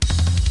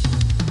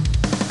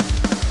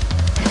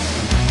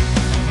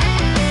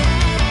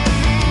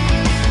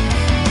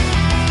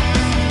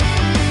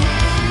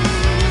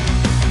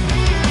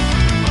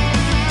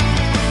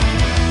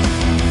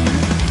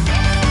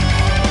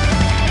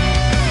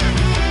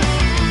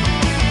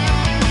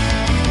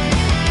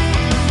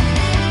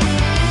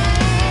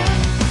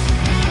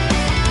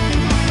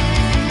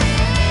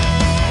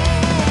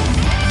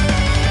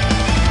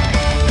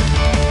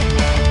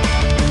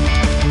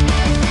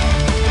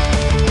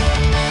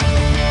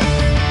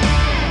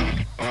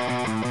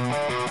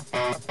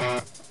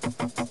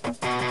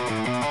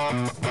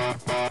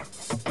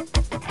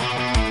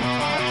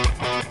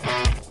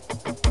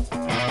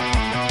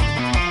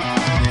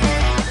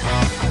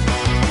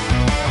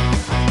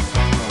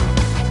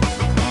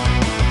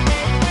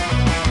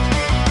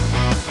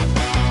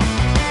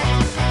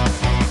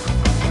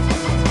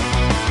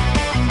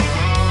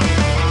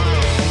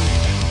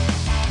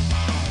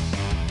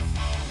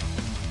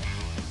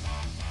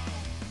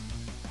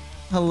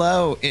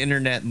hello,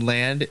 internet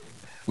land.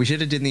 We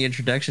should have done the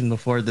introduction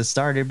before this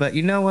started, but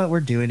you know what? We're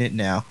doing it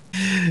now.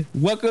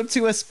 Welcome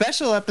to a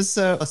special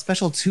episode, a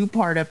special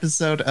two-part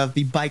episode of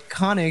the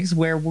Bi-Conics,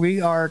 where we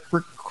are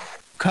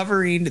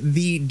covering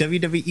the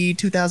WWE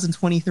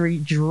 2023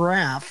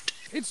 Draft.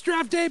 It's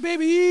draft day,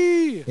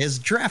 baby! It's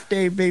draft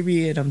day,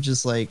 baby, and I'm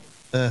just like,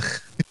 ugh.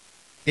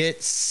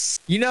 It's,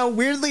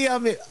 weirdly,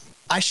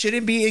 I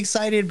shouldn't be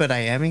excited, but I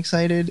am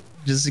excited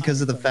just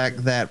because of the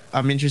fact that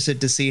I'm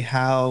interested to see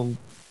how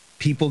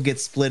people get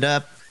split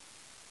up.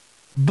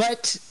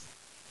 But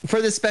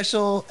for this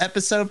special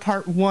episode,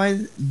 part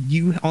one,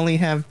 you only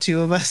have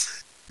two of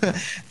us,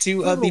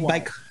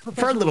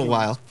 for a little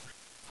while,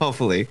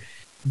 hopefully.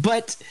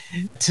 But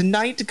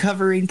tonight,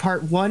 covering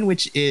part one,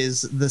 which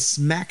is the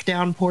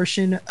Smackdown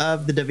portion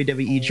of the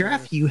WWE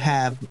Draft, you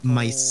have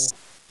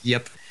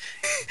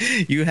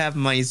you have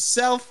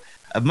myself,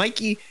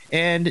 Mikey,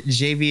 and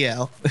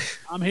JVL.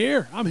 I'm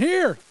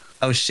here.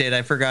 Oh shit,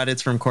 I forgot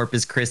it's from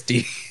Corpus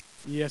Christi.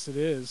 Yes, it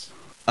is.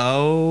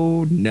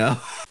 Oh no.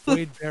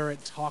 Wade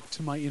Barrett, talk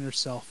to my inner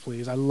self,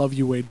 please. I love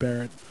you, Wade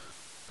Barrett.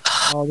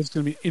 Oh, this is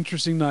going to be an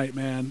interesting night,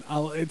 man.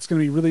 It's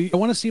going to be really... I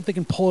want to see if they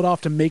can pull it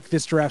off to make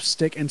this draft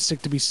stick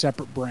to be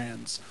separate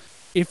brands.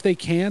 If they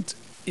can't,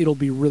 it'll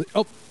be really...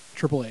 Oh,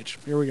 Triple H.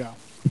 Here we go.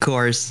 Of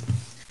course.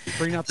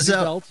 Bring out the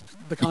belt,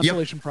 the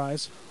consolation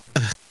prize.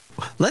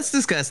 Let's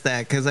discuss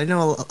that, because I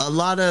know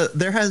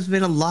there has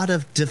been a lot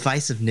of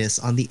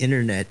divisiveness on the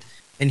internet,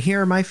 and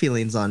here are my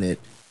feelings on it.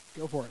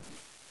 Go for it.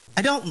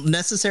 I don't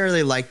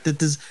necessarily like that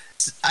this.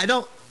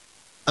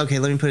 Okay,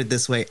 let me put it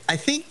this way. I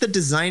think the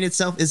design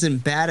itself isn't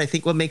bad. I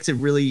think what makes it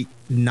really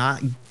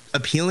not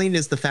appealing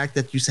is the fact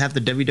that you have the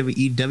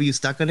WWE W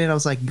stuck on it. I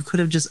was like, you could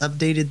have just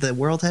updated the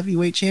World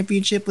Heavyweight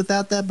Championship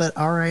without that, but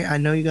all right, I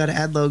know you got to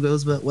add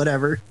logos, but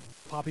whatever.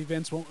 Poppy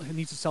Vince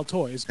needs to sell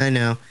toys. I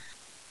know.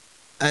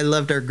 I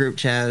loved our group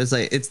chat. It was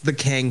like, it's the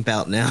Kang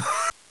belt now.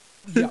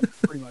 Yeah,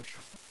 pretty much.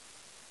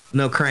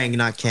 No, Krang,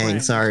 not Kang.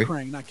 Sorry.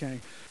 Krang, not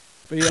Kang.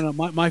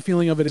 But my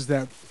feeling of it is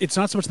that it's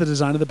not so much the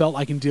design of the belt.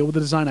 I can deal with the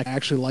design. I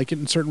actually like it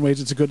in certain ways.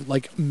 It's a good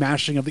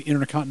mashing of the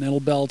Intercontinental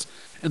belt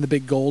and the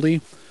big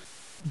Goldie.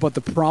 But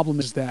the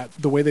problem is that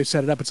the way they've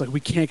set it up, it's like we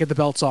can't get the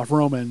belts off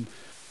Roman.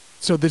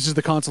 So this is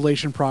the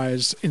consolation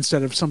prize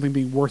instead of something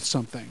being worth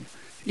something.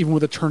 Even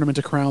with a tournament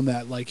to crown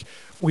that,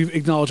 we've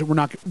acknowledged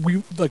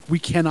that we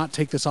cannot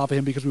take this off of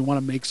him because we want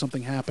to make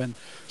something happen.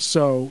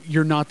 So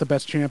you're not the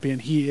best champion.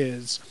 He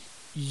is.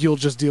 You'll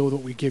just deal with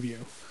what we give you.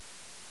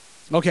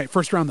 Okay,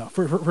 first round, though.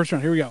 First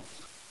round, here we go.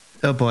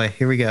 Oh, boy.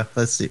 Here we go.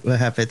 Let's see what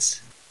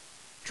happens.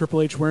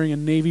 Triple H wearing a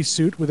navy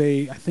suit with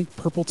I think,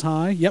 purple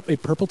tie. Yep, a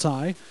purple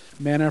tie.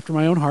 Man after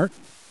my own heart.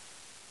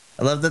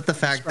 I love that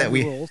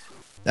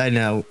I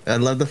know. I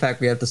love the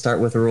fact we have to start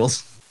with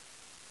rules.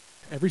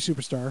 Every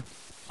superstar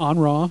on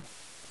Raw,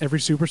 every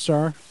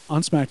superstar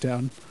on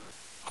SmackDown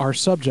are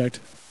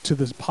subject to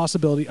the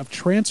possibility of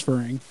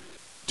transferring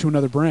to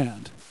another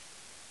brand.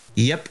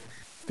 Yep.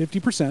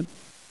 50%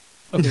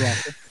 of the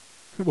roster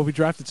will be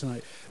drafted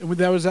tonight. And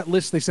that was that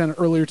list they sent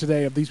earlier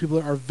today of these people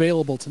that are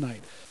available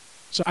tonight.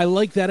 So I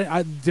like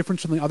that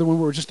difference from the other one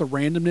where it's just the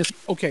randomness.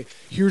 Okay,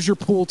 here's your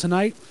pool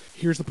tonight.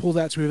 Here's the pool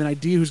so we have an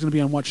idea who's going to be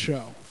on what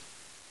show.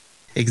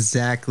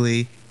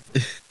 Exactly.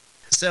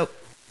 So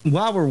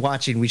while we're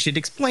watching, we should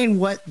explain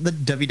what the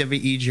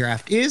WWE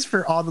Draft is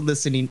for all the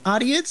listening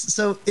audience.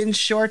 So in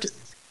short,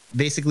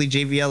 basically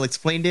JVL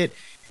explained it.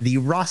 The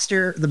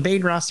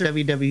main roster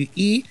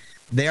WWE,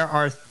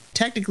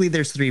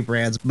 there's three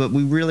brands, but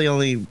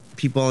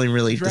people only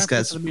really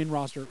discuss the main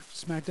roster,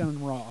 SmackDown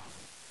and Raw.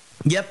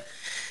 Yep.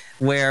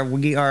 Where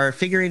we are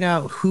figuring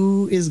out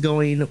who is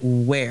going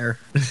where.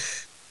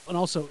 And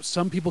also,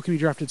 some people can be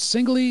drafted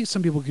singly,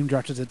 some people can be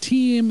drafted as a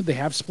team. They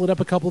have split up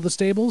a couple of the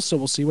stables, so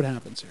we'll see what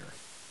happens here.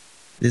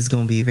 This is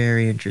going to be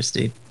very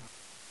interesting.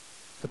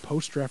 The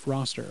post-draft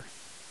roster.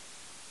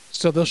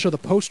 So they'll show the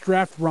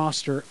post-draft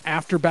roster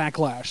after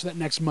Backlash. That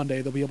next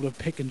Monday, they'll be able to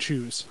pick and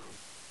choose.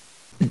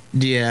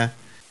 Yeah.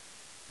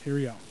 Here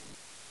we go.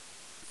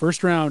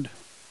 First round.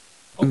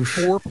 Oh,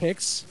 4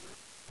 picks.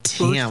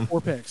 Damn.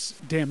 4 picks.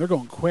 Damn, they're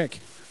going quick.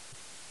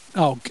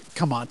 Oh,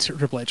 come on,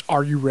 Triple H.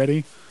 Are you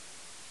ready?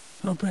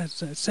 Oh, Brad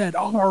said,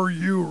 are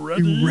you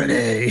ready?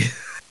 Ready.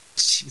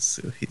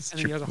 Jeez, and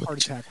he has a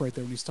heart attack right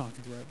there when he's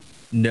talking to it.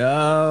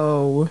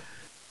 No.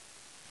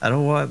 I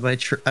don't want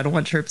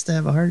Trips to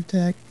have a heart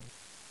attack.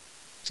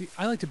 See,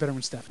 I liked it better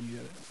when Stephanie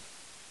did it.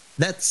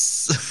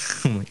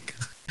 That's... Oh, my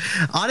God.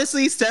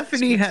 Honestly,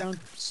 Stephanie...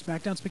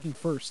 SmackDown's picking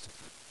first.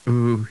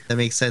 Ooh, that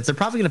makes sense. They're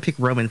probably going to pick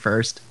Roman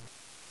first.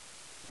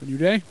 The New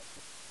Day?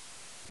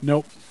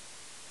 Nope.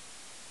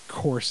 Of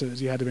course it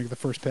is. You had to make the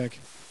first pick.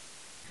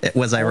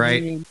 Was I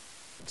right?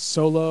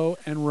 Solo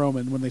and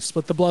Roman. When they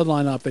split the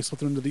bloodline up, they split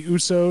them into the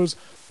Usos,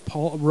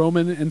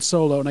 Roman, and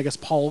Solo. And I guess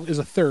Paul is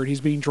a third.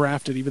 He's being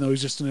drafted, even though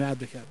he's just an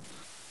advocate.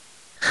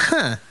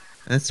 Huh.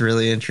 That's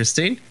really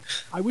interesting.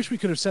 I wish we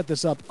could have set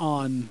this up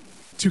on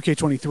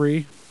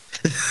 2K23.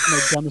 And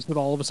they've done this with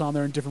all of us on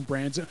there in different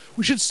brands.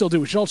 We should still do.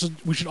 We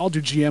should all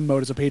do GM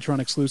mode as a Patreon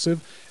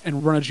exclusive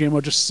and run a GM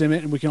mode, just sim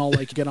it, and we can all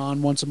like get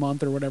on once a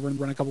month or whatever and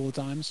run a couple of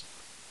times.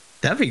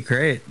 That'd be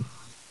great.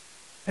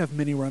 Have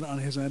Mini run on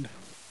his end.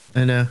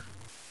 I know.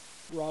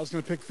 Raw's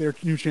gonna pick their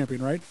new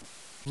champion, right?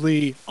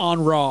 Lee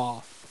on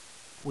Raw,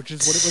 which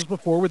is what it was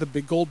before, with a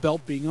big gold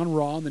belt being on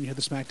Raw, and then you had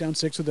the SmackDown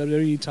 6 with the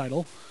WWE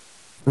title.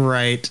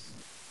 Right.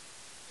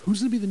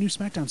 Who's going to be the new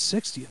SmackDown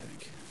 6, do you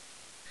think?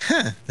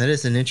 Huh. That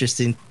is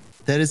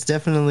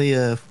definitely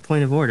a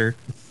point of order.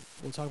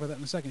 We'll talk about that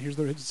in a second. Here's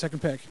the second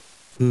pick.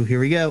 Ooh, here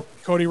we go.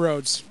 Cody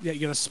Rhodes. Yeah,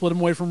 you got to split him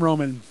away from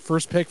Roman.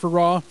 First pick for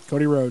Raw,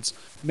 Cody Rhodes.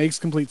 Makes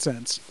complete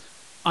sense.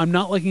 I'm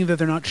not liking that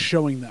they're not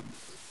showing them.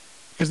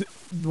 Because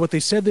what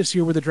they said this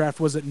year with the draft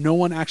was that no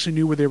one actually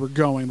knew where they were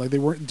going. Like,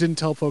 didn't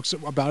tell folks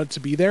about it to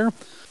be there.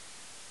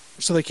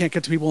 So they can't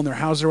get to people in their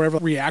house or whatever.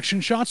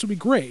 Reaction shots would be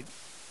great.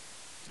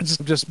 It's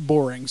just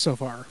boring so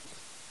far.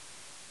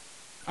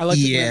 I like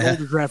the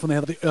older draft when they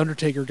had the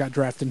Undertaker got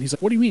drafted, and he's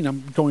like, "What do you mean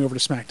I'm going over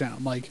to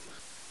SmackDown?" Like,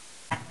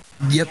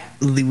 yep,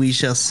 we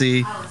shall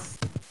see.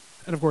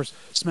 And of course,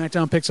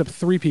 SmackDown picks up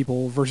 3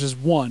 people versus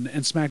 1,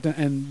 and SmackDown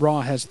and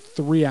Raw has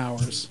 3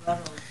 hours.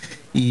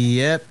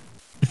 Yep.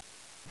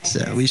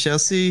 So we shall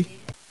see.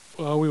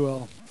 Well, we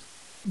will.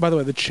 By the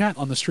way, the chat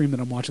on the stream that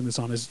I'm watching this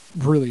on is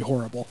really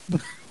horrible.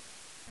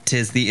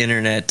 'Tis the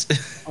internet.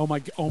 Oh my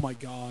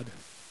god.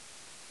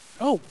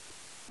 Oh,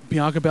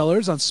 Bianca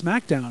Belair's on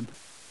SmackDown.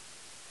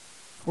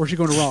 Or is she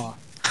going to Raw?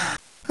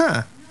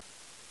 Huh.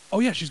 Oh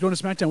yeah, she's going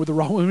to SmackDown with the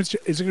Raw Women's.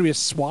 Is it going to be a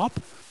swap?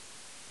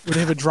 Would they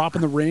have a drop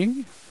in the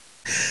ring?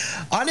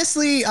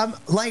 Honestly,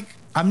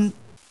 I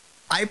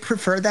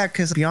prefer that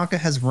because Bianca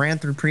has ran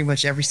through pretty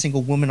much every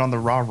single woman on the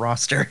Raw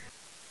roster.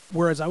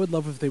 Whereas I would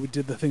love if they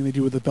did the thing they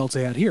do with the belts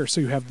they had here.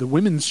 So you have the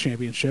Women's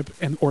Championship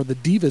or the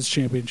Divas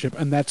Championship,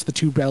 and that's the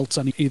 2 belts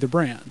on either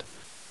brand.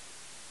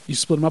 You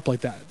split them up like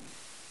that.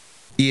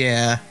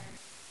 Yeah.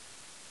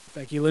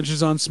 Becky Lynch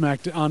is on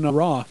on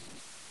Raw.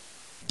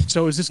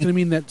 So is this going to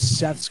mean that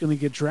Seth's going to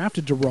get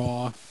drafted to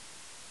Raw?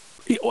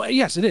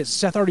 Yes, it is.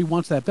 Seth already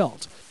wants that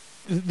belt.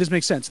 This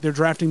makes sense. They're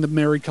drafting the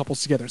married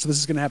couples together, so this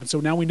is going to happen. So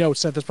now we know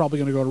Seth is probably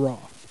going to go to Raw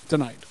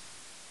tonight.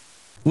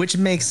 Which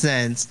makes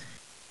sense.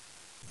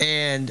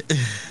 And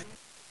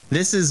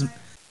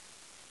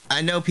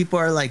I know people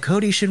are like,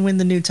 Cody should win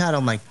the new title.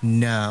 I'm like,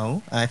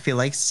 no, I feel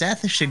like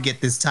Seth should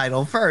get this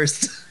title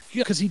first.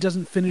 Yeah, because he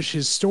doesn't finish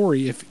his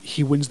story if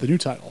he wins the new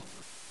title.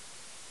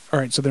 All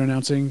right, so they're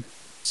announcing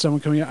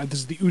someone coming out. This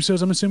is the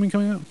Usos, I'm assuming,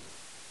 coming out?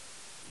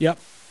 Yep.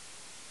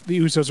 The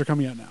Usos are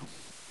coming out now.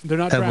 They're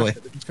not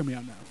drafted. They're just coming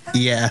out now.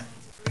 Yeah.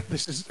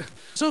 This is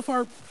so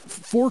far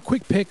 4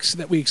 quick picks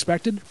that we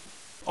expected.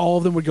 All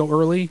of them would go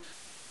early.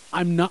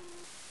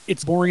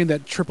 It's boring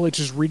that Triple H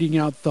is reading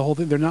out the whole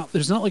thing.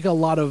 There's not like a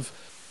lot of,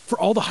 for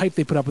all the hype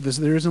they put up with this,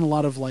 there isn't a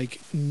lot of like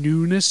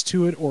newness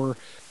to it or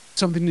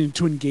something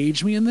to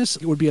engage me in this.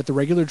 It would be at the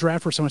regular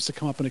draft where someone has to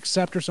come up and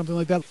accept or something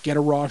like that, get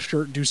a Raw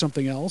shirt, do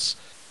something else.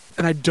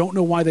 And I don't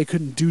know why they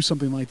couldn't do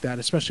something like that,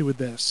 especially with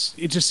this.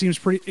 It just seems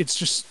it's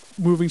just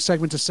moving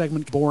segment to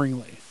segment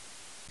boringly.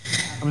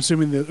 I'm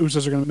assuming the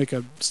Usos are going to make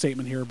a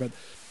statement here, but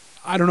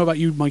I don't know about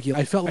you, Mikey.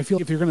 I feel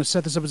if you're going to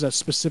set this up as a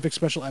specific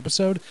special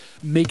episode,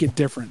 make it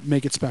different,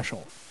 make it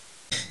special.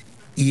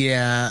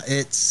 Yeah,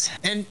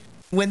 and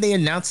when they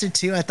announced it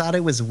too, I thought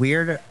it was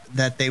weird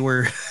that they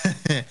were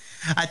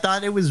I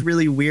thought it was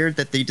really weird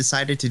that they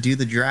decided to do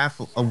the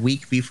draft a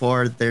week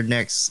before their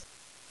next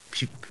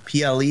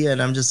PLE,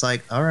 and I'm just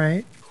like, all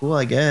right, cool,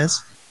 I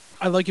guess.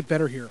 I like it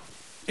better here.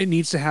 It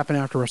needs to happen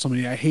after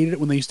WrestleMania. I hated it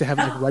when they used to have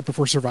it like right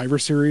before Survivor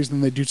Series, and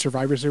then they do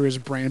Survivor Series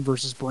brand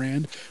versus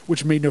brand,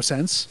 which made no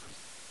sense.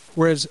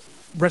 Whereas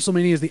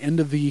WrestleMania is the end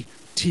of the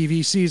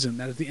TV season.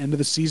 That is the end of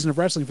the season of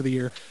wrestling for the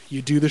year.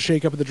 You do the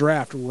shakeup of the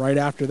draft right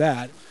after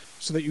that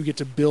so that you get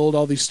to build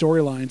all these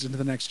storylines into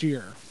the next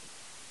year.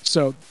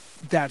 So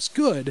that's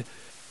good.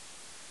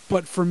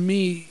 But for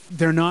me,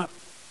 they're not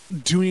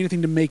doing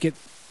anything to make it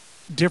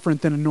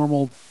different than a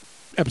normal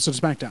episode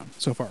of SmackDown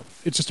so far.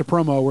 It's just a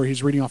promo where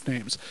he's reading off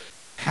names.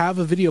 Have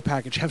a video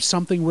package. Have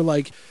something where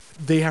like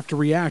they have to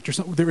react or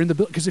something. They're in the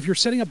building. Because if you're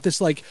setting up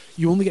this, like,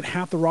 you only get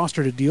half the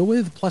roster to deal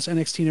with, plus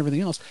NXT and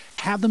everything else,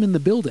 have them in the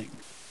building.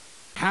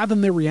 Have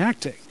them there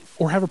reacting.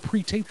 Or have a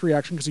pre-taped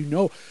reaction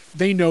because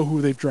they know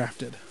who they've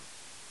drafted.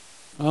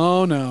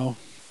 Oh, no.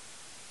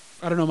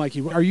 I don't know,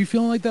 Mikey. Are you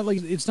feeling like that?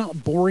 Like, it's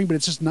not boring, but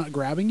it's just not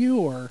grabbing you,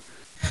 or?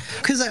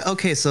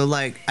 Because, so,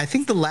 like, I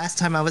think the last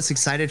time I was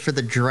excited for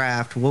the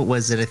draft, what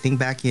was it? I think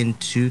back in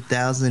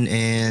 2000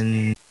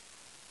 and...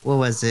 What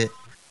was it?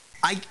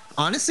 I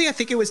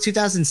think it was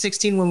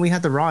 2016 when we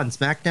had the Raw and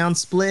SmackDown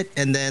split,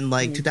 and then,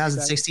 like,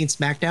 2016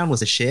 SmackDown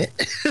was a shit.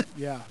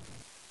 Yeah.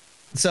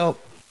 So,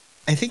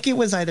 I think it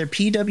was either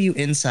PW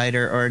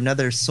Insider or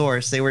another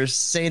source. They were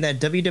saying that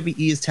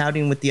WWE is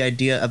touting with the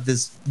idea of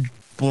this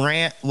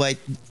brand, like,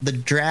 the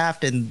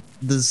draft and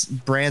this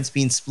brands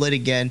being split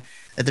again,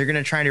 that they're going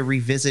to try to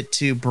revisit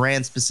to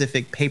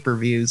brand-specific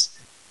pay-per-views.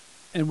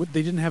 and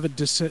they didn't have a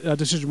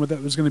decision whether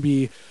it was going to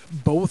be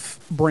both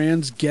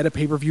brands get a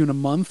pay-per-view in a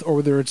month, or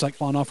whether it's like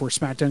on off where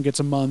SmackDown gets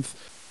a month,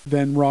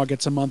 then Raw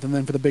gets a month, and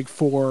then for the big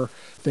four,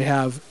 they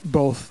have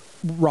both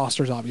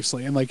rosters,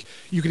 obviously. And like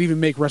you could even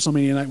make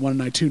WrestleMania Night 1 and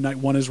Night 2. Night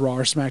 1 is Raw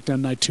or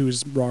SmackDown. Night 2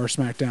 is Raw or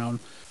SmackDown.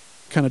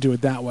 Kind of do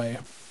it that way.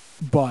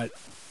 But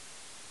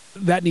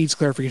that needs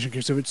clarification,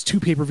 because if it's 2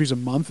 pay-per-views a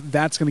month,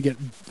 that's going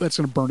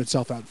to burn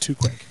itself out too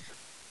quick.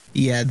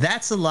 Yeah,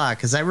 that's a lot,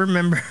 because I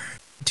remember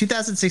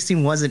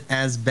 2016 wasn't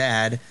as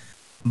bad,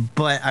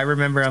 but I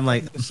remember I'm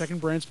like... The second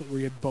brand split where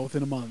you had both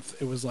in a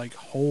month, it was like,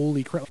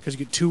 holy crap, because you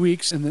get 2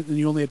 weeks, and then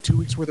you only had 2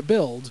 weeks worth of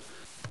build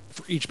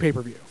for each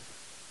pay-per-view.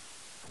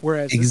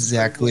 Whereas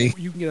exactly,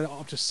 you can get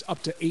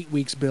up to 8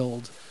 weeks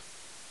build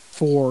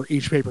for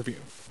each pay-per-view.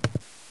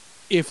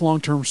 If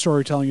long-term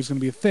storytelling is going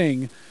to be a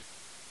thing,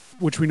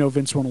 which we know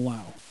Vince won't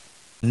allow.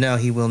 No,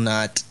 he will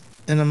not.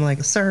 And I'm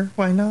like, sir,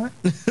 why not?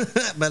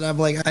 But I'm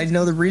like, I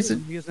know the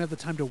reason. He doesn't have the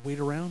time to wait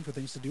around for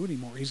things to do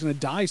anymore. He's going to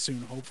die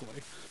soon,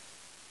 hopefully.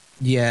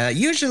 Yeah,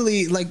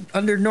 usually, like,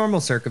 under normal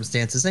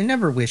circumstances, I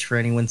never wish for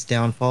anyone's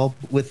downfall.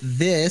 With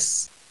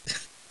this,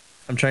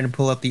 I'm trying to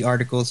pull up the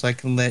article so I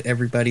can let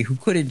everybody who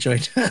couldn't join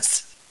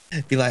us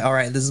be like, all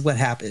right, this is what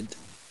happened.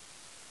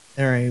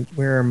 All right,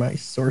 where are my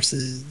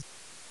sources?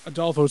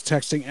 Adolfo's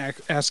texting,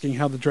 asking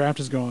how the draft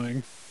is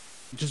going.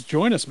 Just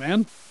join us,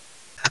 man.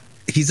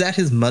 He's at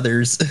his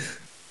mother's.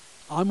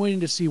 I'm waiting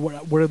to see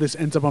where this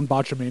ends up on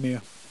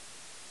Botchamania.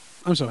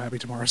 I'm so happy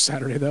tomorrow's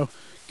Saturday, though.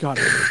 God,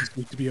 I want this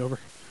week to be over.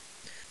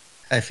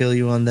 I feel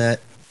you on that.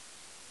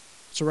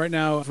 So right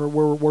now, for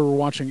where we're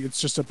watching, it's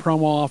just a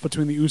promo off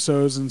between the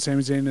Usos and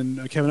Sami Zayn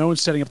and Kevin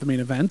Owens setting up the main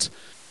event.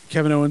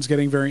 Kevin Owens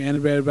getting very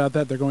animated about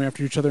that. They're going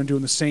after each other and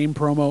doing the same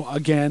promo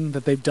again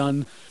that they've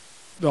done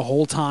the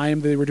whole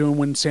time they were doing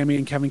when Sami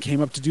and Kevin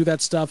came up to do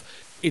that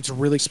stuff. It's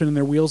really spinning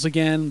their wheels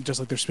again, just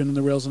like they're spinning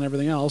their wheels and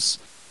everything else.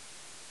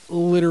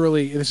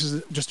 Literally, this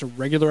is just a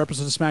regular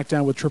episode of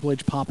SmackDown with Triple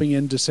H popping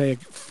in to say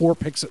 4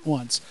 picks at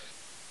once.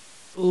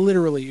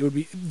 Literally, it would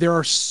be. There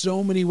are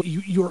so many.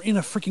 You're in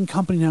a freaking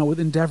company now with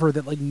Endeavor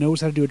that like knows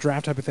how to do a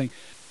draft type of thing.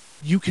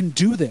 You can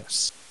do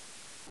this.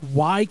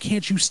 Why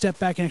can't you step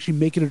back and actually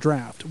make it a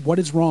draft? What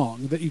is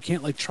wrong that you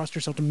can't like trust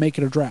yourself to make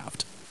it a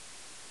draft?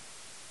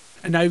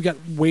 And now you've got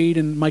Wade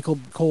and Michael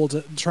Cole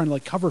trying to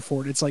like cover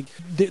for it. It's like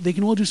they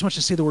can only do so much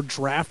to say the word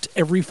draft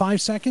every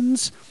 5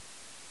 seconds.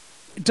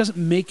 It doesn't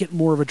make it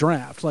more of a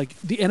draft. Like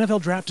the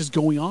NFL draft is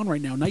going on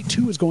right now. Night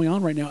 2 is going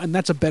on right now, and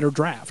that's a better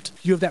draft.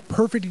 You have that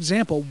perfect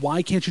example.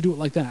 Why can't you do it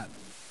like that?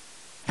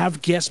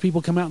 Have guest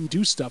people come out and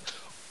do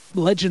stuff.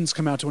 Legends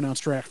come out to announce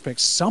draft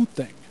picks.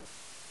 Something.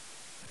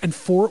 And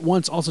 4 at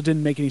once also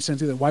didn't make any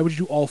sense either. Why would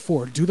you do all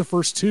 4? Do the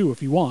first 2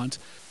 if you want.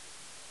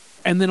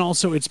 And then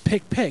also it's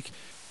pick.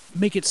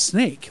 Make it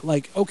snake.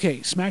 Like, okay,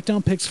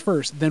 SmackDown picks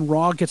first, then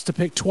Raw gets to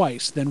pick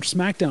twice, then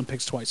SmackDown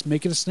picks twice.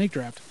 Make it a snake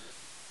draft.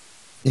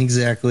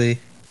 Exactly.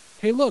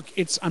 Hey, look,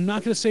 I'm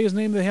not going to say his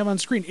name they have on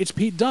screen. It's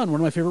Pete Dunne,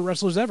 one of my favorite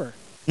wrestlers ever.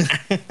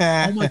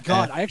 Oh my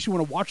God, I actually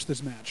want to watch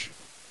this match.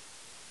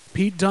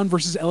 Pete Dunne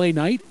versus LA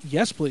Knight?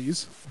 Yes,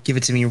 please. Give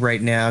it to me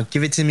right now.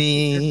 Give it to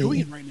me. They're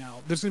doing it right now.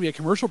 There's going to be a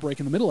commercial break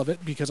in the middle of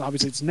it because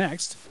obviously it's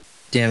next.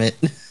 Damn it.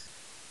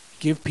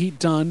 Give Pete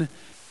Dunne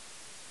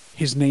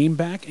his name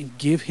back and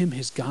give him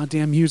his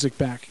goddamn music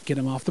back. Get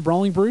him off the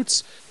Brawling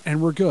Brutes, and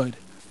we're good.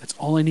 That's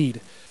all I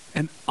need.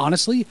 And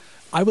honestly,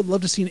 I would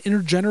love to see an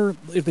intergender,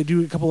 if they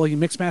do a couple of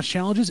mixed match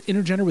challenges,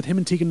 intergender with him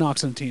and Tegan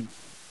Nox on a team.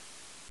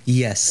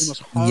 Yes. The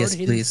most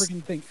hard-hitting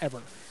freaking thing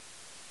ever.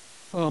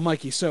 Oh,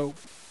 Mikey, so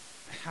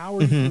how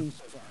are you doing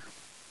so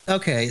far?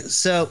 Okay,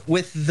 so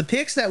with the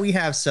picks that we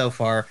have so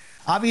far,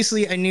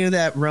 obviously I knew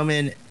that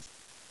Roman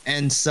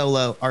and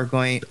Solo are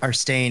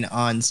staying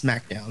on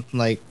SmackDown.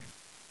 Like,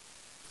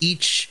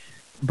 each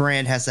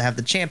brand has to have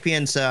the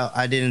champion, so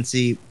I didn't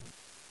see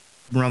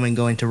Roman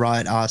going to Raw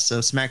at all. So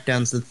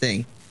SmackDown's the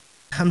thing.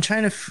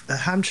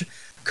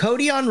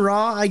 Cody on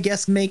Raw, I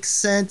guess, makes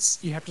sense.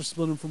 You have to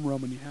split him from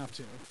Roman. You have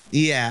to.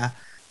 Yeah,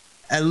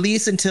 at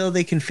least until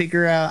they can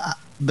figure out.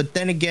 But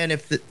then again,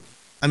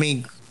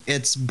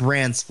 it's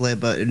brand split,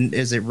 but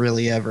is it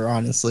really ever?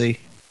 Honestly,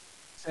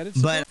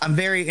 but I'm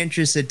very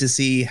interested to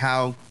see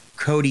how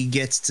Cody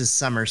gets to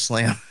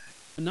SummerSlam.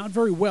 Not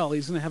very well.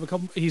 He's going to have a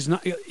couple.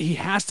 He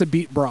has to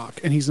beat Brock,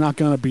 and he's not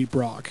going to beat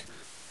Brock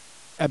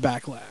at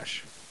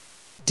Backlash.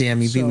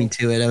 Damn, you beat me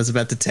to it. I was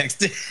about to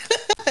text it.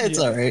 It's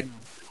all right.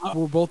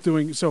 We're both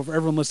doing, so for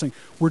everyone listening,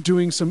 we're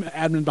doing some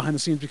admin behind the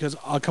scenes because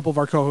a couple of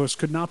our co-hosts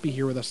could not be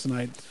here with us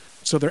tonight.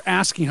 So they're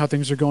asking how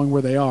things are going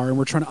where they are, and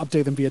we're trying to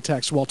update them via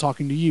text while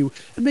talking to you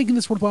and making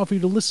this worthwhile for you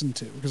to listen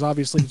to, because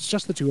obviously it's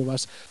just the two of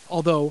us.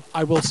 Although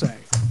I will say,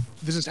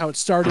 this is how it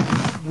started.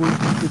 We're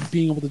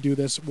being able to do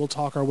this. We'll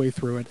talk our way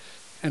through it.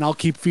 And I'll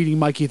keep feeding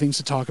Mikey things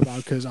to talk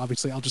about because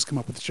obviously I'll just come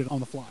up with shit on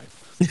the fly.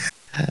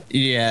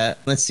 Yeah,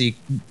 let's see.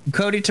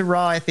 Cody to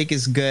Raw, I think,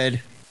 is good.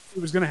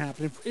 It was going to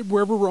happen.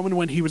 Wherever Roman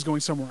went, he was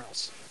going somewhere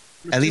else.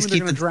 At least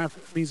keep draft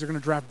means they're going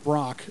to draft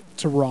Brock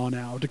to Raw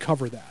now to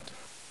cover that.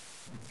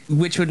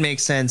 Which would make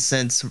sense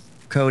since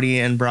Cody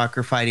and Brock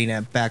are fighting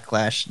at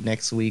Backlash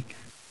next week.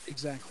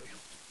 Exactly.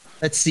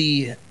 Let's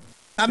see.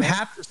 I'm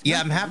happy. Yeah,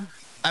 I'm happy.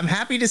 I'm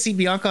happy to see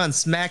Bianca on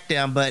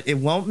SmackDown, but it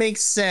won't make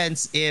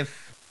sense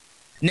if.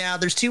 Now,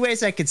 there's two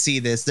ways I could see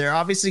this. They're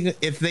obviously,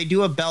 if they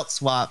do a belt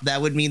swap, that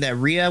would mean that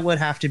Rhea would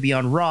have to be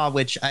on Raw,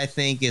 which I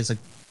think is a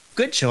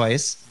good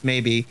choice,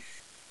 maybe.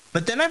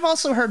 But then I've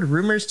also heard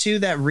rumors too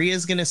that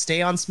Rhea's going to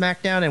stay on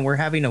SmackDown and we're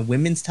having a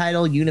women's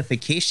title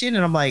unification.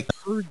 And I'm like,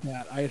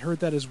 I had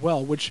heard that as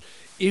well, which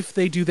if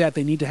they do that,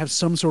 they need to have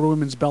some sort of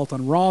women's belt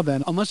on Raw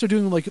then, unless they're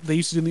doing like they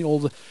used to do in the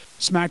old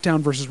SmackDown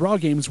versus Raw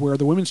games where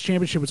the women's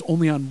championship was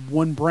only on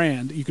one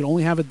brand. You could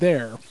only have it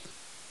there.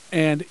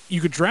 And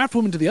you could draft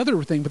women to the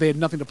other thing, but they had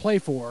nothing to play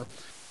for.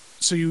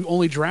 So you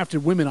only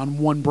drafted women on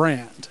one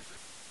brand.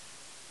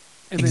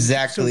 And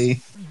exactly.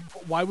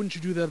 So why wouldn't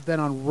you do that then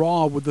on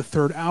Raw with the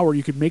third hour?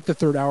 You could make the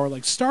third hour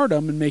like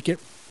Stardom and make it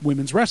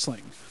women's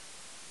wrestling.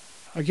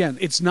 Again,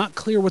 it's not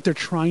clear what they're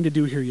trying to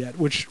do here yet,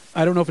 which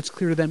I don't know if it's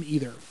clear to them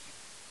either.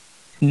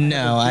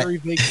 No, I have a very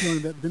vague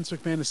feeling that Vince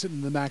McMahon is sitting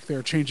in the back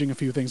there changing a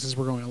few things as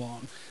we're going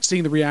along,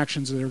 seeing the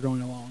reactions as they're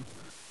going along.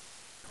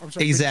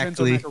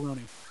 Exactly.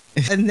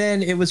 And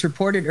then it was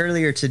reported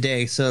earlier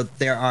today, so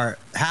there are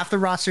half the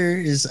roster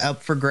is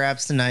up for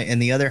grabs tonight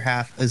and the other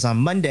half is on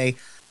Monday.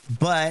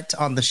 But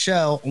on the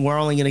show, we're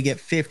only going to get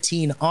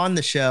 15 on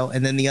the show,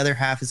 and then the other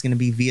half is going to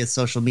be via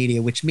social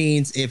media, which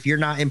means if you're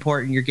not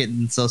important, you're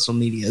getting social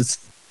medias.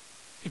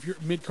 If you're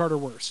mid-card or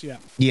worse, yeah.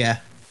 Yeah.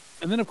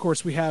 And then, of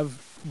course, we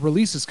have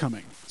releases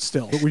coming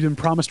still. But we've been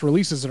promised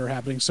releases that are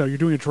happening, so you're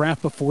doing a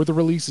draft before the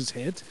releases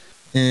hit,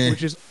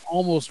 which is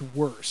almost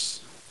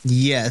worse.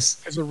 Yes.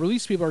 Because the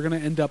release people are going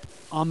to end up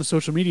on the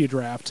social media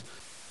draft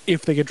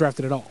if they get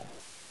drafted at all.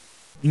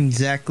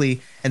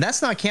 Exactly. And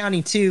that's not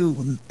counting,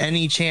 too,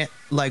 any chance,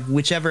 like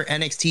whichever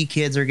NXT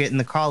kids are getting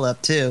the call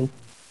up, too.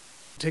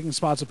 Taking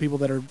spots of people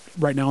that are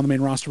right now on the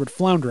main roster but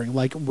floundering,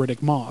 like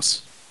Riddick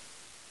Moss.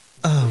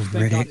 Oh,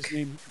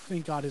 Riddick.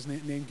 Thank God his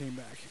name came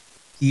back.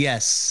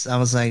 Yes. I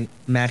was like,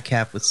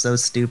 Madcap was so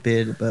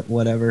stupid, but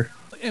whatever.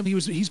 And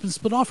he's been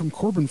split off from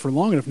Corbin for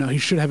long enough now. He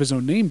should have his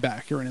own name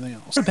back or anything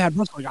else. He's a bad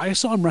wrestler. I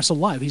saw him wrestle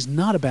live. He's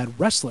not a bad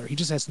wrestler. He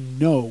just has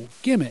no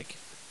gimmick.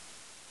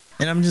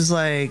 And I'm just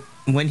like,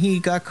 when he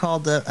got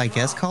called up from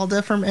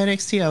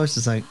NXT, I was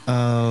just like,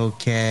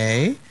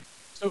 okay.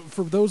 So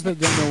for those that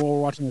don't know while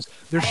we're watching this,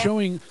 they're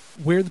showing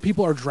where the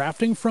people are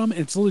drafting from, and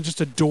it's literally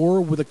just a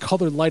door with a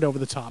colored light over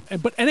the top.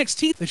 But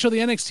NXT, they show the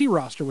NXT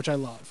roster, which I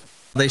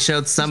love. They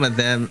showed some of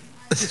them.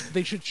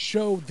 They should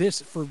show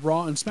this for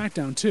Raw and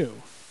SmackDown too.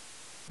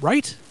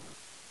 Right?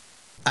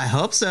 I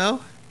hope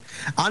so.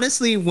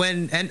 Honestly,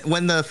 when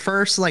the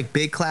first like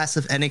big class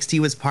of NXT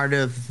was part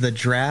of the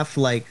draft,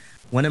 like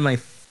one of my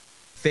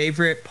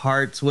favorite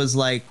parts was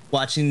like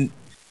watching.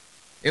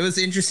 It was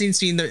interesting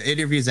seeing the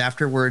interviews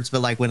afterwards,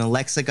 but like when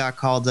Alexa got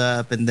called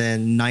up and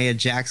then Nia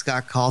Jax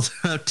got called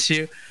up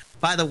too.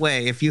 By the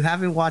way, if you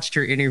haven't watched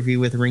her interview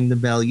with Ring the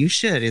Bell, you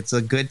should. It's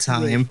a good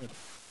time.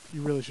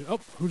 You really should.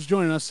 Oh, who's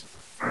joining us?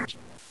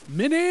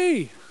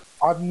 Minnie!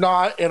 I'm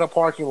not in a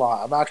parking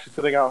lot. I'm actually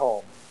sitting at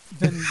home.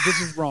 Then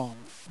this is wrong.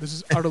 This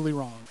is utterly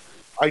wrong.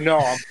 I know.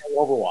 I'm playing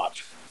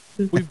Overwatch.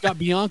 We've got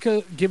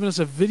Bianca giving us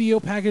a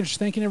video package,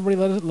 thanking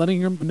everybody,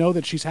 letting her know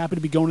that she's happy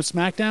to be going to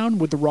SmackDown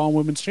with the Raw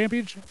Women's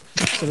Championship.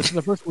 So this is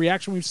the first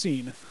reaction we've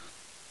seen.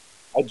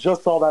 I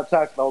just saw that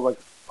text and I was like,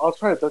 "Oh,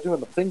 that's right. They're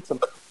doing the thing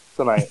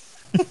tonight."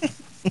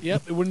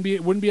 Yep, it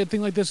wouldn't be a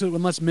thing like this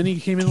unless Minnie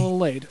came in a little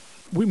late.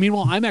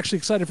 Meanwhile, I'm actually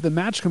excited for the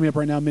match coming up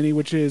right now, Minnie,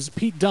 which is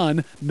Pete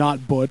Dunne,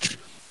 not Butch,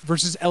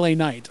 versus LA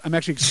Knight. I'm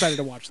actually excited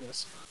to watch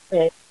this.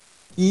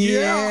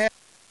 Yeah.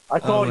 I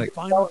saw he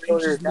finally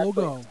changed his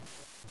logo.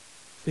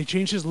 They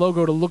changed his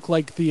logo to look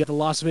like the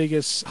Las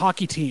Vegas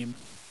hockey team.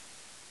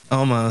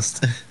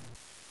 Almost.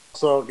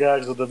 So,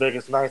 Gags of the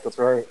Vegas Knights, that's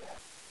right.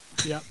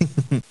 Yep.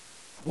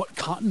 What,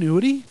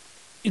 continuity?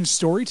 In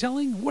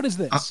storytelling? What is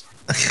this?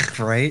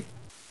 Right?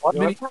 What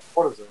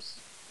is this?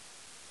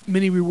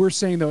 Minnie, we were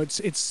saying, though, it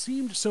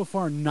seemed so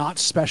far not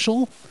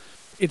special.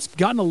 It's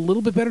gotten a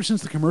little bit better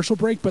since the commercial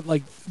break, but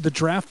like the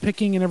draft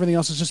picking and everything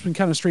else has just been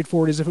kind of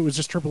straightforward as if it was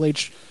just Triple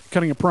H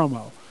cutting a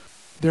promo.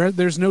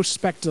 There's no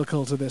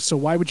spectacle to this, so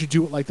why would you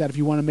do it like that if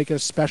you want to make it a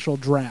special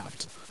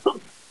draft?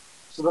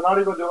 So they're not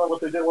even doing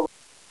what they did when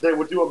they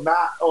would do a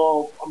mat.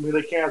 Oh, I mean,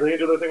 they can't. They didn't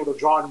do their thing with the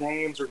drawing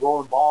names or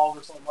rolling balls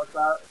or something like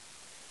that.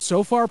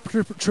 So far,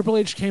 Triple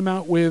H came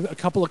out with a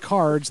couple of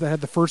cards that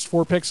had the first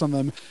 4 picks on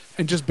them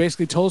and just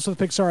basically told us what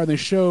the picks are, and they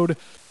showed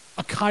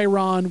a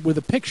Chiron with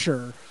a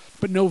picture,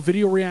 but no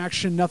video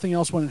reaction, nothing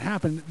else when it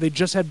happened. They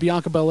just had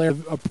Bianca Belair,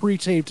 a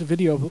pre-taped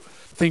video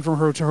thing from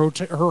her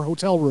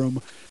hotel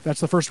room.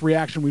 That's the first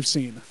reaction we've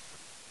seen.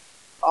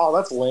 Oh,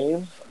 that's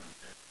lame.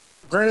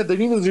 Granted, they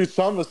need to do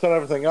something to set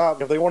everything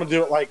up. If they want to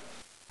do it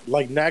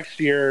like next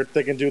year,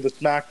 they can do the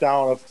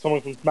SmackDown. If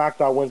someone from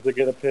SmackDown wins, they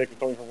get a pick. If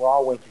someone from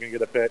Raw wins, they can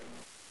get a pick.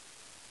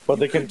 But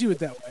they can do it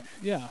that way,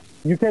 yeah.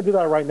 You can't do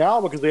that right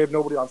now because they have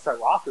nobody on set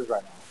rosters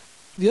right now.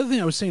 The other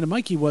thing I was saying to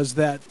Mikey was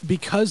that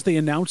because they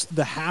announced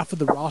the half of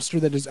the roster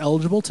that is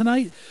eligible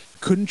tonight,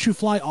 couldn't you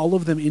fly all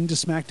of them into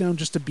SmackDown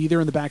just to be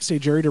there in the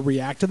backstage area to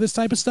react to this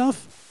type of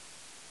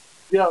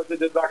stuff? Yeah, they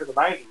did back in the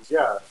 90s,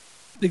 yeah.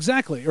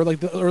 Exactly, or like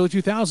the early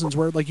 2000s,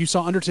 where like you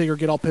saw Undertaker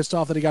get all pissed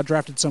off that he got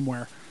drafted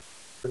somewhere.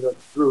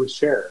 Through his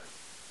chair.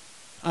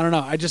 I don't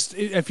know. I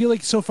feel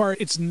like so far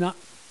it's not.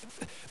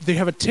 They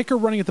have a ticker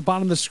running at the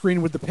bottom of the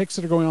screen with the picks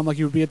that are going on, like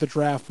you would be at the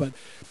draft, but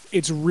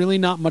it's really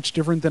not much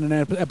different than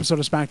an episode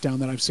of SmackDown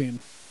that I've seen.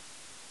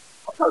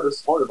 I'm kind of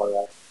disappointed by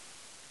that.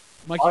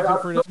 Mike, you feel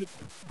free to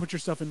put your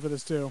stuff in for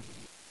this too.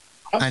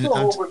 I'm still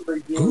hoping they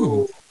do.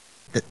 Ooh,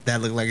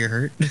 that looked like it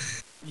hurt.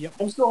 Yep.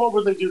 I'm still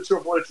hoping they do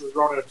Triple H was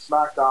running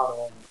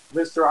SmackDown and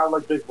Mr. I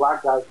like big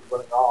black guys is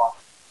running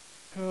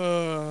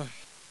Raw.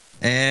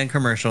 And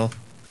commercial.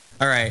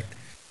 All right.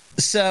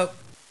 So,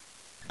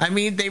 I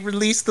mean, they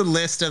released the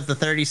list of the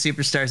 30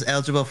 superstars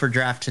eligible for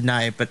draft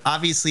tonight, but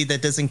obviously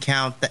that doesn't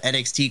count the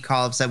NXT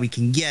call-ups that we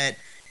can get,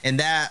 and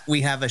that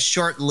we have a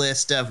short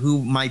list of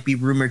who might be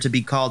rumored to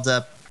be called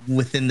up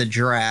within the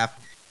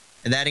draft,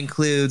 and that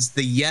includes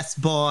the Yes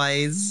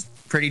Boys,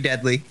 Pretty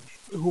Deadly,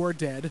 who are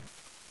dead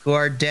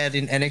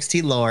in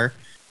NXT lore.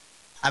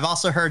 I've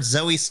also heard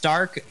Zoe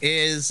Stark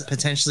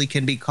potentially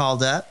can be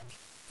called up.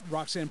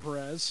 Roxanne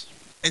Perez.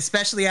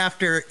 Especially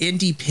after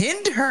Indy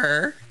pinned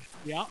her.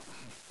 Yeah.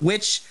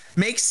 Which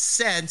makes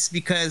sense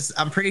because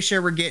I'm pretty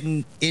sure we're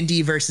getting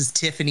Indy versus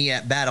Tiffany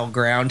at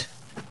Battleground.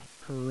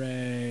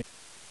 Hooray.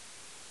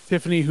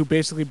 Tiffany, who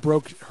basically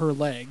broke her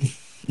leg.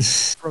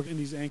 Broke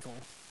Indy's ankle.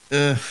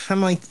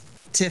 I'm like,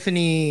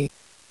 Tiffany.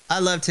 I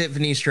love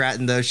Tiffany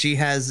Stratton, though. She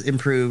has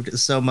improved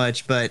so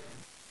much, but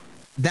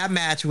that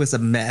match was a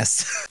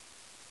mess.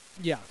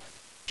 Yeah.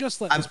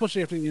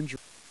 Especially after the injury.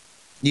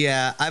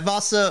 Yeah. I've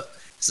also...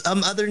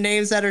 Some other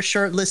names that are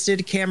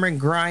shortlisted. Cameron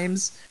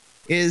Grimes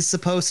is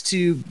supposed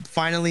to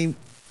finally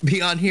be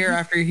on here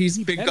after he's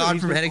been gone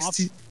from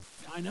NXT.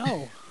 I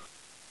know.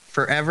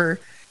 Forever.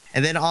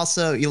 And then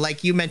also,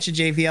 like you mentioned,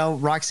 JVL,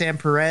 Roxanne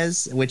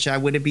Perez, which I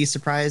wouldn't be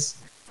surprised.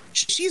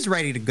 She's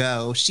ready to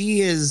go.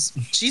 She's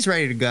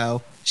ready to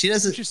go. She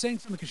doesn't. She's saying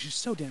something because she's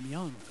so damn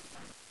young.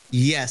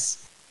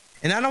 Yes.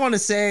 And I don't want to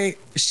say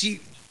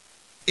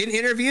in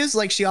interviews,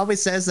 like she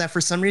always says that for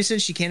some reason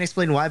she can't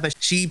explain why, but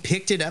she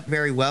picked it up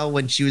very well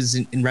when she was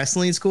in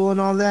wrestling school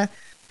and all that.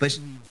 But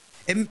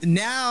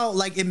now,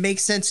 like, it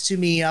makes sense to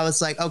me. I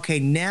was like, okay,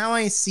 now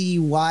I see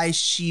why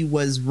she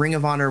was Ring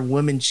of Honor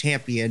Women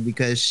Champion,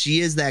 because she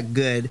is that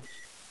good.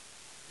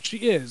 She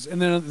is.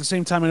 And then at the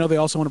same time, I know they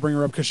also want to bring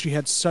her up because she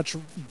had such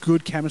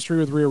good chemistry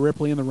with Rhea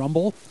Ripley in the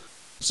Rumble.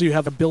 So you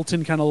have a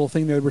built-in kind of little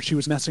thing there where she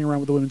was messing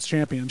around with the women's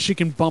champion. She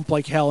can bump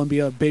like hell and be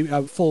a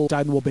full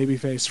dyed-in-the-wool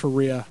babyface for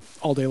Rhea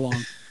all day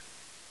long.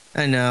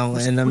 I know,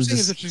 and I'm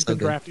just that she's so been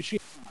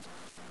drafted.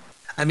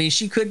 I mean,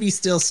 she could be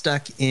still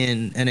stuck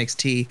in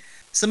NXT.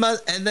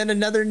 And then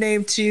another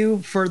name too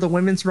for the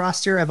women's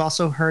roster. I've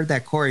also heard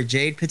that Cora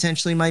Jade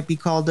potentially might be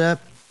called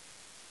up,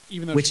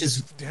 even though she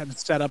had it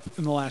set up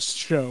in the last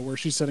show where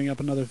she's setting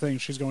up another thing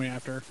she's going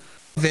after.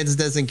 Vince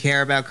doesn't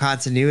care about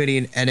continuity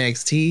in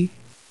NXT.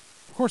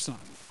 Of course not.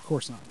 Of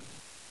course not.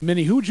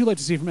 Minnie, who would you like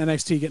to see from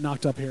NXT get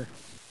knocked up here?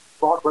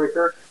 Braun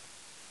Breaker.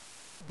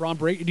 Braun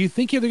Breaker. Do you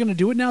think they're going to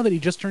do it now that he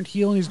just turned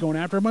heel and he's going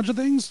after a bunch of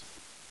things?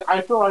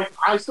 I feel like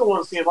I still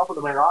want to see him up in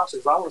the main roster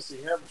because I want to see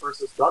him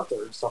versus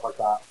Gunther and stuff like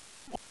that.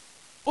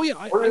 Oh yeah,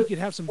 I could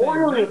have some.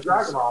 Or Ilya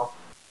Dragunov.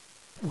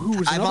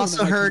 I've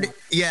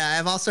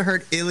also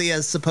heard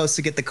Ilya's supposed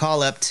to get the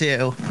call up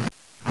too.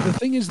 The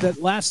thing is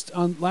that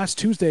last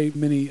Tuesday,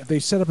 Minnie, they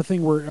set up a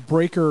thing where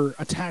Breaker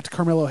attacked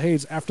Carmelo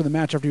Hayes after the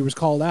match after he was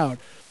called out.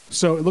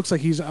 So it looks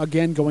like he's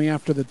again going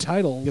after the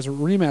title as a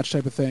rematch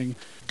type of thing.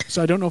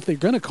 So I don't know if they're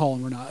going to call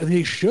him or not.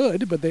 They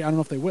should, but I don't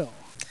know if they will.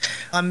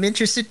 I'm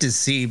interested to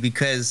see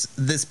because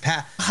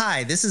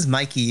Hi, this is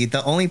Mikey,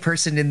 the only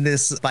person in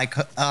this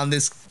on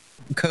this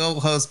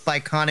co-host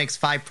Bi-Conics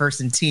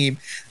 5-person team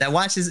that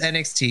watches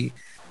NXT,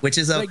 which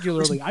is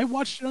regularly. I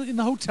watched it in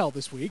the hotel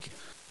this week.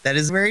 That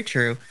is very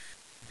true.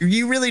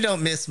 You really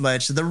don't miss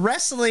much. The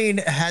wrestling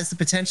has the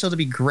potential to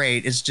be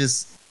great. It's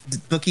just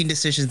booking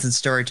decisions and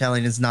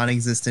storytelling is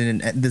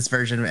non-existent in this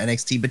version of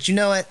NXT. But you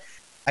know what?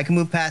 I can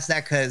move past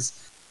that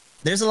because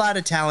there's a lot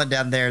of talent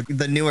down there.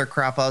 The newer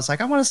crop, I was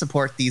like, I want to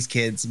support these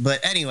kids.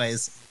 But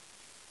anyways,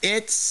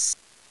 there's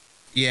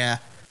a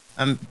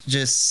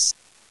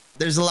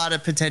lot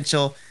of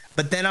potential.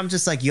 But then I'm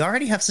just like, you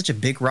already have such a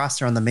big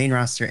roster on the main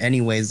roster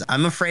anyways.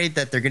 I'm afraid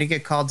that they're going to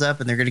get called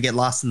up and they're going to get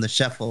lost in the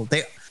shuffle.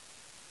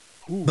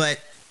 But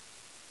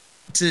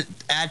to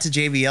add to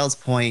JBL's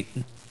point,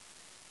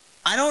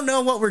 I don't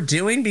know what we're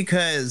doing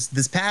because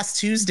this past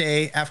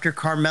Tuesday, after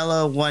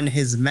Carmelo won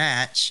his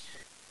match,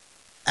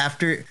 I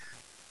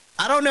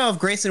don't know if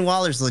Grayson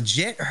Waller's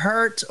legit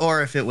hurt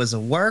or if it was a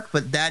work,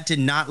 but that did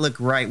not look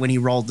right when he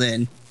rolled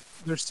in.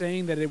 They're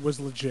saying that it was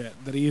legit,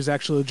 that he is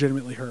actually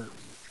legitimately hurt.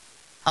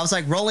 I was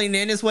like, rolling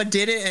in is what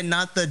did it, and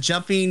not the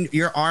jumping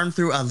your arm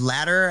through a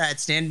ladder at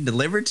Stand and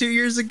Deliver 2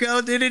 years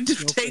ago did it to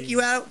take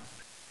you out?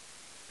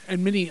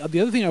 And Minnie, the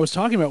other thing I was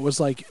talking about was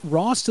like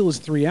Raw still is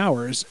 3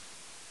 hours.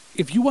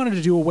 If you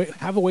wanted to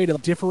have a way to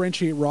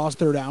differentiate Raw's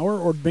third hour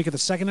or make it the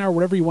second hour,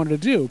 whatever you wanted to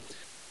do,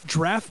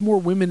 draft more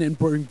women and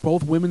bring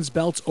both women's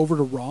belts over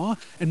to Raw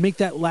and make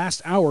that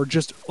last hour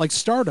just like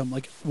Stardom,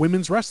 like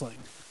women's wrestling.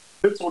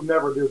 Vince would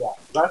never do that.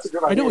 That's a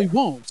good idea. I know he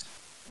won't,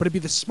 but it'd be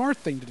the smart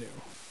thing to do.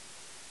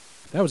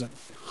 That was a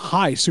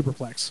high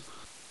superplex.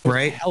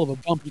 Right? A hell of a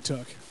bump you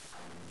took.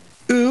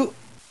 Ooh.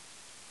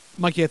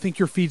 Mikey, I think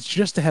your feed's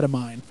just ahead of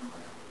mine.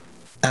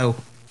 Oh.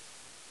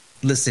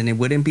 Listen, it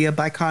wouldn't be a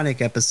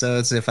Bi-Conic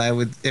episodes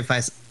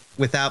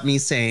without me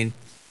saying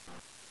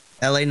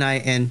LA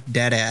Knight and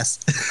dead ass.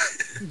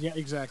 Yeah,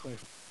 exactly.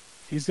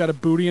 He's got a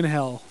booty in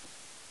hell.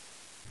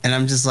 And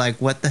I'm just like,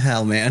 what the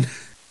hell, man?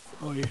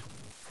 Oh, yeah.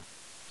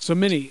 So,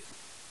 Minnie,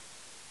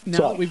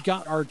 now that we've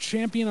got our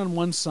champion on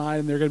one side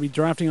and they're going to be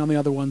drafting on the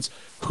other ones,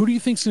 who do you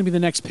think is going to be the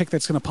next pick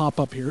that's going to pop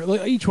up here?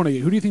 Like, each one of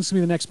you, who do you think is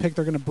going to be the next pick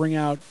they're going to bring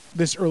out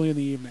this early in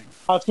the evening?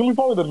 It's going to be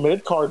probably the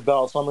mid-card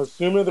belt, so I'm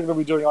assuming they're going to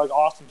be doing like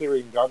Austin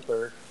Theory and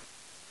Gunther.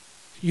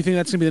 You think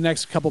that's going to be the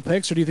next couple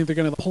picks, or do you think they're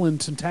going to pull in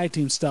some tag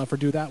team stuff or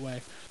do it that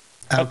way?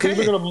 Okay. I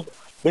think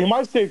they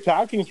might save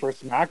tag teams for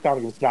SmackDown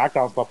because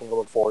SmackDown's something to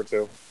look forward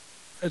to.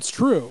 It's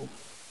true.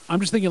 I'm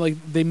just thinking like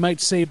they might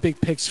save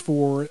big picks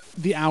for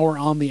the hour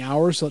on the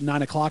hour, so at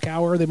 9 o'clock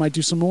hour they might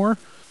do some more.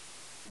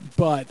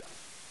 But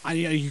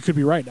you could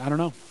be right. I don't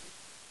know.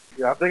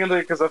 Yeah, I think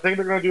they're going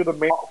to do the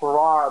main for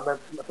Raw, and then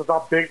that's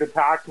how big the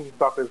tag team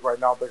stuff is right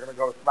now. They're going to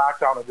go to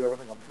SmackDown and do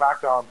everything on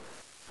SmackDown.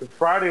 Because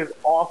Friday is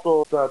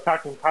also the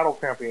tag team title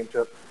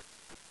championship.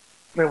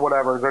 I mean,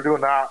 whatever. They're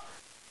doing that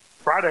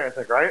Friday, I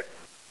think, right?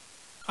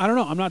 I don't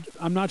know.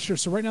 I'm not sure.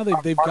 So right now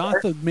they've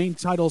got the main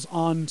titles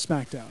on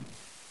SmackDown,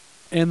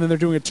 and then they're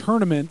doing a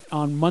tournament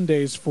on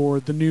Mondays for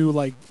the new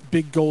like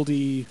big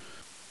Goldie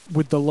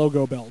with the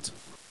logo belt.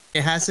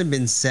 It hasn't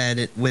been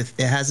said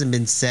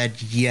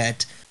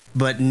yet,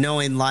 but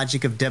knowing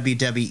logic of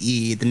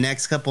WWE, the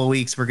next couple of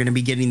weeks we're going to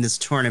be getting this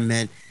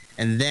tournament,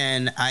 and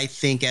then I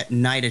think at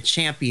Night of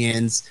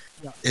Champions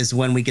is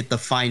when we get the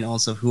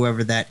finals of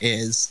whoever that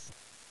is.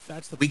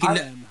 That's the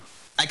plan.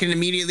 I can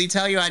immediately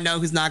tell you I know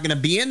who's not going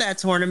to be in that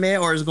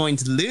tournament or is going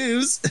to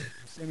lose.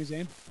 Sami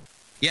Zayn?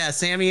 Yeah,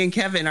 Sammy and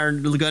Kevin are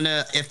going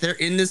to, if they're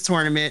in this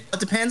tournament, it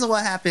depends on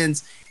what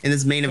happens in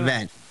this main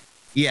event.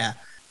 Yeah.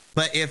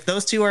 But if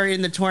those two are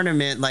in the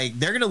tournament, like,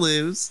 they're going to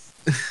lose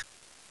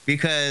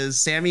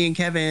because Sammy and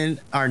Kevin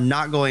are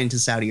not going to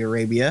Saudi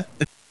Arabia.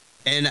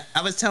 And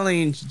I was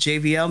telling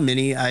JVL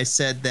Mini, I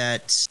said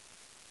that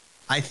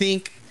I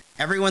think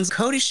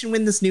Cody should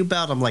win this new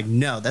belt. I'm like,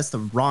 no, that's the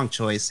wrong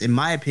choice. In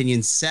my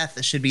opinion,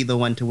 Seth should be the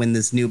one to win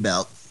this new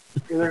belt.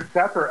 Either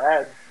Seth or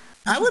Edge.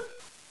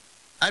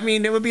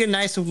 It would be a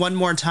nice one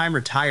more time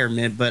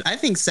retirement, but I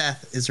think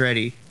Seth is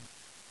ready.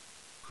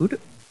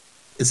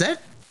 Is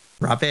that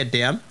Rob Van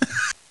Dam?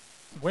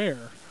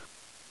 Where?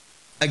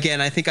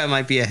 Again, I think I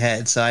might be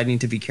ahead, so I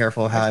need to be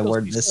careful how I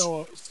word this.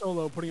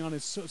 Solo putting on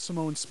his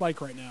Samoan spike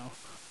right now.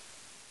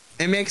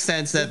 It makes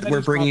sense that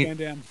we're bringing. Rob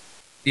Van Dam.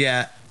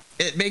 Yeah.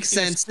 It makes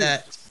sense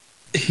that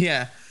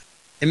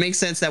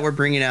we're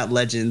bringing out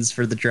legends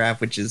for the draft,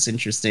 which is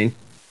interesting.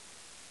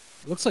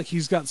 Looks like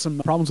he's got some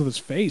problems with his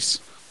face.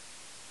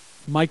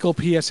 Michael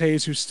P.S.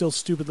 Hayes, who's still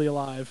stupidly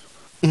alive.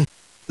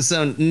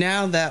 So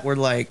now that we're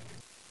like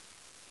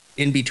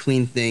in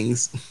between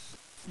things,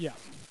 yeah.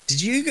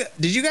 Did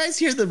you guys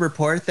hear the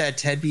report that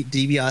Ted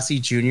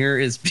DiBiase Jr.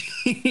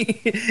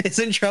 is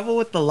in trouble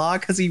with the law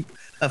because he's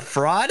a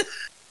fraud?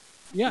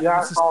 Yeah,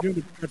 this is to do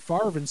with Brett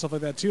Favre and stuff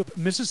like that too.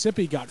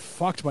 Mississippi got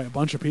fucked by a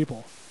bunch of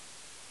people.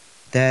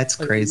 That's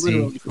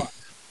crazy.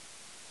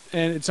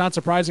 And it's not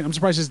surprising. I'm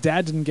surprised his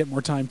dad didn't get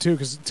more time too,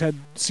 because Ted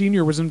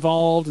Sr. was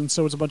involved, and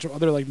so was a bunch of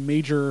other like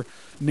major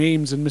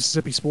names in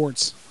Mississippi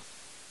sports.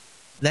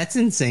 That's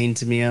insane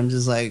to me. I'm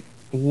just like,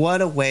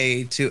 what a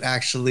way to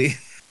actually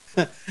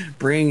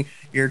bring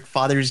your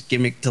father's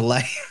gimmick to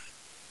life.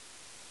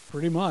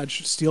 Pretty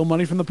much. Steal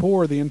money from the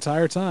poor the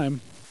entire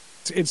time.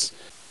 It's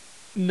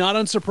not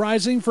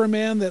unsurprising for a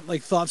man that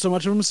like thought so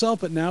much of himself,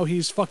 but now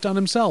he's fucked on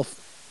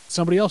himself.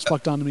 Somebody else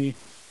fucked on me.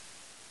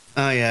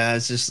 Oh yeah,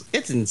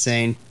 it's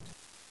insane.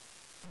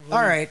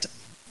 All right,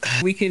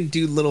 we can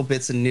do little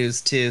bits of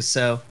news too.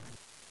 So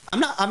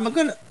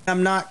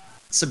I'm not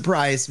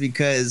surprised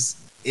because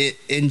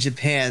in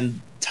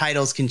Japan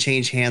titles can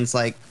change hands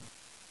like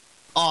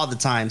all the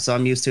time, so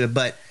I'm used to it.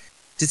 But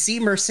to see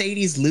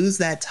Mercedes lose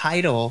that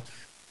title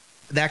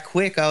that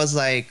quick, I was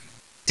like,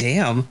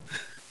 damn.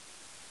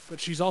 But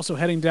she's also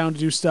heading down to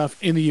do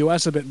stuff in the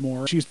U.S. a bit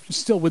more. She's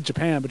still with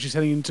Japan, but she's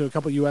heading into a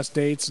couple U.S.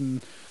 dates.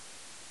 And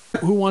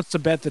who wants to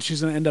bet that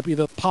she's going to end up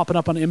either popping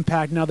up on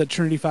Impact now that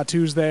Trinity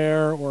Fatu's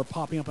there, or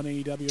popping up on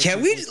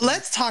AEW?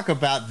 Let's talk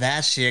about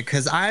that shit,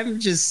 because I'm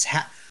just...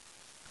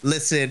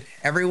 Listen,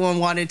 everyone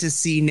wanted to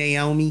see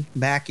Naomi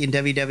back in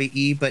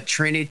WWE, but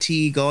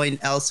Trinity going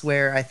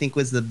elsewhere, I think,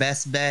 was the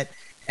best bet.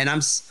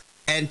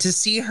 And to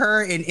see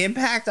her in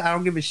Impact, I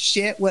don't give a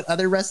shit what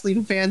other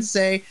wrestling fans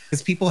say,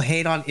 because people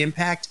hate on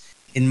Impact.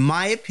 In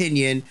my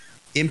opinion,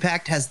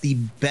 Impact has the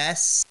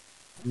best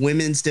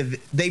women's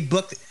they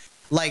book,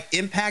 like,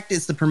 Impact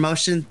is the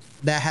promotion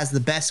that has the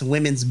best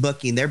women's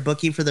booking. Their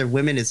booking for their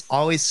women is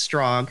always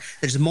strong.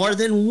 There's more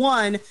than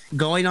one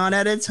going on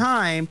at a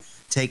time.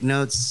 Take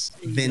notes,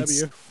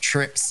 Vince,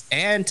 Trips,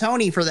 and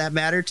Tony for that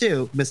matter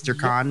too, Mr.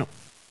 Khan.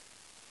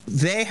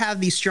 they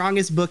have the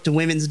strongest booked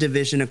women's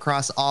division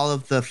across all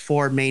of the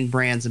 4 main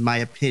brands, in my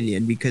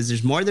opinion, because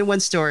there's more than one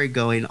story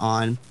going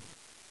on.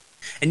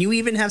 And you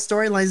even have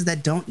storylines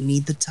that don't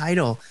need the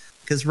title.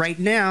 Because right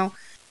now,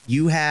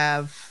 you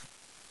have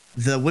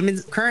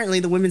currently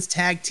the women's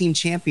tag team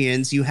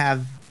champions. You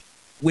have,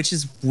 which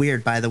is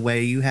weird, by the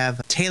way, you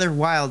have Taylor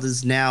Wilde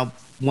is now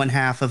one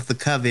half of the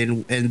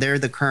Coven, and they're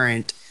the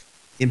current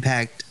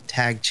Impact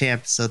Tag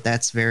Champs. So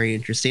that's very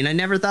interesting. I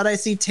never thought I'd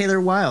see Taylor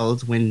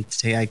Wilde win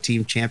tag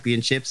team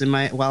championships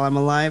while I'm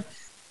alive.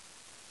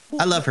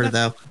 I love her,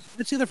 though.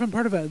 That's the other fun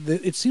part of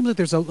it. It seems like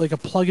there's a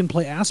plug and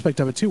play aspect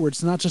of it too, where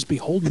it's not just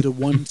beholden to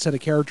one set of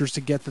characters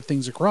to get the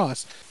things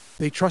across.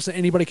 They trust that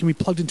anybody can be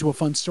plugged into a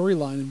fun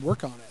storyline and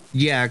work on it.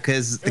 Yeah,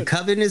 because the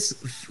Coven is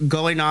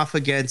going off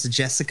against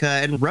Jessica,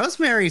 and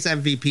Rosemary's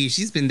MVP.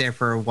 She's been there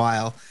for a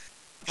while,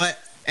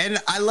 and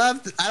I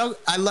love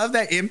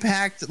that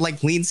Impact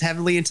leans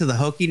heavily into the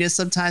hokiness.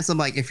 Sometimes I'm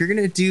like, if you're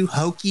gonna do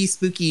hokey,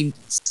 spooky,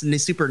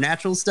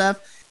 supernatural stuff,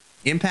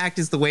 Impact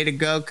is the way to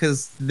go,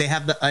 because they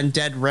have the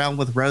undead realm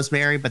with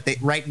Rosemary, but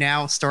right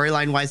now,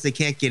 storyline wise, they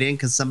can't get in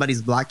because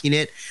somebody's blocking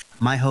it.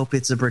 My hope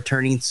it's a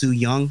returning Su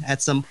Yung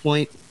at some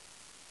point.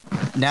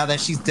 Now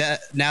that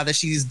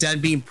she's done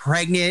being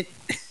pregnant.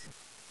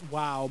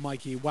 Wow,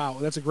 Mikey. Wow,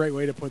 that's a great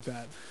way to put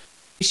that.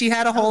 She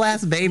had a whole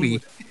ass baby.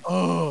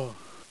 Oh,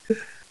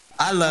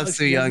 I love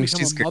Su Yung.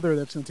 She's a mother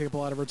that's gonna take up a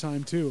lot of her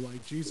time too.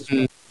 Like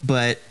Jesus.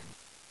 But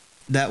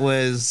that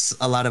was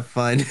a lot of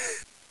fun.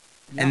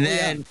 And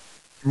then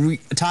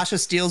Tasha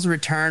Steele's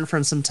returned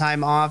from some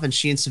time off, and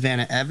she and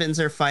Savannah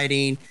Evans are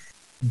fighting.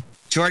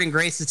 Jordan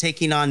Grace is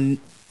taking on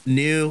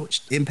new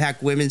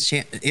Impact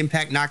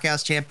Impact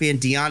Knockouts champion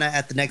Deanna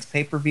at the next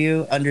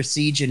pay-per-view, Under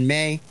Siege in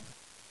May,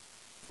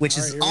 which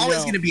is always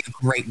going to be a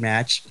great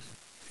match.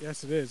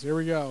 Yes, it is. Here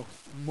we go.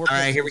 All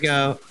right, here we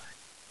go.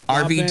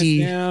 RVD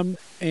Van Dam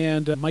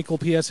and Michael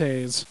P.S.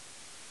 Hayes.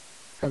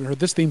 Haven't heard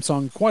this theme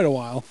song in quite a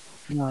while.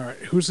 All right,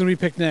 who's going to be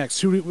picked next?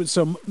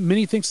 So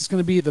Minnie thinks it's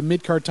going to be the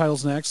mid-card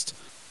titles next.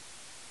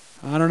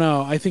 I don't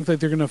know. I think that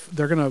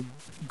they're gonna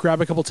grab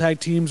a couple tag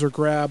teams or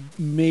grab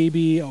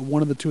maybe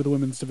one of the two of the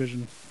women's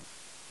division.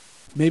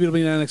 Maybe it'll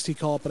be an NXT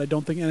call-up, but I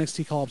don't think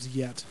NXT call-ups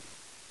yet.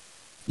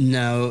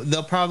 No,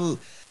 they'll probably,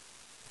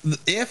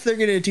 if they're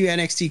gonna do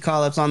NXT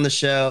call-ups on the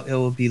show, it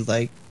will be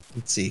let's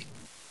see.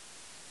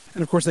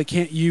 And of course, they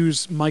can't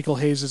use Michael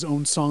Hayes'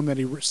 own song that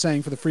he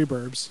sang for the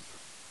Freebirds.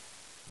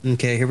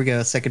 Okay, here we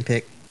go. Second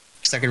pick,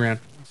 second round.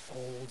 That's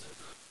old.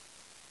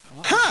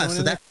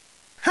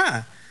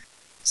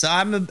 So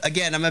I'm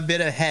a bit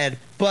ahead,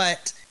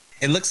 but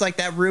it looks like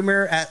that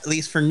rumor, at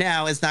least for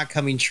now, is not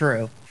coming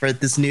true for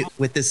this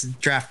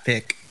draft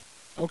pick.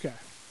 Okay.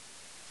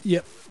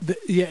 Yep.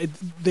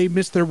 They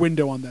missed their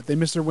window on that. They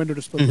missed their window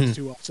to split those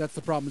two up. So that's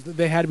the problem. Is that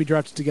they had to be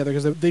drafted together,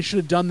 because they should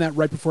have done that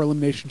right before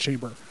Elimination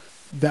Chamber.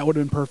 That would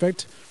have been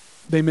perfect.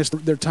 They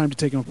missed their time to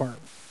take them apart.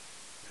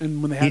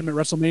 And when they had them at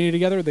WrestleMania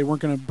together, they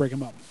weren't going to break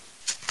them up.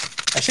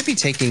 I should be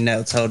taking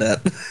notes. Hold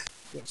up.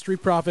 Yeah,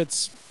 Street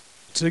Profits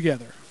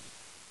together.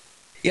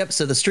 Yep,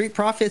 so the Street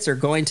Profits are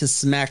going to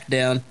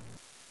SmackDown.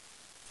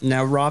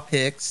 Now Raw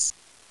picks.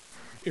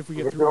 If we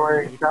get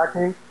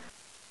through.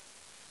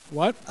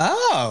 What?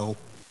 Oh.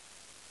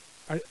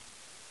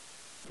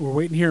 We're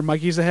waiting here.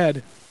 Mikey's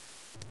ahead.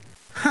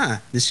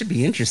 This should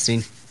be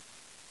interesting.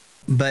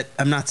 But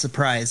I'm not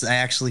surprised. I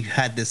actually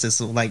had this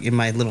as in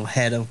my little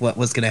head of what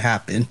was going to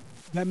happen.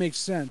 That makes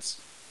sense.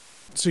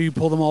 So you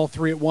pull them all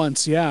three at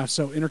once. Yeah,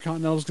 so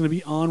Intercontinental is going to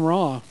be on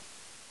Raw.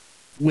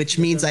 Which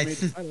means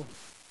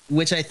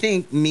Which I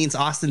think means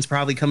Austin's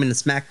probably coming to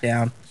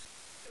SmackDown.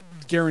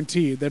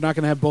 Guaranteed. They're not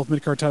going to have both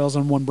mid-card titles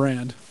on one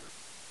brand.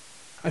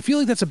 I feel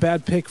like that's a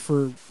bad pick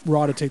for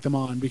Raw to take them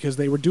on, because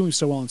they were doing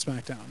so well in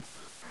SmackDown.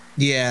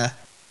 Yeah.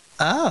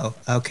 Oh,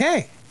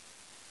 okay.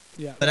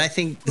 Yeah. But I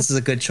think this is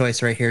a good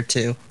choice right here,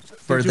 too,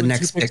 for the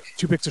next pick.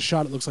 2 picks a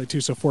shot, it looks like,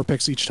 too, so 4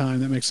 picks each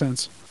time. That makes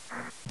sense.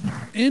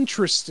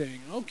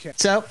 Interesting. Okay.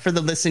 So, for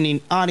the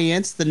listening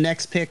audience, the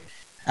next pick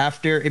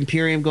after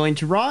Imperium going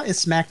to Raw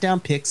is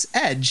SmackDown picks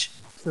Edge.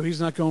 So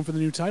he's not going for the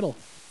new title.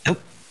 Nope.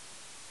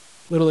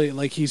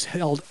 Literally, he's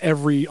held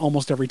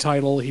almost every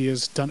title. He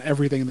has done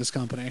everything in this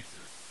company.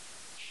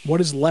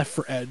 What is left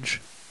for Edge?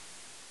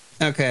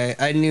 Okay,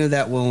 I knew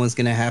that one was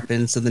going to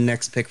happen, so the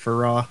next pick for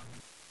Raw.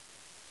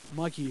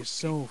 Mikey is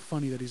so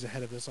funny that he's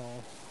ahead of this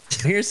all.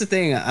 Here's the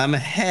thing. I'm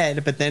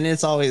ahead, but then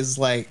it's always,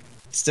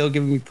 still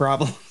giving me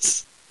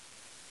problems.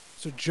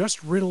 So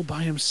just Riddle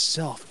by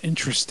himself.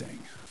 Interesting.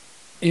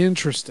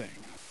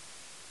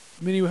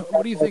 Minnie,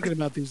 what are you thinking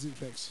about these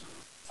picks?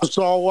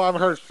 So I've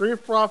heard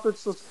Street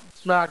Profits to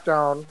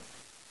SmackDown.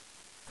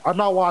 I'm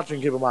not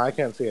watching, keep in mind, I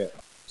can't see it.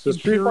 So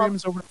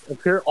Imperium's over.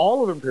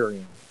 All of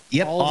Imperium.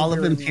 Yep, all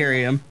of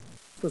Imperium.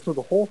 This was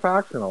the whole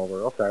faction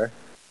over. Okay.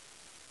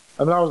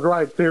 And then I was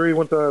right. Theory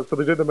went to, so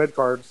they did the mid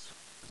cards.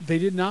 They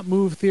did not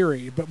move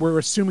Theory, but we're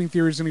assuming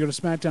Theory's going to go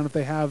to SmackDown if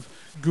they have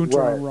Gunther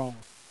on Raw.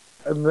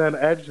 And then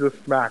Edge to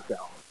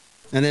SmackDown.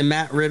 And then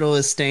Matt Riddle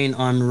is staying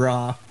on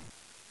Raw.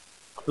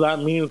 So that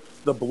means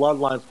the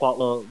Bloodline spot.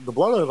 The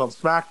Bloodline is on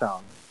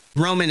SmackDown.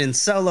 Roman and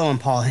Solo and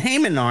Paul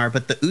Heyman are,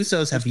 but the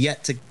Usos have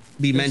yet to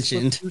be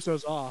mentioned.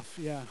 Usos off,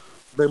 yeah.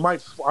 They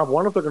might. I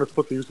wonder if they're going to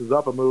split the Usos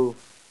up and move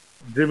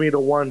Jimmy to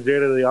one, Jay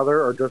to the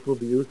other, or just move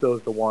the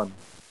Usos to one.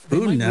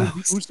 Who knows?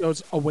 Move the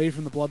Usos away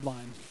from the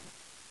bloodline.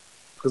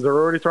 Because they're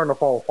already starting to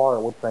fall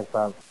apart, which makes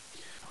sense.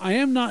 I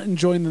am not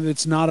enjoying that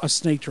it's not a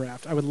snake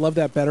draft. I would love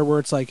that better, where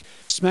it's like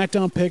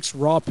SmackDown picks,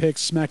 Raw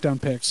picks,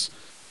 SmackDown picks.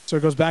 So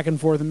it goes back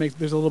and forth and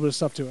there's a little bit of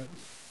stuff to it.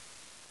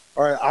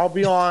 All right, I'll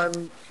be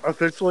on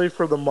officially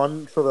for the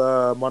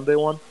Monday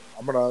one.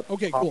 I'm gonna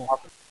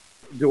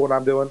do what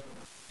I'm doing.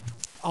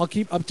 I'll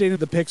keep updating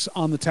the picks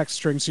on the text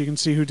string so you can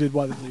see who did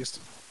what at least.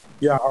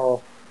 Yeah,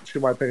 I'll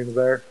shoot my opinions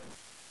there.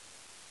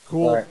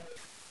 Cool. All right.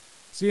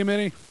 See you,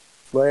 Minnie.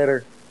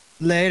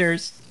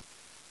 Laters.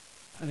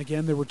 And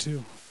again, there were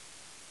two.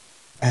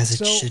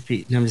 As it should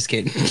be. No, I'm just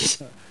kidding.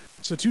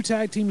 So 2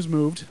 tag teams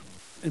moved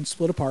and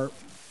split apart,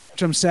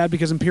 which I'm sad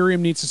because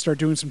Imperium needs to start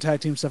doing some tag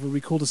team stuff. It would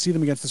be cool to see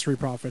them against the Street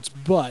Profits.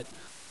 But,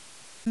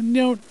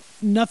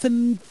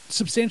 nothing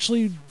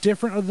substantially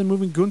different other than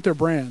moving Gunther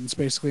Brands,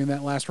 basically, in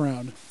that last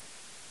round.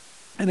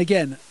 And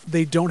again,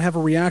 they don't have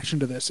a reaction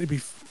to this. It'd be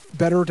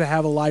better to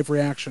have a live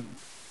reaction,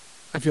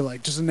 I feel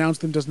like. Just announce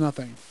them does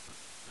nothing.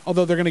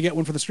 Although they're going to get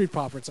one for the Street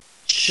Profits.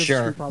 Sure.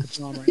 The Street Profits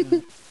are on right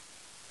now.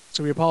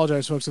 So we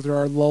apologize, folks, if there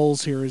are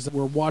lulls here, is that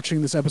we're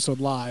watching this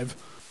episode live.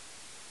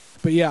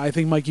 But yeah, I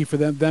think, Mikey, for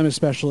them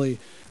especially,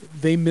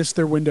 they missed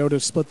their window to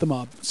split them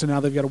up. So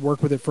now they've got to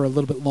work with it for a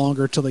little bit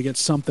longer till they get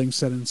something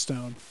set in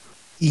stone.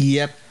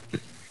 Yep.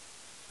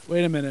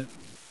 Wait a minute.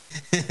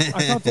 I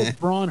thought that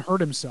Braun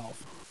hurt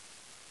himself.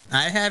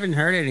 I haven't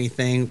heard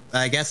anything.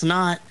 I guess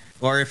not.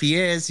 Or if he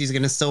is, he's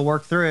going to still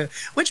work through it.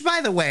 Which,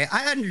 by the way,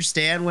 I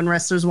understand when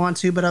wrestlers want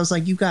to, but I was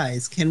like, you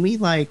guys, can we,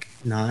 not?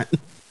 I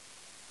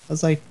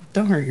was like,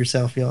 don't hurt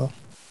yourself, y'all.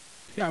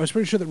 Yeah, I was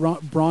pretty sure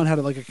that Braun had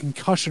a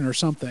concussion or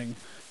something.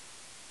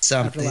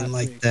 Something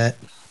like that.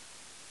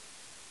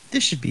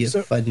 This should be a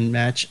fun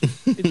match.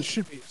 It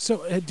should be.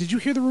 So, did you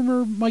hear the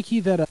rumor, Mikey,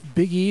 that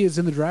Big E is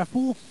in the draft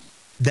pool?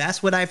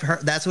 That's what I've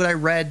heard. That's what I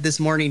read this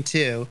morning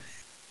too.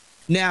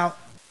 Now,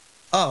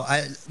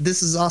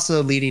 this is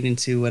also leading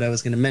into what I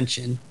was going to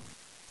mention.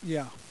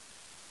 Yeah.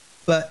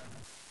 But,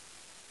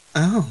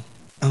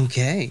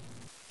 okay.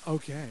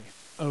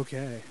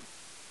 Okay.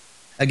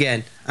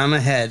 Again, I'm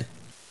ahead.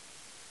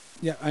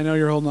 Yeah, I know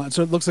you're holding on.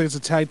 So it looks like it's a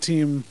tag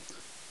team,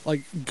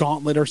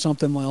 gauntlet or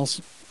something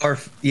else. Or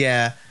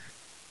yeah,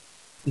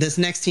 this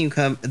next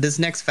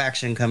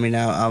faction coming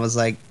out, I was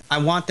like, I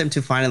want them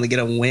to finally get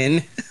a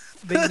win.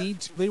 They need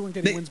to. They weren't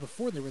getting wins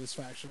before they were this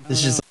faction.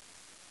 It's just,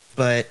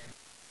 but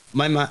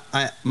my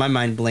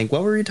mind blinked.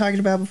 What were we talking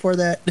about before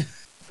that?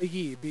 Big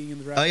E being in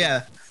the draft. Oh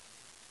yeah,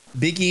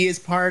 Big E is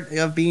part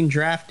of being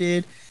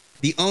drafted.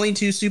 The only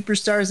 2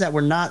 superstars that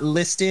were not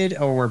listed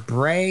were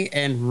Bray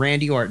and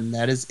Randy Orton.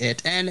 That is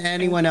it. And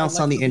anyone else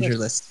on the injured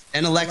list.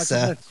 And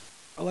Alexa.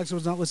 Alexa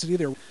was not listed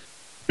either.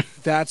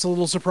 That's a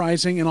little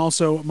surprising. And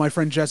also, my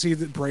friend Jesse,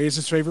 that Bray is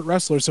his favorite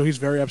wrestler, so he's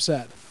very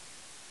upset.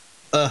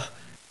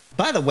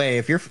 By the way,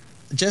 if you're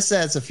just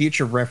as a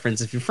future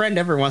reference, if your friend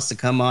ever wants to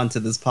come on to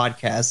this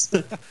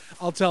podcast,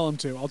 I'll tell him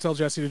to. I'll tell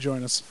Jesse to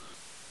join us.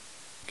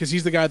 Because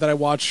he's the guy that I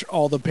watch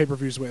all the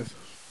pay-per-views with.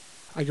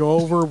 I go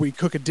over, we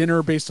cook a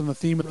dinner based on the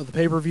theme of the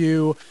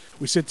pay-per-view,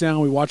 we sit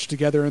down, we watch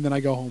together, and then I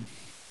go home.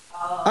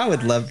 I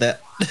would love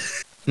that.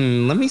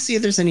 Let me see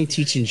if there's any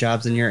teaching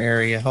jobs in your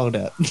area. Hold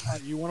up.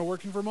 You want to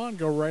work in Vermont?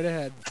 Go right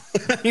ahead.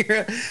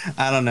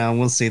 I don't know.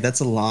 We'll see. That's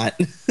a lot.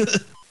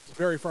 It's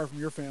very far from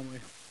your family.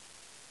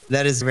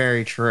 That is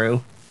very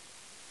true.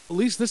 At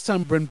least this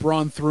time when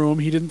Braun threw him,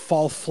 he didn't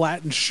fall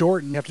flat and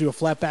short and have to do a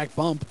flat back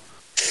bump.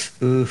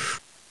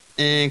 Oof.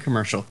 And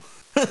commercial.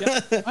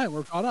 Yep. All right,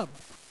 we're caught up.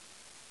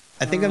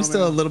 I think I'm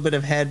still a little bit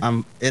ahead.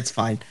 It's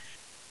fine.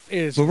 It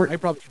is.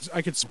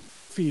 I could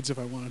feeds if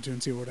I wanted to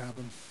and see what would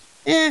happen.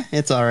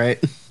 It's all right.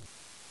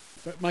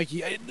 But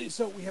Mikey,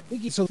 so we have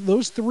Big E. So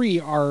those 3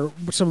 are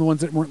some of the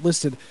ones that weren't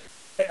listed.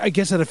 I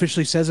guess that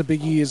officially says that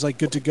Big E is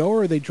good to go,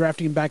 or are they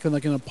drafting him back in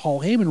a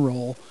Paul Heyman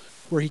role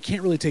where he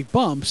can't really take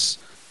bumps,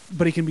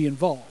 but he can be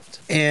involved?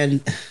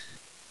 And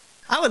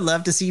I would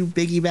love to see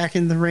Big E back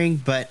in the ring,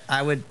 but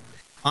I would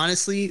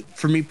honestly,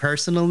 for me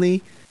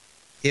personally,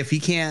 if he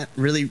can't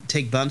really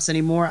take bumps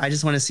anymore, I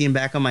just want to see him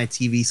back on my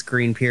TV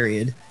screen,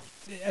 period.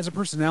 As a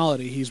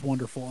personality, he's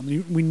wonderful. I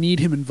mean, we need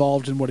him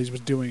involved in what he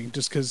was doing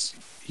just because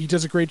he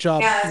does a great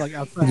job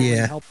outside.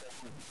 Yeah. Help.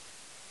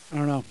 I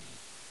don't know.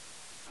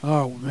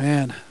 Oh,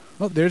 man.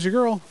 Oh, there's your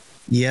girl.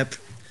 Yep.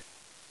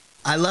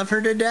 I love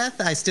her to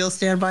death. I still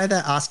stand by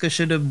that. Asuka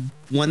should have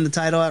won the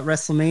title at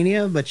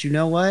WrestleMania, but you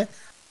know what?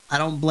 I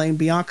don't blame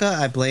Bianca.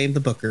 I blame the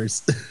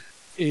bookers.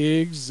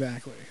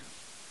 Exactly.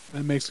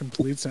 That makes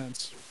complete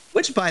sense.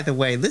 Which, by the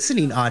way,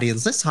 listening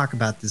audience, let's talk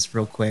about this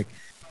real quick.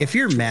 If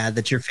you're mad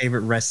that your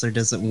favorite wrestler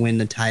doesn't win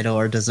the title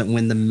or doesn't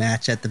win the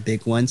match at the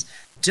big ones,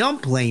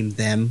 don't blame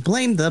them.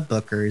 Blame the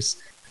bookers.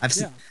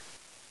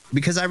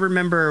 Because I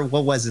remember,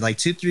 what was it,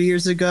 2-3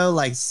 years ago,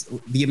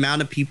 the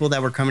amount of people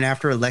that were coming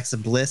after Alexa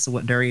Bliss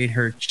during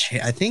her,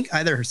 I think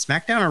either her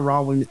Smackdown or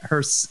Raw,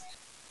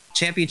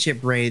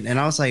 championship reign, and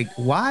I was like,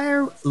 why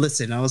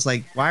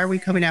are we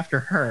coming after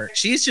her?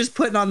 She's just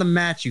putting on the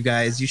match, you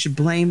guys. You should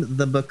blame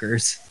the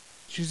bookers.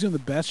 She's doing the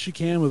best she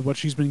can with what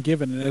she's been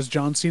given, and as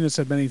John Cena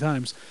said many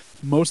times,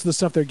 most of the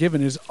stuff they're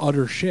given is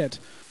utter shit,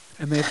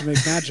 and they have to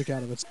make magic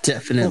out of it.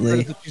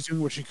 Definitely. She's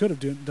doing what she could have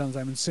done.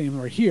 I'm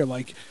same right here.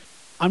 Like,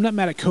 I'm not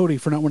mad at Cody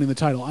for not winning the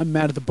title. I'm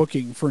mad at the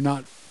booking for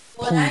not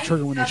pulling the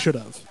trigger when they should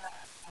have.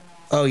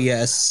 Oh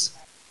yes.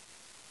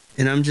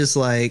 And I'm just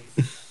like,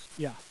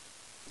 yeah,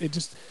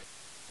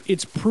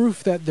 it's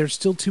proof that there's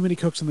still too many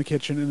cooks in the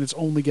kitchen, and it's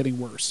only getting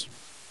worse.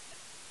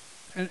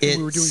 And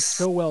we were doing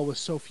so well with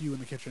so few in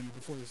the kitchen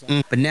before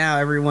this. But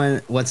now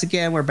once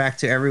again, we're back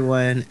to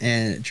everyone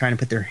and trying to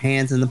put their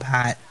hands in the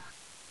pot.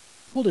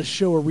 Well, to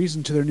show a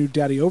reason to their new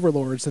daddy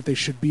overlords that they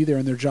should be there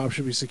and their job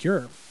should be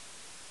secure.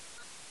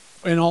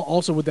 And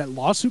also with that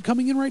lawsuit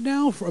coming in right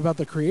now about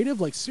the creative,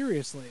 like,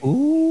 seriously.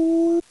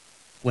 Ooh.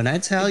 When I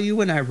tell you,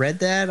 when I read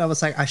that, I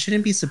was like, I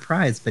shouldn't be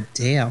surprised, but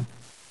damn.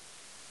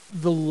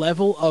 The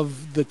level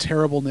of the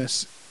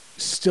terribleness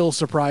still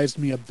surprised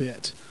me a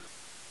bit.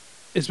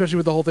 Especially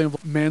with the whole thing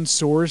of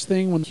Mansoor's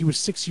thing when he was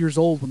 6 years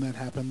old when that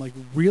happened. Like,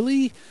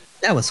 really?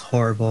 That was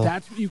horrible.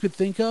 That's what you could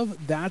think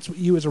of? That's what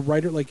you as a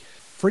writer, like,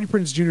 Freddie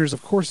Prinze Jr. is,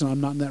 of course, and I'm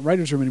not in that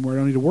writer's room anymore. I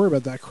don't need to worry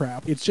about that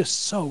crap. It's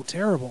just so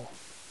terrible.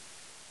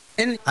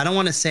 And I don't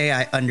want to say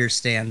I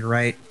understand,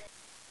 right?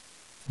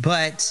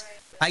 But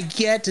I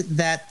get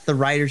that the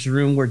writer's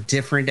room were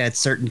different at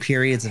certain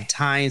periods of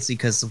times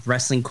because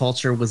wrestling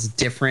culture was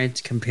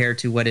different compared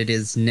to what it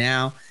is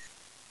now.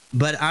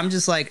 But I'm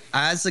just like,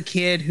 as a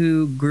kid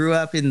who grew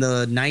up in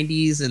the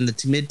 90s and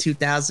the mid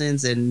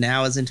 2000s and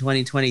now is in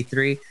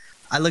 2023,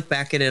 I look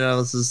back at it and I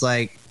was just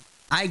like,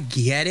 I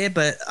get it,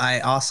 but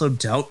I also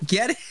don't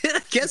get it. I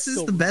guess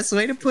is the best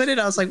way to put it.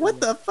 I was like, what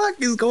the fuck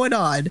is going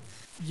on?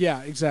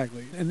 Yeah,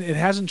 exactly. And it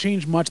hasn't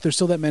changed much. There's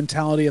still that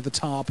mentality at the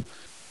top,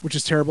 which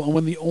is terrible. And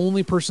when the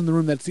only person in the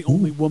room that's the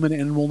only woman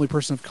and only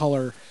person of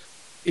color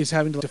is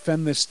having to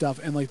defend this stuff,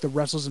 and like the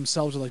wrestlers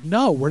themselves are like,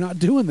 no, we're not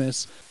doing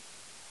this.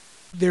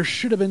 There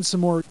should have been some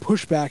more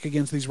pushback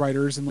against these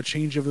writers and the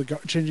changing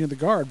of the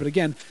guard. But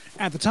again,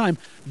 at the time,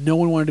 no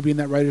one wanted to be in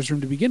that writer's room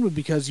to begin with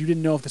because you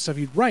didn't know if the stuff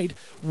you'd write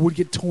would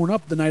get torn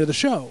up the night of the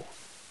show.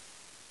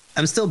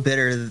 I'm still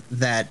bitter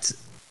that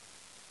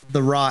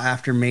the Raw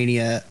after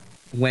Mania,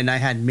 when I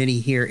had Minnie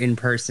here in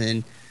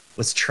person,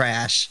 was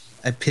trash.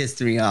 It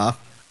pissed me off.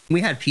 We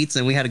had pizza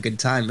and we had a good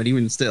time, but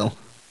even still.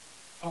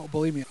 Oh,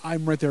 believe me,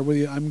 I'm right there with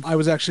you. I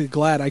was actually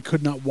glad I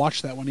could not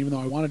watch that one, even though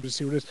I wanted to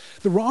see what it is.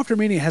 The Raw after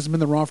Mania hasn't been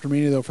the Raw after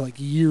Mania, though, for like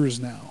years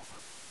now.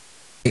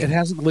 It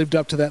hasn't lived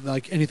up to that,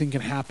 like, anything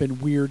can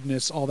happen,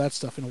 weirdness, all that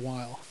stuff in a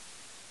while.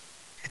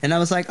 And I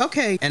was like,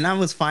 okay. And I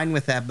was fine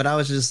with that, but I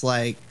was just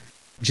like,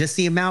 just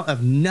the amount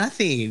of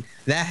nothing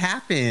that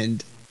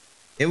happened.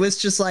 It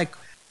was just like,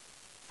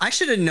 I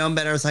should have known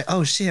better. I was like,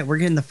 oh shit, we're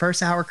getting the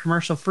first hour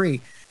commercial free.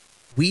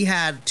 We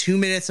had 2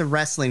 minutes of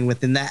wrestling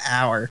within that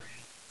hour.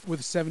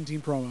 With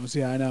 17 promos,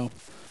 yeah, I know.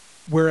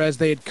 Whereas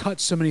they had cut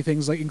so many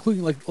things, like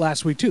including like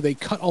last week too. They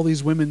cut all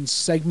these women's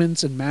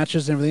segments and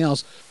matches and everything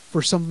else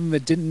for something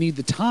that didn't need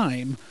the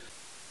time.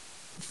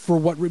 For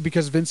what?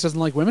 Because Vince doesn't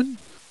like women?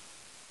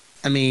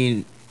 I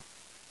mean,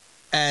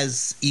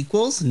 as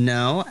equals,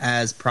 no.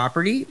 As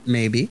property,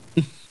 maybe.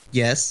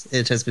 Yes,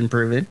 it has been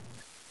proven.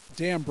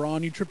 Damn,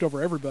 Braun, you tripped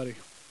over everybody.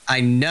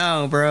 I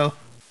know, bro.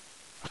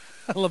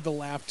 I love the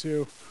laugh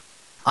too.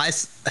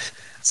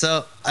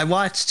 So I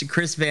watched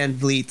Chris Van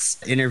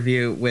Vliet's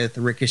interview with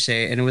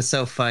Ricochet, and it was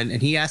so fun.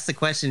 And he asked the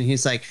question,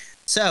 he's like,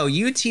 so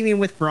you teaming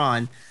with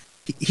Braun,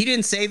 he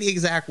didn't say the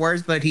exact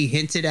words, but he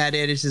hinted at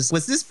it. It's just,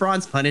 was this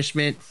Braun's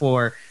punishment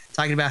for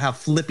talking about how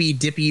flippy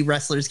dippy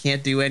wrestlers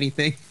can't do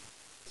anything?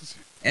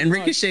 And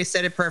Ricochet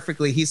said it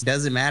perfectly. He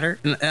doesn't matter.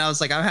 And I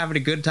was like, I'm having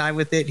a good time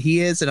with it. He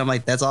is. And I'm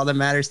like, that's all that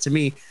matters to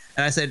me.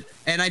 And I said,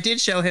 and I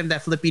did show him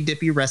that flippy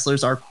dippy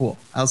wrestlers are cool.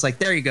 I was like,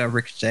 there you go,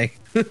 Ricochet.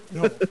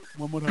 No,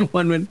 one would hope.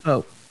 One would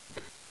hope.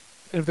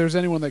 And if there's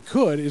anyone that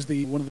could, is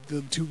one of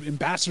the two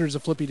ambassadors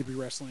of flippy dippy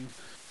wrestling.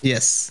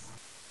 Yes.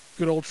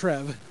 Good old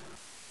Trev.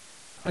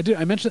 I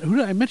mentioned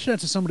that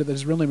to somebody that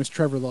his real name is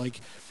Trevor.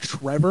 Like,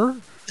 Trevor?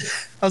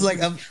 I was like,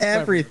 of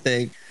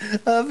everything.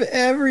 Of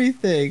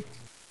everything.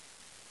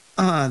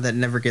 That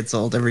never gets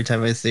old every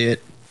time I see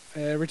it.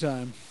 Every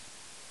time.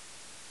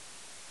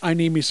 I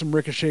need me some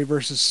Ricochet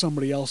versus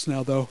somebody else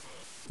now, though.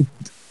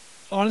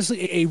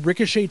 Honestly, a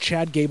Ricochet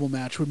Chad Gable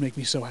match would make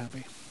me so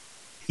happy.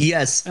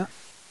 Yes.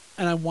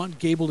 And I want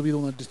Gable to be the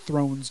one that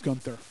dethrones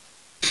Gunther.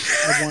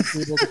 I want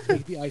Gable to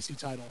take the IC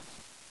title.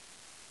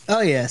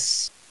 Oh,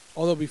 yes.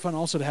 Although it'd be fun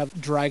also to have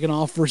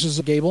Dragunov versus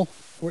Gable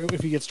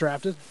if he gets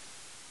drafted.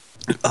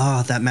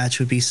 Oh, that match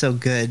would be so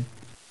good.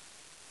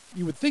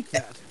 You would think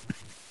that.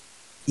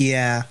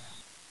 Yeah.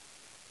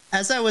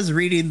 As I was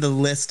reading the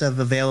list of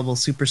available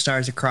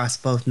superstars across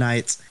both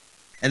nights,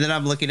 and then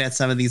I'm looking at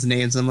some of these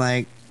names, I'm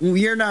like,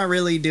 you're not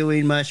really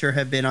doing much or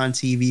have been on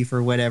TV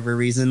for whatever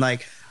reason.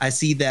 Like, I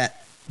see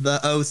that the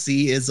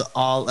OC is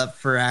all up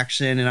for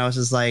action, and I was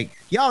just like,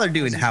 y'all are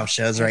doing house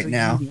shows right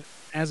now.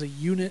 as a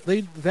unit.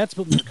 That's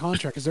built in their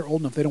contract because they're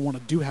old enough. They don't want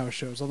to do house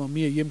shows. Although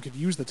Mia Yim could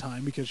use the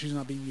time because she's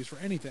not being used for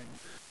anything.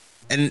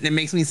 And it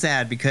makes me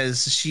sad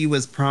because she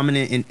was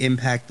prominent in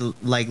Impact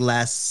like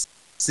last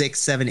 6,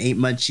 7, 8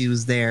 months she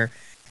was there.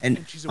 And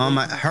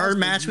her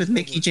match with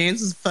Mickie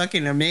James was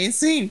fucking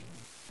amazing.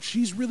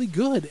 She's really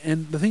good.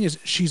 And the thing is,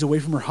 she's away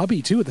from her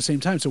hubby too at the same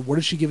time. So what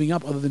is she giving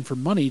up other than for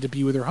money to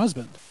be with her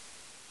husband?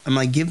 I'm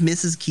like, give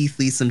Mrs. Keith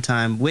Lee some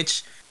time,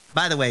 which,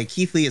 by the way,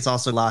 Keith Lee is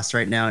also lost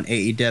right now in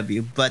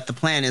AEW. But the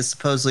plan is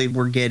supposedly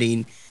we're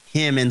getting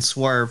him and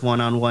Swerve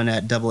one-on-one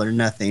at Double or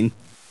Nothing.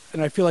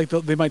 And I feel like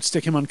they might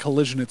stick him on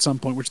Collision at some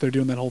point, which they're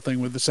doing that whole thing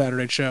with the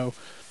Saturday show,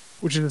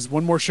 which is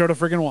one more show to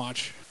friggin'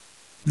 watch.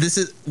 This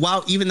is,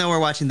 even though we're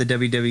watching the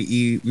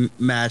WWE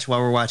match, while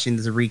we're watching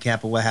this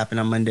recap of what happened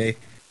on Monday,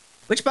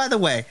 which, by the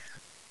way,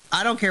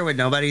 I don't care what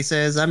nobody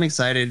says. I'm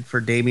excited for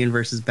Damian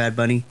versus Bad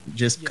Bunny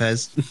just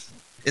because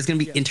it's going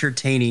to be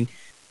entertaining.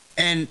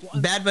 And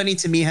Bad Bunny,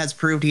 to me, has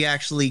proved he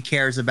actually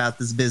cares about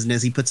this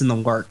business. He puts in the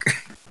work.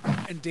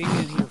 And Damian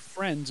and he are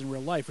friends in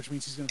real life, which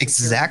means he's going to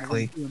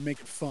exactly and make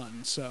it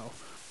fun. So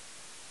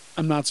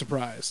I'm not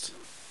surprised.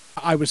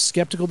 I was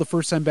skeptical the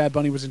first time Bad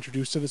Bunny was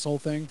introduced to this whole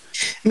thing.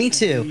 Me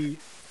too.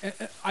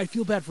 I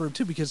feel bad for him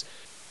too because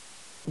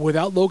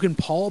without Logan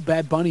Paul,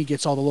 Bad Bunny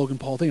gets all the Logan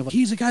Paul thing. Like,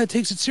 he's a guy that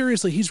takes it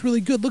seriously. He's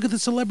really good. Look at the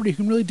celebrity who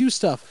can really do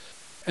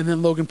stuff. And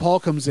then Logan Paul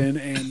comes in,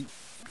 and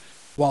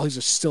while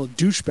he's still a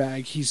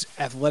douchebag, he's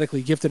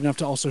athletically gifted enough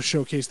to also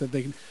showcase that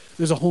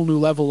there's a whole new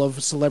level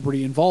of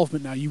celebrity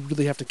involvement now. You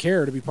really have to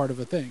care to be part of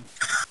a thing.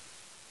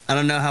 I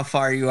don't know how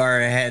far you are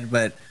ahead,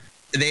 but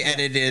they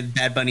edited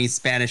Bad Bunny's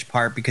Spanish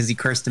part because he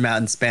cursed him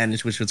out in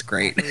Spanish, which was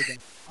great. I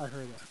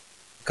heard that.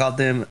 Called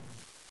them.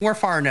 We're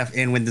far enough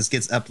in when this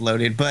gets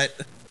uploaded,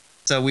 but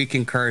so we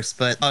can curse.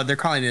 But they're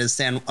calling it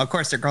Of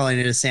course, they're calling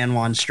it a San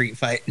Juan street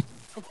fight.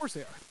 Of course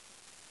they are.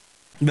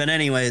 But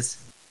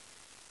anyways,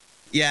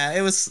 yeah,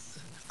 it was.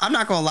 I'm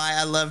not gonna lie,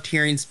 I loved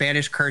hearing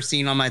Spanish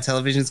cursing on my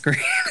television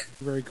screen.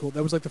 Very cool.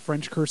 That was like the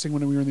French cursing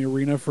when we were in the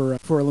arena for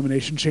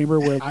Elimination Chamber,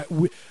 where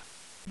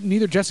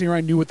neither Jesse or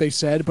I knew what they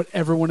said, but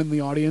everyone in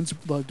the audience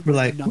went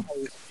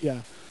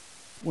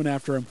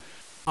after him.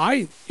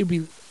 It'd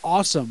be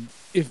awesome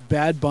if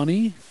Bad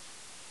Bunny.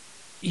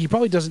 He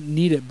probably doesn't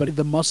need it, but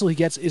the muscle he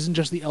gets isn't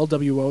just the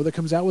LWO that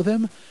comes out with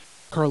him.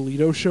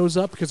 Carlito shows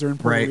up because they're in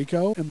Puerto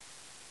Rico. And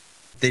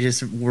they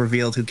just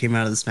revealed who came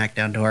out of the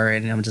Smackdown door,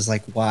 and I'm just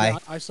like, why? Yeah,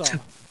 I saw.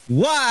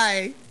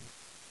 Why?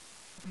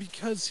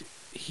 Because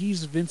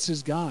he's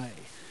Vince's guy.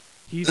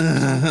 He's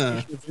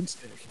the Vince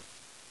stick.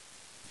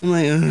 I'm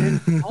like,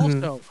 and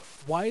also,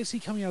 why is he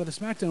coming out of the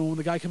SmackDown one when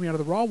the guy coming out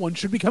of the Raw one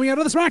should be coming out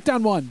of the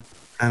SmackDown one?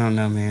 I don't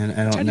know, man.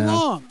 I don't know.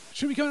 Long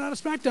should be coming out of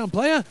SmackDown,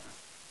 playa.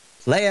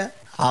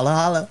 Holla,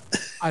 holla.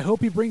 I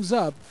hope he brings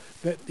up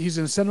that he's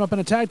going to set him up in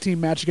a tag team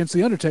match against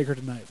The Undertaker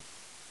tonight.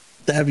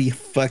 That'd be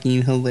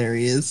fucking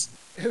hilarious.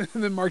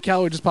 And then Mark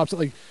Calloway just pops up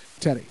like,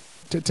 Teddy,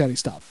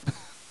 stop.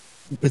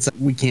 It's like,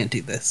 we can't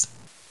do this.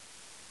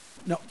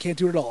 No, can't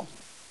do it at all.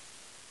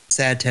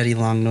 Sad Teddy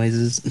Long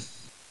noises.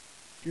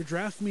 Your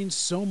draft means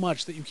so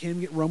much that you can't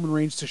even get Roman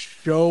Reigns to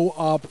show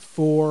up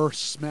for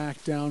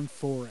SmackDown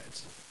for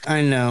it.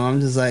 I know.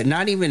 I'm just like,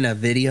 not even a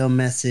video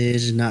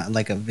message, not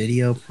like a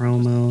video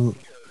promo.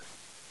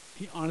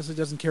 He honestly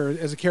doesn't care.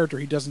 As a character,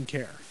 he doesn't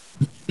care.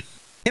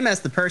 Him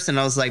as the person,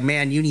 I was like,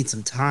 man, you need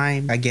some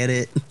time. I get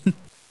it.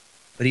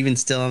 But even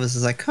still, I was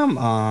just like, come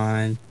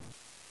on.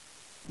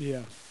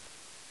 Yeah.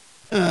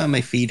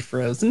 My feed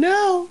froze.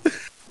 No.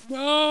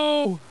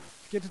 No.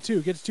 Get to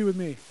two. Get to two with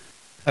me.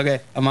 Okay,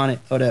 I'm on it.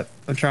 Hold up.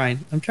 I'm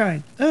trying.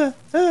 Who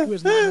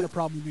has not had a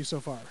problem with me so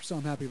far, so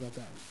I'm happy about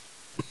that.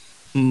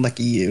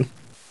 Lucky you.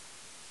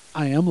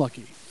 I am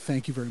lucky.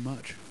 Thank you very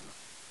much.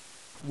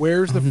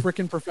 Where's the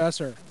frickin'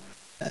 professor?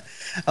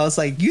 I was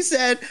like, you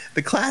said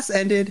the class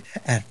ended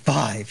at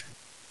 5.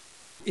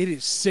 It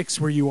is 6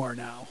 where you are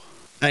now.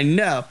 I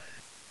know.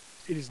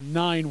 It is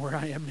 9 where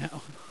I am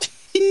now.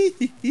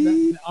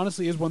 That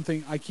honestly is one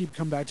thing I keep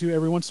coming back to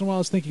every once in a while. I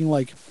was thinking,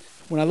 like,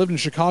 when I lived in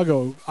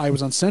Chicago, I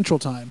was on Central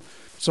Time.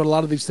 So a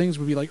lot of these things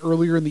would be like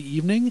earlier in the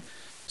evening.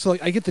 So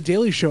like I get the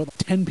Daily Show at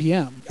 10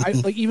 p.m.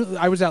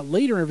 I was out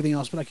later and everything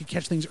else, but I could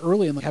catch things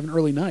early and like have an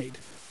early night.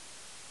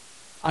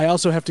 I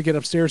also have to get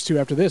upstairs too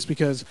after this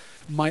because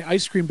my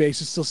ice cream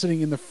base is still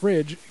sitting in the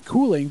fridge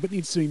cooling, but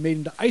needs to be made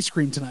into ice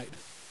cream tonight.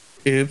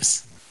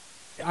 Oops.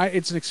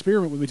 It's an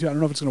experiment with me too. I don't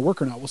know if it's going to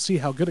work or not. We'll see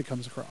how good it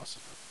comes across.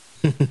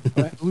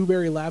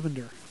 Blueberry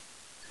lavender.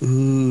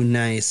 Ooh,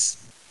 nice.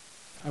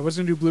 I was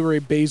going to do blueberry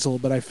basil,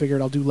 but I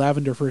figured I'll do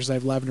lavender first. I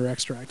have lavender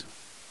extract.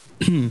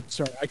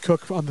 Sorry, I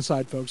cook on the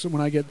side, folks.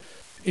 When I get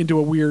into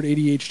a weird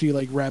ADHD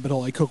like rabbit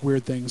hole, I cook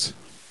weird things.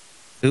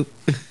 Oop.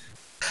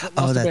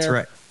 Oh, that's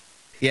right.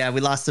 Yeah, we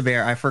lost a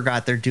bear. I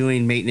forgot they're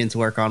doing maintenance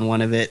work on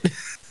one of it.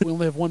 We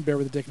only have one bear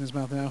with a dick in his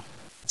mouth now.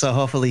 So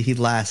hopefully he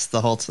lasts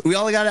the whole time. We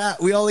only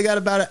got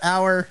about an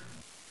hour.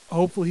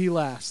 Hopefully he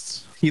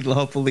lasts.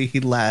 Hopefully he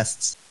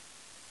lasts.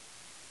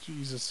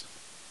 Jesus.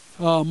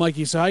 Oh,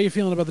 Mikey, so how are you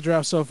feeling about the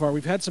draft so far?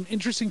 We've had some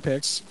interesting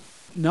picks.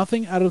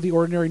 Nothing out of the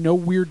ordinary, no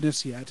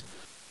weirdness yet.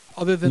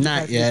 Other than the Not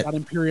fact yet. they got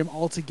Imperium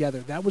all together.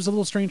 That was a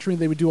little strange for me.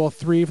 They would do all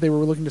three if they were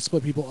looking to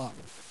split people up.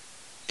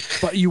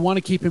 But you want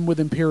to keep him with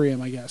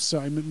Imperium, I guess. So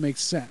it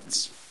makes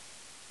sense.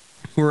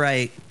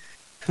 Right.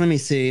 Let me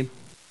see.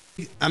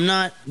 I'm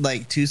not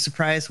like too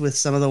surprised with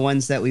some of the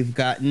ones that we've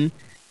gotten.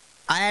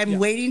 I am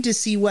waiting to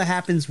see what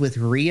happens with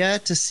Rhea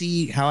to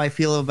see how I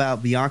feel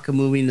about Bianca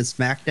moving to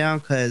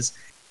SmackDown, because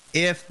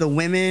if the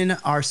women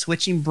are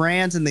switching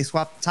brands and they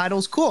swap the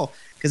titles, cool,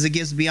 because it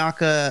gives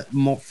Bianca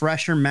more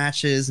fresher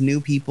matches, new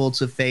people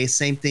to face.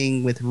 Same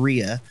thing with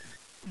Rhea.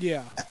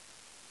 Yeah.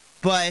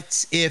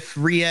 But if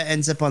Rhea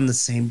ends up on the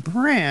same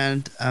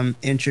brand, I'm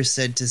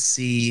interested to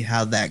see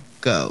how that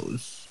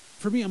goes.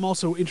 For me, I'm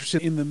also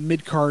interested in the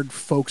mid-card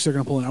folks they're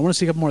going to pull in. I want to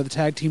see a couple more of the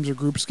tag teams or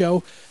groups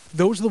go.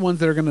 Those are the ones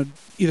that are going to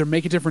either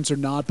make a difference or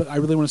not, but I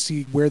really want to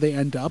see where they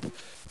end up,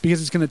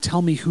 because it's going to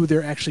tell me who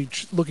they're actually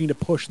looking to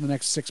push in the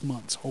next 6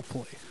 months,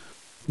 hopefully.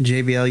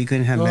 JBL, you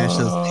couldn't have matched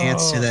those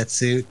pants to that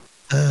suit.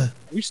 Are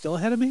you still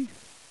ahead of me?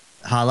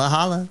 Holla,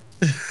 holla.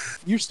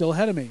 You're still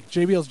ahead of me.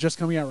 JBL's just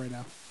coming out right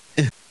now.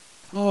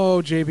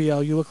 Oh,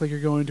 JBL, you look like you're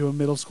going to a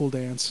middle school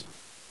dance.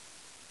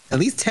 At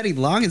least Teddy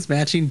Long is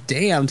matching.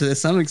 Damn, to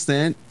some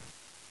extent.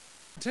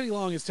 Teddy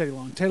Long is Teddy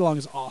Long. Teddy Long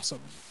is awesome.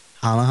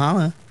 Holla,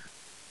 holla.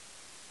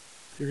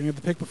 You're going to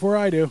get the pick before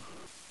I do.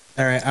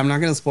 All right, I'm not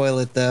going to spoil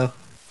it, though.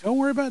 Don't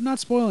worry about not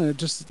spoiling it.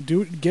 Just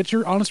get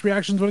your honest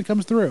reactions when it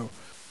comes through.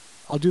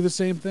 I'll do the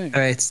same thing. All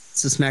right,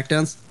 so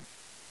SmackDowns.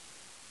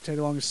 Teddy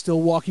Long is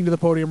still walking to the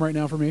podium right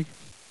now for me.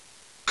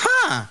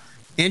 Huh.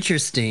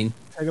 Interesting.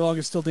 Teddy Long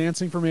is still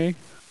dancing for me.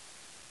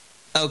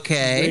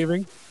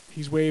 Okay.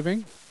 He's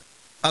waving.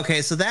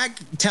 Okay, so that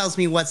tells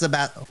me what's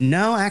about.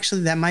 No,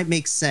 actually, that might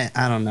make sense.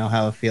 I don't know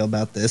how I feel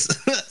about this.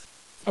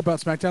 About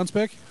SmackDown's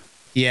pick?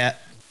 Yeah.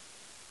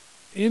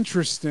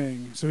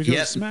 Interesting. So he's going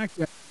to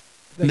SmackDown.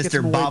 That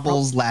Mr.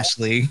 Bobbles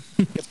Lashley.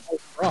 Gets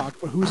Rock,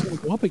 but who's going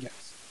to go up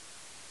against?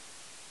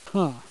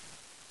 Huh.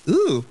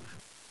 Ooh.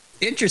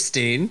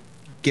 Interesting,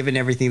 given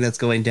everything that's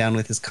going down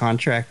with his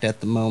contract at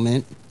the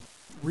moment.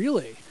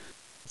 Really?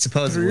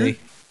 Supposedly.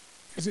 Drew?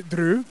 Is it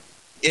Drew?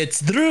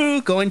 It's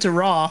Drew going to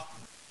Raw.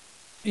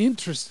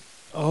 Interesting.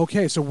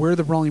 Okay, so where are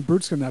the Brawling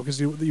Brutes going now? Because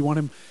you want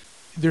him...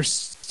 They're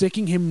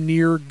sticking him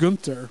near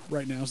Gunther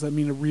right now. So that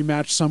means a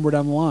rematch somewhere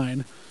down the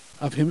line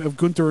of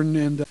Gunther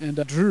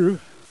and Drew,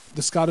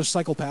 the Scottish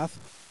psychopath.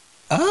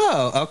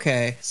 Oh,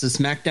 okay. So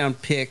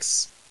SmackDown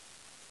picks.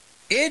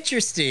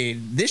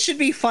 Interesting. This should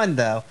be fun,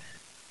 though.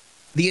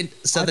 The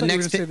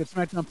next pick. That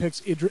SmackDown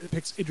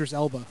picks Idris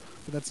Elba,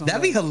 but that's not.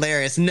 That'd be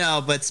hilarious.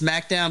 No, but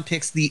SmackDown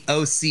picks the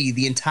OC,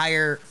 the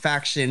entire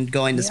faction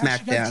going to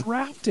SmackDown. Got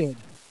drafted.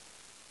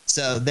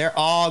 So they're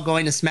all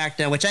going to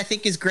SmackDown, which I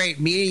think is great.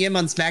 Meeting him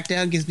on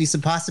SmackDown gives me some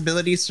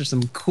possibilities for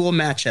some cool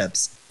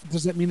matchups.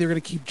 Does that mean they're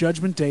going to keep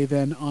Judgment Day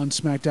then on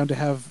SmackDown to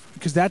have...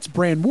 Because that's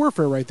brand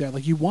warfare right there.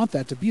 Like, you want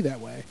that to be that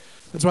way.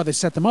 That's why they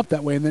set them up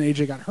that way, and then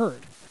AJ got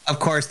hurt. Of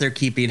course they're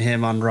keeping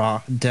him on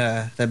Raw.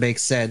 Duh. That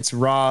makes sense.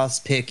 Raw's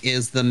pick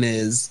is The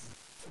Miz.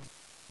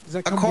 Does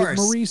that come with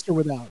Maurice or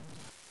without?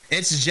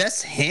 It's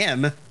just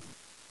him.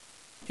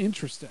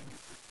 Interesting.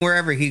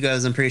 Wherever he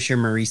goes, I'm pretty sure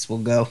Maurice will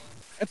go.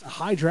 That's a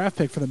high draft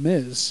pick for The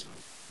Miz,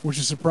 which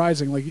is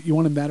surprising. Like, you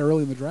want him that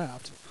early in the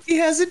draft. He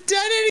hasn't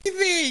done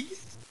anything.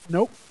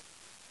 Nope.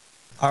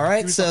 All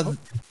right, so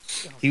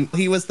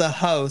he was the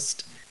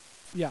host.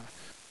 Yeah.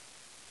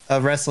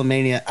 Of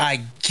WrestleMania,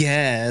 I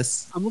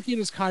guess. I'm looking at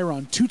his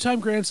Chiron,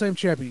 2-time Grand Slam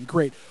champion.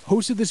 Great.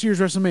 Hosted this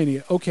year's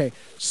WrestleMania. Okay.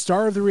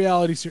 Star of the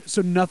reality series.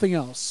 So nothing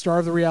else. Star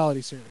of the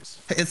reality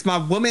series. It's my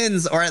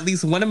woman's, or at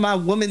least one of my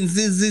women's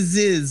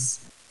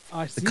is.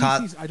 I see.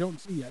 I don't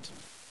see yet.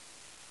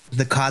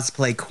 The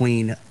cosplay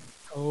queen.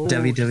 Oh,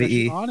 WWE.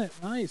 She's on it.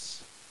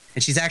 Nice.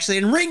 And she's actually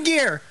in ring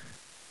gear.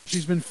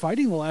 She's been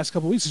fighting the last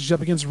couple of weeks. She's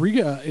up against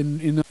Riga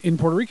in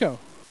Puerto Rico.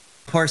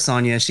 Poor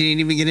Sonya. She didn't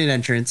even get an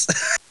entrance.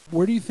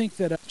 Where do you think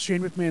that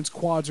Shane McMahon's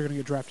quads are going to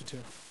get drafted to?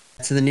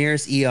 To the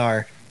nearest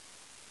ER.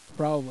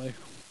 Probably.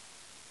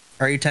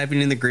 Are you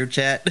typing in the group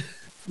chat?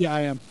 Yeah,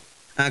 I am.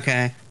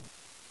 Okay.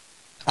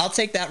 I'll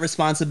take that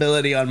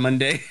responsibility on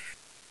Monday.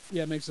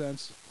 Yeah, it makes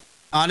sense.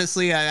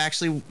 Honestly, I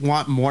actually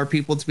want more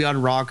people to be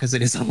on Raw because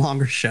it is a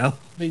longer show.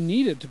 They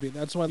need it to be.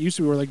 That's why it used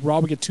to be where like Raw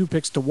would get 2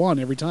 picks to 1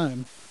 every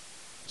time.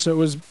 So it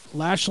was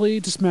Lashley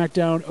to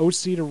SmackDown,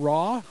 OC to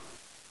Raw.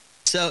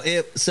 So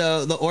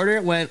the order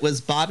it went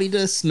was Bobby to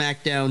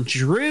SmackDown,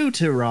 Drew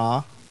to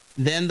Raw,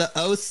 then the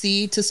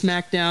OC to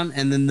SmackDown,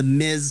 and then the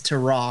Miz to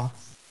Raw.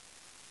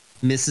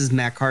 Mrs.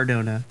 Matt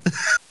Cardona.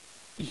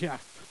 Yeah.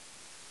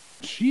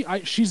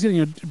 She's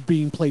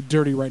being played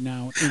dirty right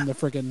now in the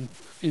freaking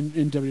in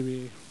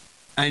WWE.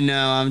 I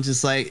know. I'm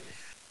like,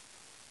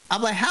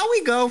 how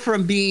we go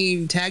from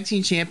being tag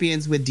team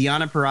champions with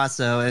Deonna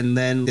Purrazzo and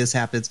then this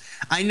happens.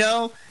 I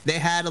know they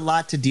had a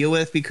lot to deal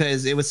with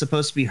because it was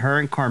supposed to be her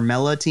and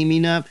Carmella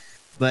teaming up,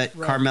 but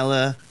right.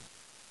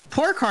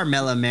 Poor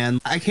Carmella, man.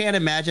 I can't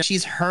imagine.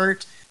 She's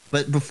hurt,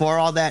 but before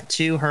all that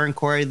too, her and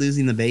Corey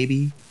losing the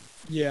baby.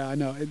 Yeah, I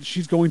know.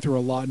 She's going through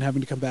a lot and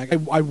having to come back.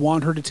 I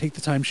want her to take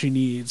the time she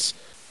needs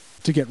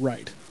to get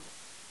right.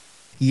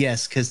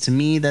 Yes, because to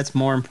me, that's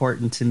more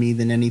important to me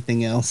than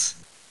anything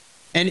else.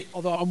 And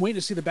although I'm waiting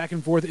to see the back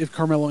and forth if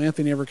Carmelo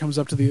Anthony ever comes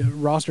up to the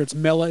roster, it's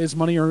Mela is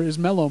money or is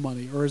Mello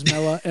money or is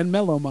Mela and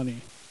Mello money.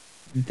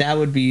 That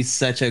would be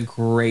such a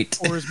great...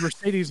 Or is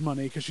Mercedes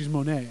money because she's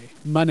Monet.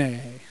 Money.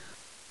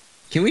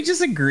 Can we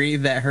just agree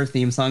that her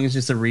theme song is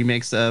just a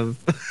remix of,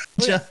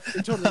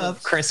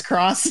 of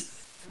Crisscross?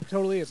 It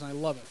totally is, and I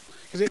love it.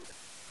 Because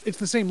it's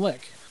the same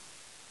lick.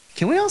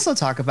 Can we also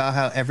talk about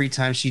how every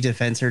time she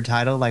defends her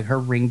title, like her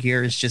ring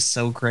gear is just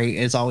so great.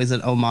 It's always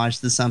an homage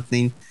to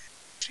something.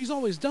 She's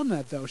always done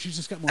that, though. She's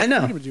just got more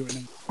freedom to do it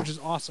now, which is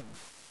awesome.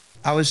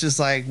 I was just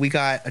like, we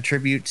got a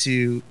tribute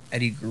to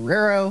Eddie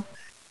Guerrero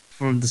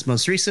from this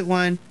most recent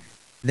one.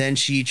 Then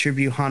she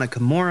tribute Hana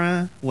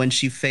Kimura when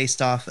she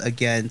faced off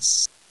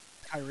against...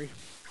 Kyrie.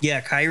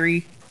 Yeah,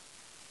 Kyrie.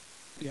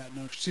 Yeah,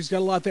 no, she's got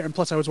a lot there. And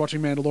plus, I was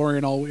watching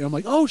Mandalorian all week. I'm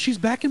like, oh, she's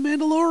back in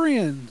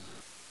Mandalorian.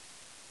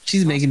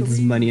 She's making this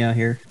money out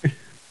here.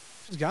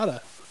 She's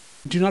gotta.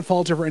 Do not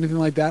fault her for anything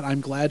like that.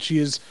 I'm glad she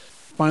is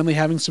finally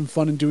having some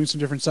fun and doing some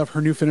different stuff.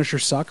 Her new finisher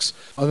sucks.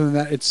 Other than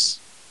that, it's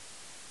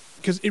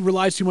because it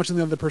relies too much on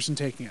the other person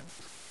taking it.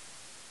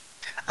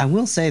 I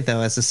will say,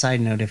 though, as a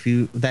side note,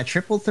 that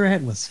triple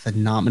threat was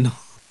phenomenal.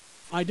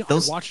 I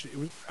watched it.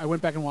 I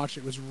went back and watched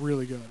it. It was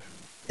really good.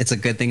 It's a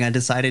good thing I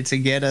decided to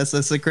get us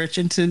as a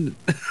Christian to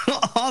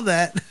all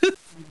that.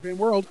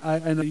 World, I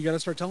know you got to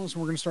start telling us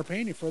when we're going to start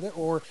paying you for that.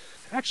 Or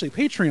actually,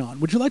 Patreon.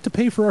 Would you like to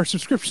pay for our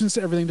subscriptions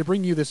to everything to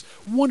bring you this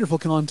wonderful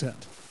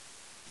content?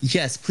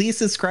 Yes, please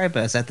subscribe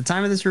us. At the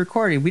time of this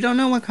recording, we don't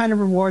know what kind of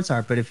rewards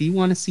are, but if you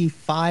want to see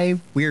five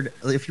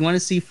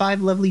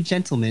lovely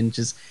gentlemen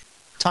just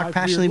talk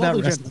passionately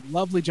about wrestling.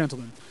 Lovely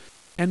gentlemen.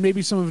 And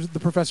maybe some of the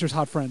professor's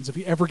hot friends, if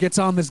he ever gets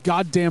on this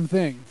goddamn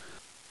thing.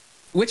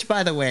 Which,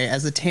 by the way,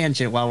 as a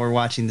tangent while we're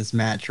watching this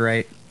match,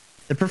 right?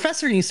 The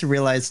professor needs to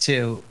realize,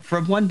 too,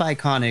 from one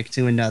Bi-Conic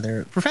to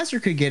another, professor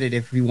could get it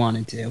if he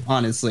wanted to,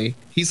 honestly.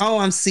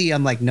 I'm C.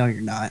 I'm like, no,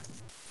 you're not.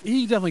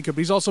 He definitely could, but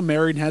he's also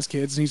married and has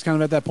kids, and he's kind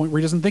of at that point where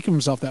he doesn't think of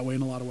himself that way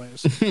in a lot of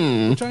ways,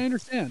 which I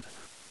understand.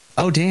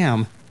 Oh,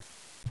 damn.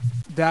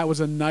 That was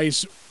a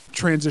nice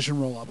transition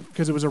roll-up,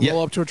 because it was a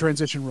roll-up to a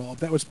transition roll-up.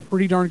 That was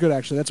pretty darn good,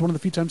 actually. That's one of the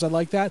few times I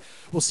like that.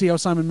 We'll see how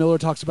Simon Miller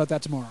talks about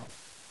that tomorrow.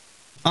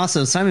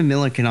 Also, Simon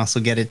Miller can also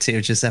get it, too,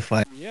 just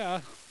FYI.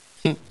 Yeah.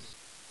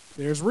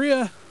 There's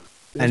Rhea.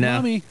 There's I know.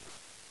 Mommy.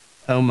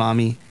 Oh,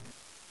 Mommy.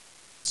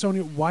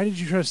 Sonya, why did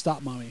you try to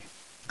stop Mommy?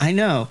 I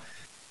know.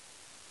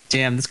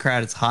 Damn, this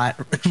crowd is hot.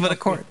 But of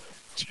course.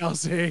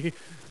 Chelsea.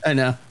 I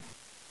know.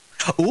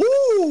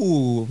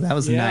 Ooh, that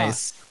was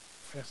nice.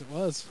 Yes, it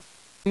was.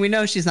 We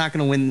know she's not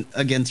going to win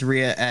against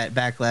Rhea at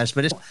Backlash,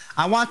 but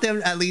I want them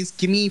to at least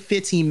give me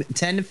 10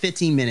 to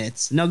 15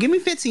 minutes. No, give me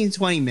 15 to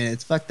 20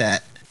 minutes. Fuck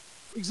that.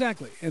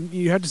 Exactly. And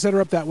you had to set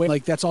her up that way.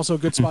 Like, that's also a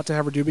good spot to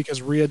have her do, because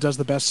Rhea does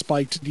the best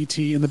spiked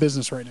DT in the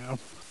business right now.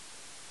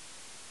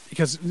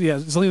 Because,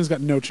 Zelina's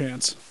got no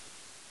chance.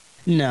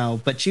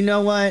 No, but you know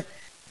what?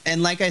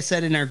 And like I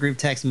said in our group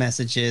text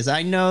messages,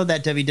 I know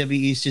that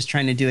WWE is just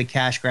trying to do a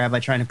cash grab by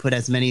trying to put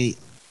as many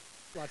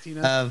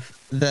of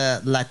the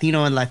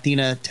Latino and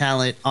Latina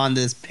talent on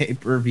this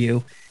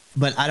pay-per-view,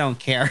 but I don't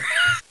care.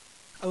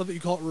 I love that you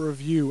call it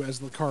review as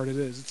the card it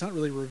is. It's not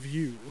really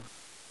review.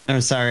 I'm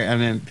sorry, I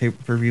meant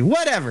pay-per-view.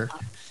 Whatever.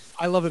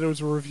 I love that it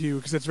was a review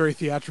because it's very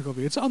theatrical.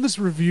 It's on this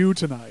review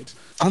tonight.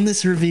 On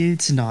this review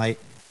tonight.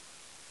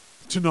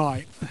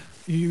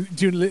 You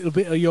doing a little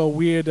bit of your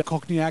weird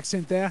Cockney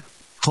accent there?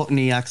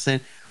 Cockney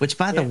accent, which,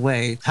 by the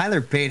way,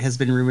 Tyler Bate has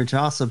been rumored to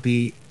also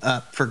be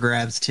up for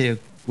grabs, too,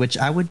 which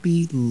I would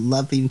be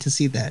loving to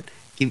see that.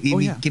 Give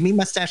me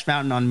Mustache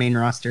Mountain on main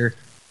roster.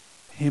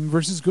 Him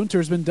versus Gunther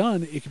has been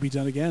done. It could be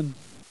done again.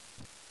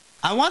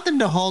 I want them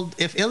to hold,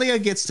 if Ilya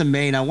gets to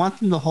main, I want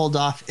them to hold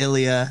off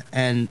Ilya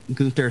and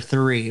Gunther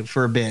 3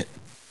 for a bit.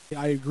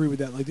 I agree with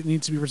that. Like, it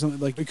needs to be for something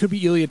like, it could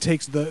be Ilya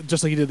takes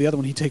just like he did the other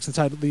one. He takes the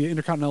title, the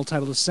Intercontinental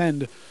title, to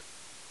send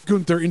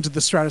Gunther into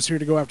the stratosphere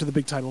to go after the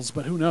big titles,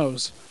 but who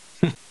knows?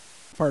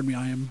 Pardon me,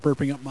 I am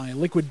burping up my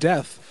Liquid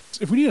Death.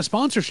 If we need a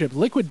sponsorship,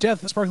 Liquid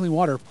Death sparkling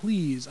water,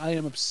 please. I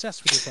am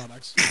obsessed with your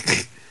products.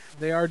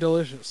 They are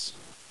delicious.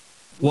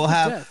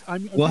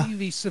 I'm drinking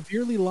the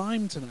severely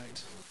lime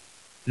tonight.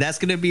 That's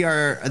gonna be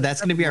our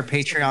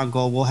Patreon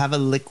goal. We'll have a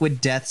Liquid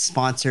Death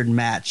sponsored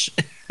match.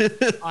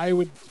 I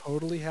would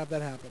totally have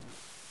that happen.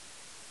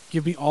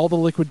 Give me all the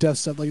Liquid Death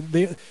stuff.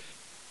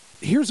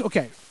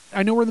 Okay.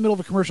 I know we're in the middle of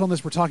a commercial on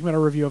this. We're talking about a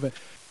review of it.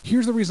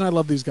 Here's the reason I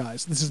love these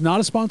guys. This is not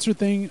a sponsored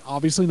thing.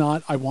 Obviously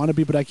not. I want to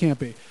be, but I can't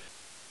be.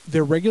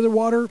 Their regular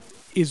water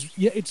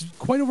it's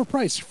quite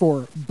overpriced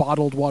for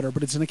bottled water,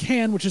 but it's in a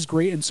can, which is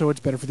great, and so it's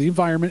better for the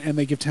environment, and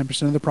they give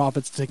 10% of the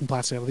profits to taking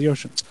plastic out of the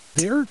oceans.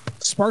 Their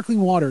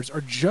sparkling waters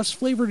are just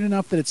flavored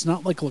enough that it's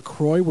not like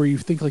LaCroix where you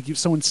think like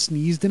someone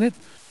sneezed in it,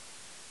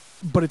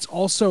 but it's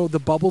also, the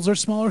bubbles are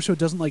smaller, so it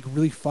doesn't like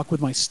really fuck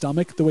with my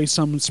stomach the way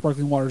some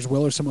sparkling waters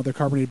will or some other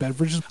carbonated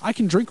beverages. I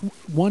can drink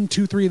 1,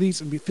 2, 3 of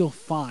these and feel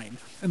fine,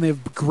 and they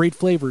have great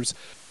flavors.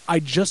 I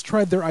just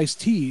tried their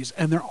iced teas,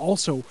 and they're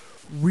also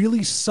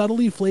really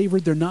subtly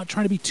flavored. They're not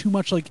trying to be too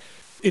much like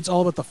it's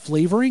all about the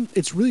flavoring.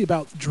 It's really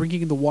about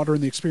drinking the water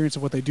and the experience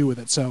of what they do with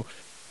it. So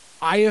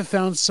I have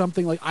found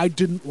something like I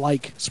didn't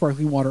like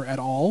sparkling water at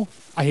all.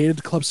 I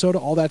hated club soda,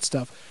 all that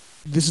stuff.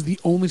 This is the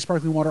only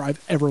sparkling water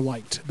I've ever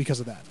liked because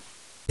of that.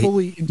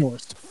 Fully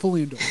endorsed.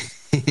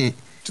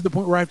 To the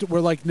point where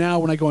where like now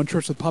when I go on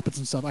trips with puppets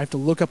and stuff, I have to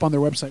look up on their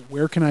website,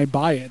 where can I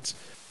buy it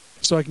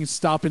so I can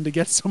stop in to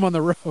get some on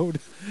the road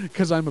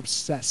because I'm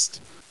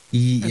obsessed.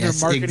 Yes, and their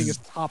marketing is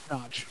top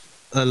notch.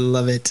 I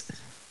love it.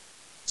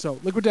 So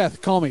Liquid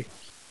Death, call me.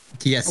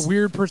 Yes. A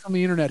weird person on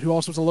the internet who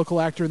also is a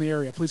local actor in the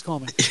area. Please call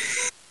me.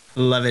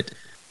 Love it.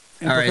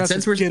 And all right,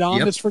 since we're get on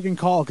this freaking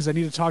call because I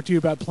need to talk to you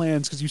about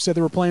plans because you said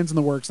there were plans in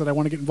the works that I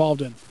want to get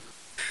involved in.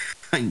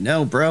 I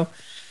know, bro.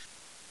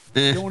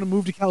 I don't want to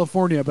move to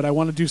California, but I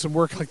want to do some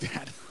work like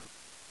that.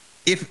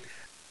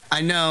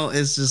 I know,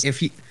 it's just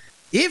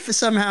if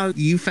somehow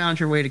you found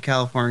your way to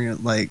California,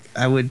 like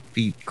I would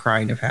be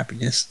crying of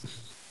happiness.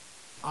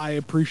 I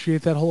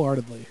appreciate that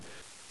wholeheartedly.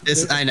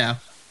 I know.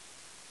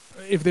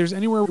 If there's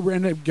anywhere we're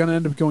going to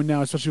end up going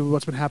now, especially with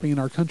what's been happening in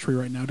our country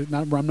right now,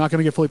 I'm not going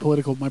to get fully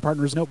political. My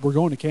partners, nope, we're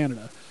going to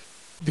Canada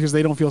because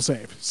they don't feel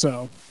safe.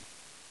 So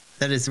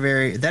that is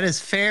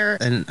fair,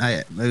 and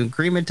I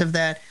agreement of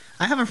that.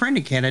 I have a friend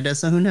in Canada,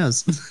 so who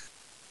knows?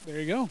 There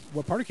you go.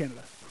 What part of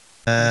Canada?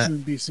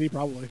 In BC,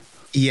 probably.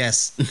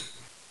 Yes.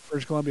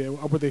 British Columbia,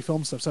 where they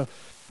film stuff. So,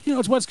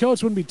 it's West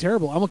Coast. Wouldn't be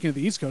terrible. I'm looking at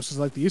the East Coast because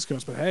I like the East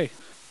Coast, but hey,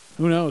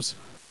 who knows?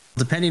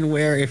 Depending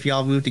where, if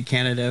y'all move to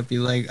Canada, be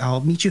like,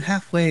 I'll meet you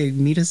halfway.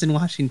 Meet us in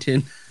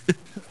Washington.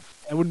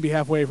 I wouldn't be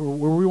halfway.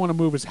 Where we want to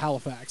move is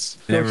Halifax.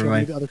 Never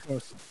mind. The other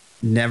coast.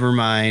 Never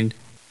mind.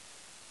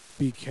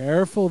 Be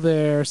careful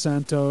there,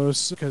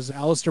 Santos, because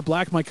Aleister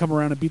Black might come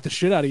around and beat the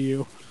shit out of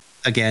you.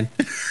 Again.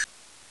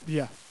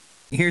 Yeah.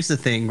 Here's the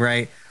thing,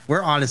 right?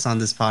 We're honest on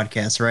this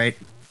podcast, right?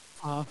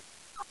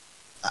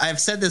 I've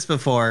said this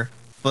before.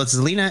 Both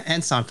Zelina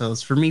and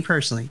Santos, for me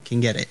personally, can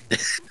get it.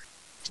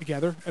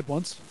 Together at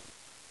once?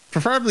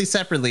 Preferably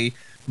separately.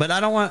 But I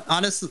don't want,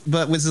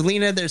 but with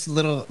Zelina, there's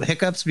little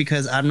hiccups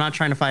because I'm not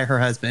trying to fight her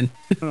husband.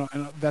 No,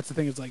 and that's the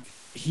thing. It's like,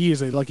 he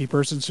is a lucky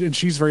person, and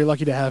she's very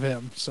lucky to have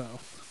him. So,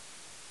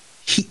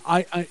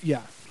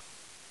 yeah.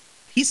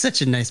 He's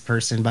such a nice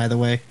person, by the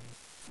way.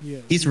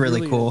 Yeah, he's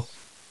really cool. Is.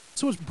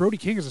 So is Brody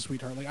King is a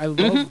sweetheart. Like I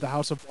love the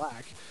House of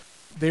Black.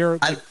 They're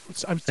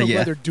I'm so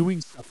glad they're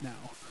doing stuff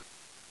now.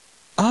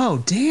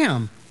 Oh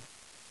damn!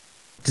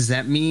 Does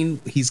that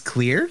mean he's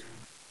cleared?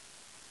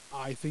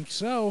 I think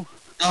so.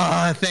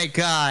 Oh, thank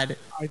God!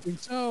 I think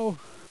so.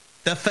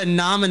 The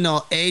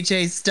phenomenal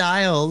AJ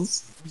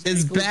Styles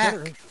is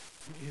back.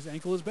 His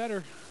ankle is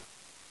better.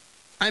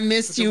 I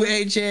missed you,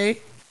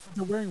 AJ.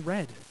 They're wearing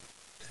red.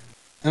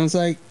 I was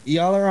like,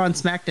 y'all are on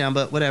Smackdown,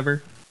 but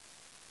whatever.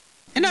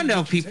 And I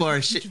know people are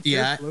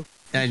yeah,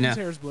 I know.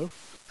 Hair's blue.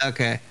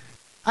 Okay.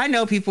 I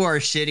know people are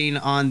shitting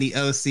on the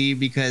OC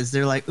because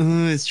they're like,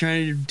 ooh, it's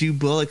trying to do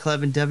Bullet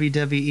Club in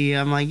WWE.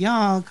 I'm like,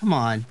 y'all, come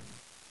on.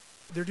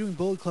 They're doing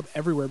Bullet Club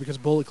everywhere because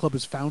Bullet Club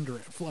is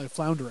floundering.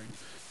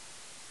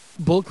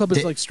 Bullet Club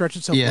is like stretched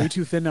itself way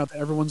too thin now that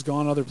everyone's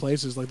gone other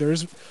places. Like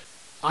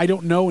I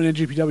don't know in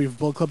NJPW if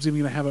Bullet Club's even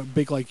going to have a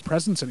big like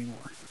presence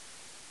anymore.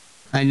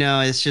 I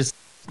know, it's just,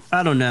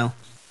 I don't know.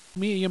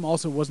 Mia Yim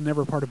also was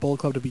never part of Bullet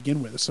Club to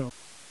begin with, so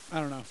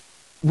I don't know.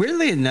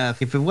 Weirdly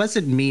enough, if it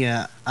wasn't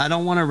Mia, I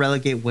don't want to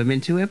relegate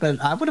women to it,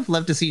 but I would have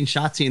loved to see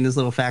Shotzi in this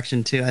little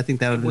faction too. I think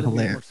that would have been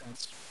hilarious.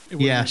 It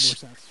would have made more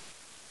sense.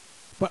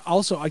 But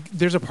also,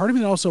 there's a part of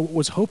me that also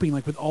was hoping,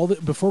 like with all the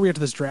before we get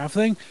to this draft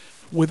thing,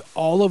 with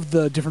all of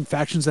the different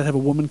factions that have a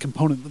woman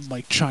component,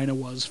 like China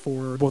was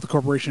for both the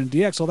Corporation and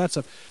DX, all that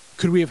stuff,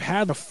 could we have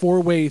had a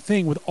 4-way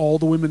thing with all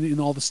the women in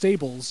all the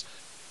stables,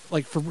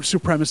 like for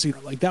supremacy?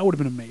 Like that would have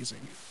been amazing.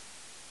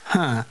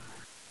 Huh.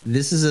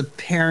 This is a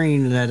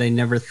pairing that I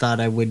never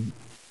thought I would.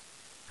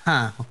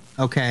 Huh.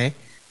 Okay.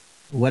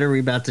 What are we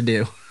about to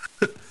do?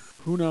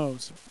 Who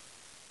knows?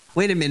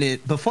 Wait a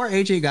minute. Before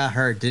AJ got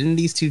hurt, didn't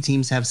these two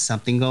teams have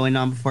something going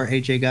on before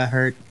AJ got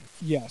hurt?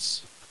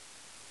 Yes.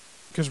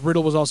 Because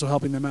Riddle was also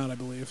helping them out, I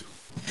believe.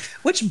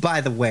 Which,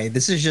 by the way,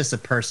 this is just a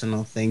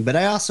personal thing, but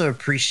I also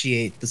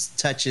appreciate the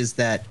touches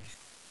that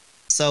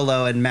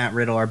Solo and Matt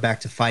Riddle are back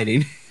to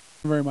fighting.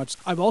 Very much.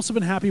 I've also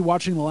been happy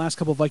watching the last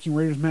couple of Viking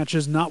Raiders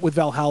matches, not with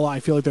Valhalla. I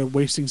feel like they're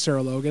wasting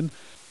Sarah Logan.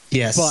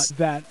 Yes. But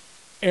that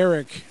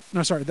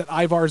that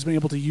Ivar has been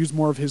able to use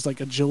more of his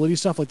like agility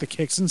stuff, like the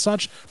kicks and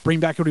such, bring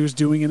back what he was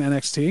doing in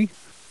NXT.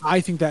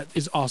 I think that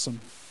is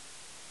awesome.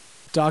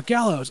 Doc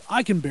Gallows,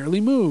 I can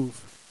barely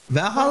move.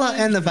 Valhalla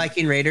and the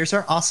Viking Raiders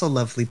are also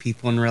lovely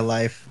people in real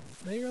life.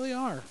 They really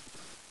are.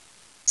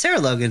 Sarah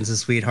Logan's a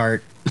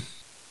sweetheart.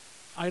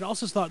 I'd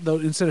also thought, though,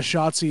 instead of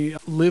Shotzi,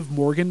 Liv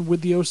Morgan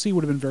with the OC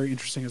would have been very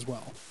interesting as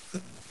well.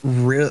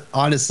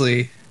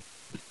 Honestly.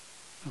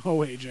 Oh,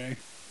 AJ.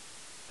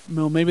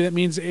 Well, maybe that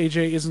means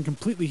AJ isn't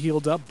completely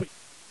healed up,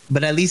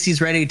 but at least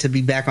he's ready to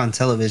be back on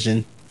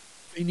television.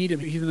 They need him.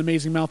 He's an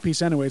amazing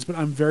mouthpiece anyways, but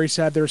I'm very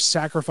sad they're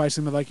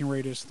sacrificing the Viking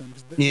Raiders to them.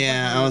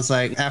 Yeah, I was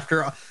like,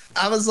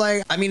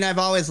 I mean, I've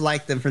always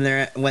liked them from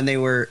when they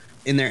were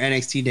in their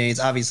NXT days,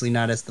 obviously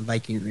not as the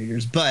Viking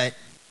Raiders, but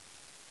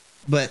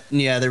But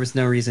yeah, there was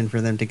no reason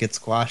for them to get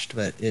squashed.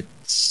 But here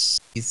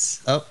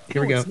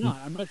we go. It's not.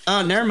 I'm not sure.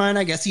 Oh, never mind.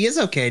 I guess he is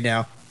okay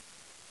now.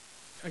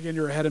 Again,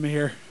 you're ahead of me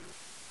here.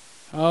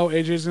 Oh,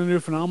 AJ's going to do a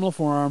phenomenal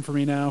forearm for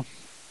me now.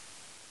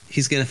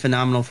 He's getting a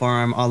phenomenal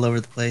forearm all over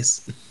the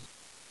place.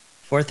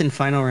 Fourth and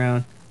final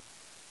round.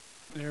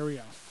 There we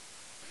go.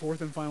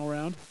 Fourth and final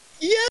round.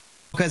 Yeah.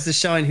 Because it's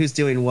showing who's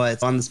doing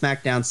what. On the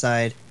SmackDown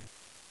side,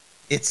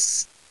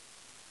 it's.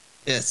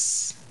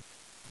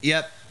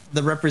 Yep.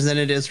 The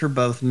representatives for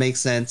both make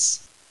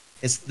sense.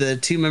 It's the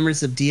two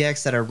members of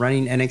DX that are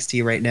running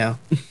NXT right now.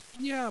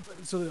 Yeah,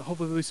 but so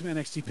hopefully there'll be some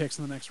NXT picks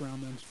in the next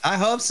round then. I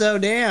hope so,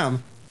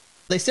 damn.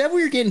 They said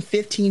we were getting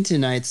 15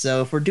 tonight,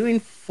 so if we're doing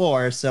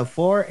 4, so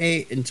 4,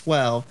 8, and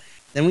 12,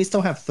 then we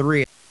still have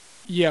 3.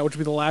 Yeah, which will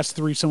be the last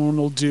 3 someone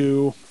will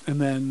do,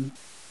 and then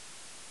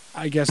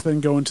I guess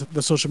then go into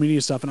the social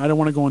media stuff. And I don't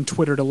want to go on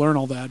Twitter to learn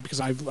all that because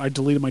I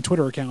deleted my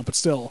Twitter account, but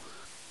still.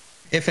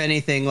 If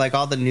anything, like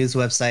all the news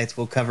websites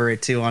will cover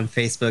it too on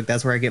Facebook.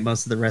 That's where I get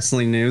most of the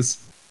wrestling news.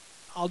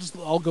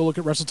 I'll go look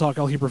at Wrestle Talk.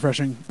 I'll keep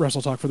refreshing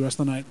Wrestle Talk for the rest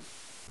of the night.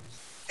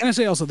 And I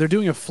say also, they're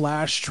doing a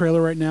Flash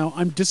trailer right now.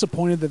 I'm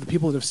disappointed that the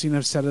people that have seen it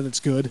have said that it's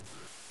good.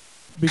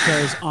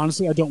 Because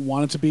honestly, I don't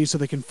want it to be, so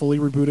they can fully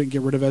reboot it and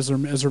get rid of Ezra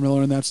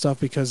Miller and that stuff,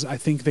 because I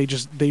think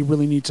they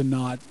really need to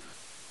not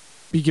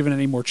be given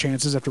any more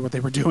chances after what they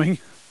were doing.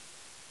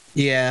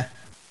 Yeah.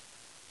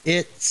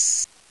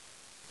 It's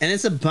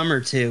a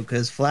bummer too,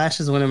 because Flash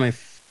is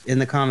in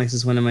the comics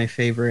is one of my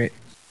favorite.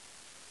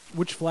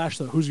 Which Flash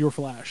though? Who's your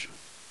Flash?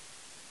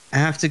 I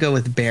have to go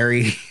with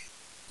Barry.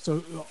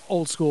 So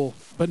old school,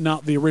 but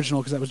not the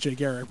original because that was Jay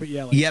Garrick. But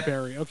yeah,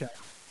 Barry. Okay.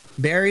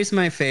 Barry's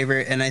my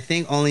favorite, and I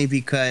think only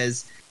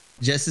because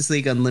Justice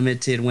League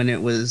Unlimited, when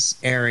it was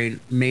airing,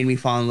 made me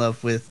fall in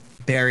love with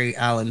Barry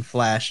Allen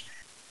Flash.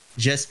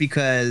 Just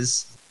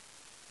because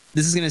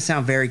this is going to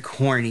sound very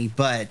corny,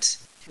 but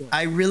sure.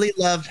 I really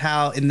loved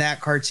how in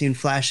that cartoon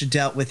Flash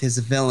dealt with his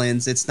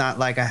villains. It's not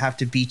like I have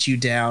to beat you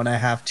down, I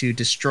have to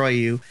destroy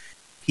you.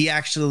 He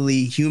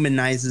actually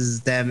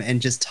humanizes them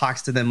and just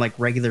talks to them like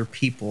regular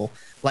people.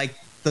 Like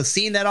the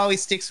scene that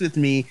always sticks with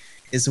me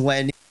is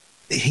when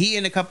he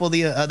and a couple of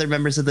the other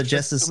members of the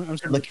Justice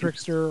League,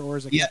 Trickster, or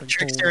is it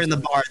Trickster in the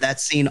bar.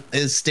 That scene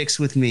sticks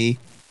with me.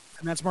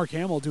 And that's Mark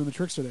Hamill doing the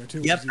Trickster there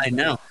too. Yep, I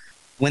know.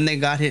 When they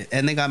got it,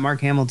 and they got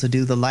Mark Hamill to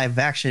do the live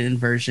action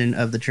version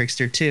of the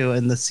Trickster 2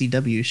 in the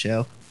CW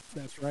show.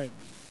 That's right.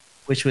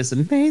 Which was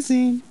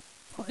amazing.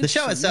 Well, the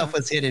show itself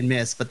was hit and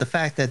miss, but the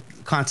fact that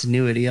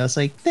continuity, I was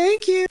like,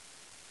 thank you.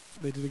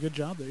 They did a good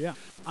job there, yeah.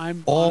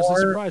 I'm honestly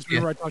surprised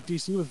whenever I talk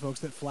DC with folks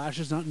that Flash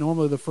is not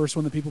normally the first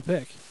one that people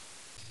pick.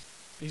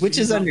 Which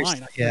is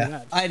understandable.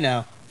 Yeah, I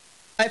know.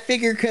 I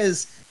figure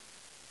because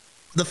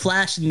the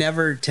Flash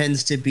never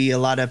tends to be a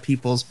lot of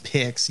people's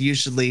picks.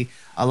 Usually,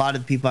 a lot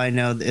of people I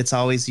know, it's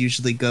always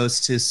usually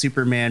goes to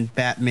Superman,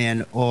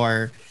 Batman,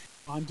 or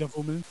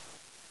Devilman.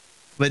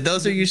 But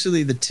those are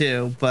usually the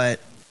two. But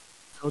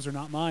those are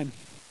not mine.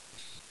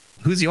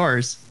 Who's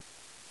yours?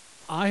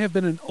 I have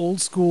been an old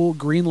school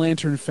Green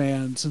Lantern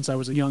fan since I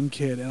was a young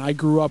kid, and I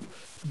grew up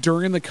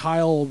during the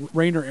Kyle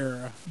Rayner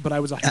era. But I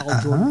was a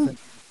Hal Jordan fan.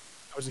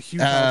 I was a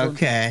huge Hal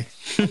Jordan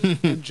fan.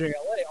 And JLA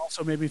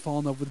also made me fall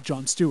in love with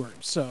Jon Stewart.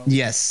 So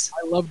yes,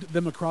 I loved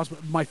them across.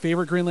 My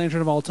favorite Green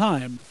Lantern of all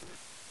time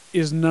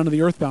is none of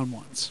the Earthbound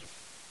ones.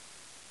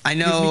 I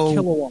know.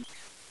 Give me Kilowog.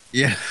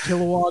 Yeah,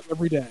 Kilowog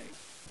every day.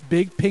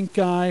 Big pink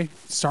guy,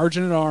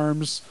 Sergeant at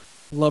Arms.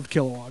 Loved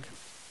Kilowog.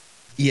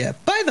 Yeah.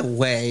 By the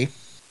way.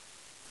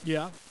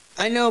 Yeah.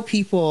 I know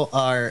people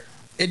are.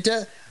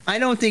 I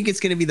don't think it's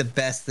going to be the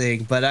best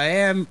thing, but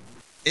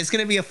it's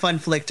going to be a fun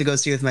flick to go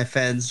see with my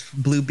friends.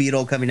 Blue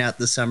Beetle coming out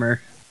this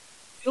summer.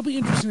 It'll be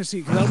interesting to see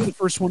because that'll be the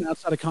first one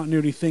outside of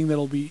continuity thing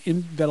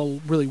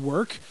that'll really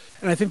work,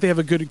 and I think they have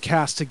a good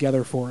cast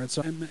together for it.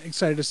 So I'm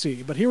excited to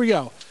see. But here we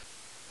go.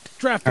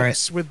 Draft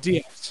picks with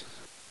DX.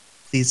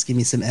 Please give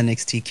me some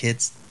NXT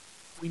kids.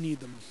 We need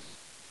them.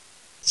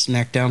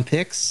 Smackdown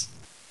picks.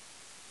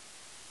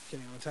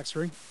 Getting on the text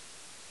ring.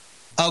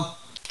 Oh,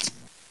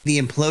 the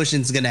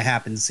implosion's going to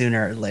happen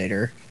sooner or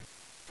later.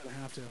 Gonna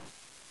have to.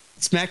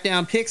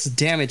 SmackDown picks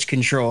Damage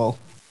Control.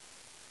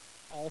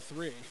 All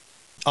three.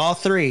 All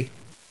three.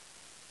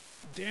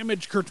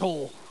 Damage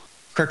Control.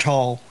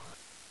 All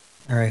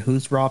right,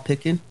 who's Raw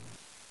picking?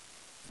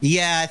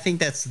 Yeah, I think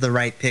that's the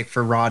right pick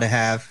for Raw to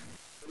have.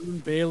 Turn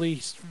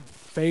Bailey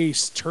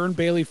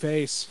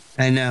face.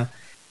 I know.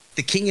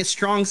 The King of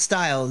Strong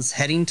Style is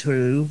heading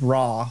to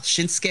Raw.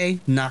 Shinsuke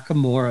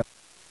Nakamura.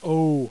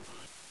 Oh,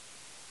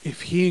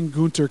 if he and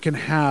Gunther can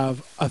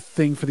have a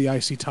thing for the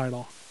IC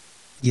title.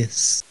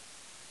 Yes.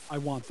 I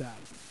want that.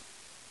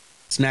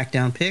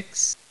 SmackDown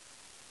picks.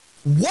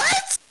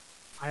 What?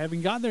 I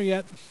haven't gotten there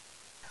yet.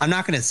 I'm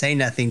not going to say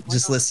nothing.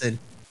 Just listen.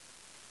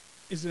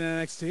 Is it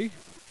NXT?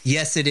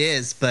 Yes, it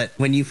is. But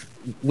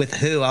with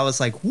who, I was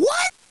like,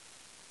 what?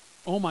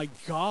 Oh my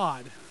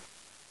God.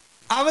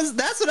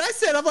 That's what I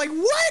said. I'm like,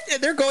 what?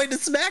 And they're going to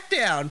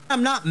SmackDown.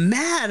 I'm not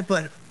mad,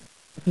 but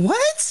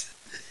what?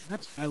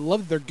 I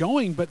love that they're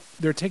going, but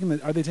are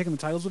they taking the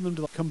titles with them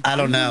to come? I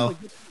don't know.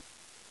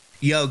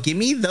 Yo, give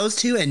me those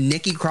two and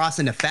Nikki Cross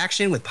in a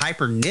faction with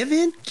Piper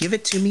Niven. Give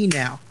it to me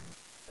now.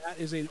 That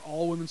is an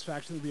all-women's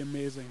faction. That would be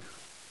amazing.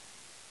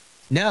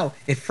 No,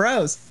 it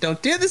froze.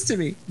 Don't do this to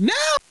me. No!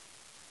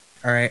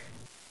 All right.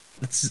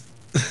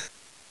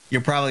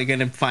 You're probably going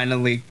to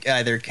finally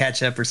either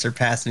catch up or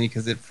surpass me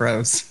because it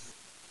froze.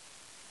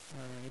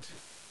 All right.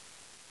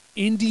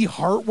 Indy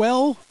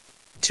Hartwell?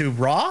 To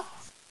Raw?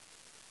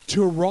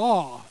 To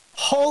Raw.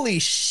 Holy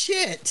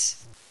shit.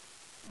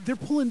 They're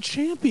pulling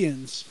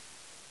champions.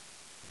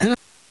 And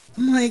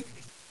I'm like,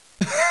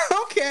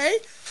 okay.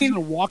 She's in a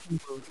walking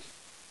boot.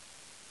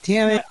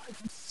 Damn it. I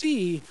can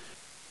see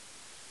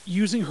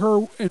using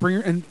her and bring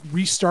her and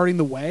restarting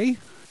the way,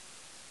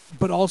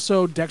 but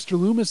also Dexter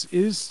Lumis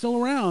is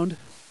still around.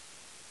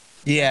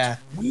 Yeah.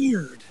 That's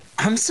weird.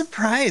 I'm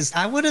surprised.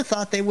 I would have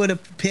thought they would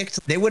have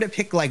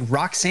picked like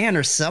Roxanne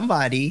or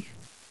somebody.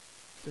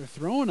 They're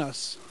throwing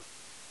us.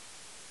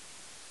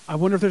 I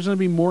wonder if there's going to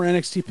be more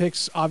NXT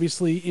picks,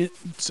 obviously,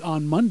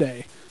 on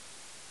Monday.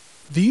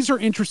 These are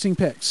interesting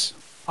picks.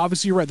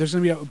 Obviously, you're right. There's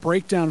going to be a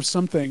breakdown of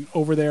something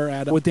over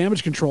there with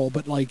Damage Control,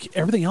 but like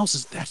everything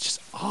else that's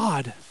just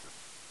odd.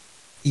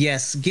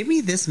 Yes, give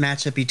me this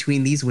matchup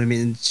between these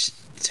women's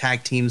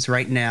tag teams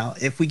right now.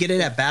 If we get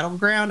it at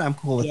Battleground, I'm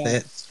cool with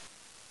it.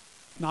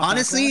 Not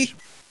honestly, Backlash?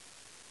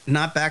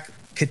 Not back.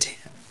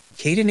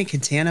 Kaden and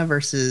Katana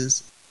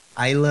versus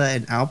Isla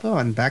and Alba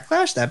on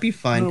Backlash. That'd be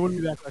fun. No, it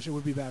wouldn't be Backlash. It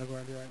would be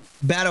Battleground. You're right.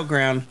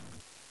 Battleground.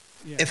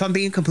 Yeah. If I'm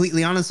being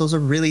completely honest, those are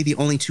really the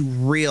only two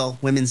real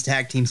women's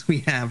tag teams we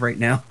have right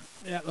now.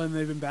 Yeah, and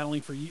they've been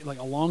battling for like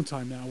a long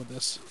time now with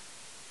this.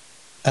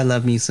 I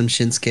love me some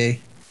Shinsuke.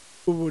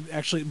 It would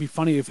actually be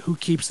funny if who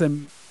keeps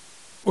them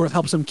or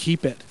helps them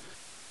keep it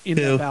in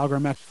that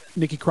Battleground match.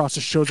 Nikki Cross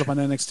just shows up on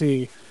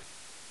NXT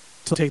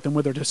to take them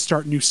with her to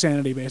start new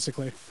sanity,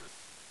 basically.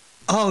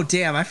 Oh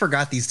damn! I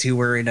forgot these two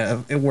were in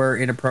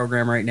a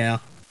program right now.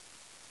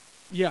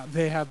 Yeah,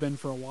 they have been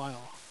for a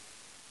while.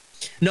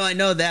 No, I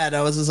know that.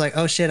 I was just like,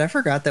 oh shit, I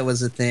forgot that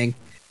was a thing.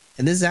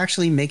 And this is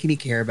actually making me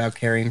care about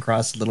Karrion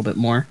Kross a little bit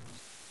more.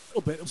 A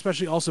little bit,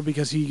 especially also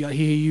because he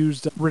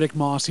used Riddick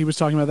Moss. He was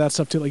talking about that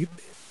stuff too. Like,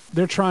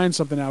 they're trying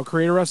something out.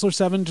 Creator Wrestler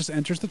 7 just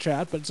enters the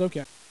chat, but it's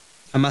okay.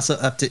 I'm also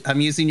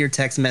I'm using your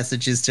text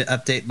messages to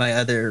update my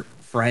other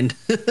friend.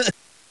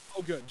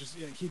 Oh, good. Just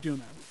keep doing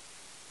that.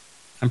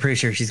 I'm pretty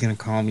sure she's gonna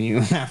call me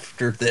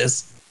after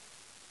this.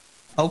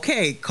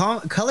 Okay,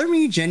 color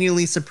me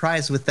genuinely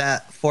surprised with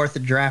that fourth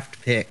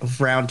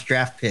round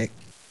draft pick.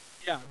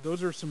 Yeah,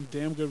 those are some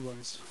damn good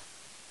ones.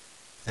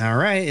 All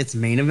right, it's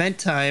main event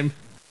time.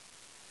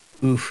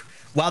 Oof.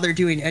 While they're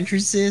doing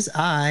entrances,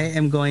 I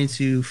am going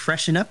to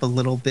freshen up a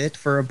little bit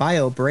for a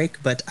bio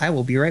break, but I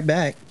will be right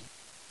back.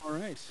 All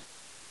right.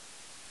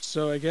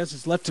 So I guess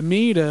it's left to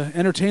me to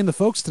entertain the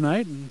folks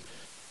tonight, and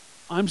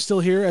I'm still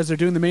here as they're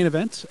doing the main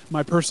event.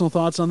 My personal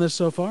thoughts on this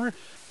so far.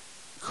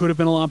 Could have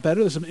been a lot better.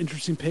 There's some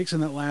interesting picks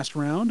in that last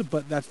round,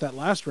 but that's that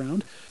last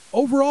round.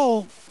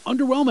 Overall,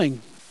 underwhelming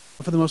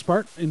for the most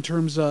part in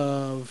terms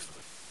of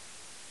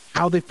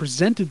how they've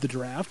presented the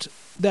draft.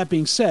 That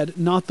being said,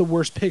 not the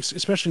worst picks,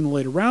 especially in the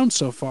later rounds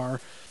so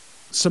far.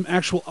 Some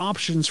actual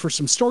options for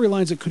some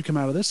storylines that could come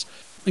out of this,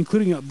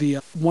 including the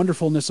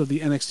wonderfulness of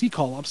the NXT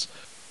call-ups.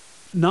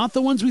 Not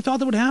the ones we thought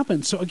that would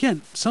happen. So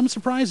again, some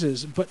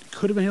surprises, but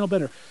could have been handled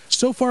better.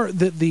 So far,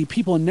 the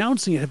people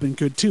announcing it have been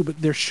good too,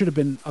 but there should have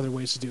been other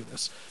ways to do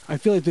this. I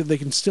feel like that they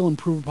can still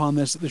improve upon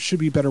this. There should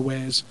be better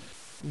ways.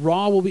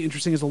 Raw will be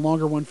interesting as a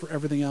longer one for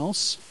everything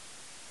else.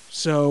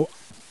 So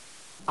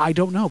I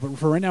don't know, but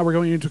for right now, we're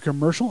going into a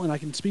commercial, and I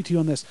can speak to you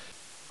on this.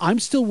 I'm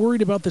still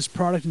worried about this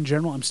product in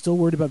general. I'm still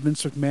worried about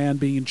Vince McMahon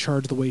being in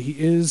charge the way he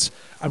is.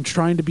 I'm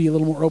trying to be a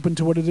little more open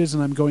to what it is,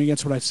 and I'm going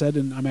against what I said,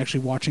 and I'm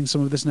actually watching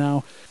some of this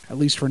now, at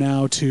least for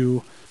now,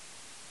 to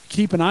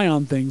keep an eye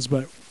on things.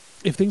 But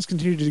if things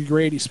continue to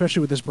degrade,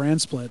 especially with this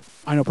brand split,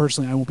 I know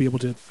personally I won't be able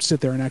to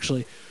sit there and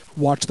actually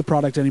watch the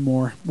product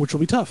anymore, which will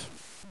be tough.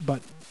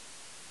 But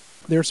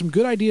there are some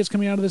good ideas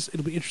coming out of this.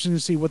 It'll be interesting to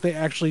see what they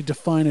actually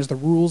define as the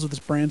rules of this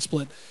brand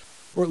split,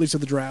 or at least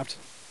of the draft,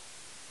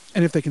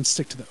 and if they can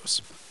stick to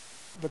those.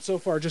 But so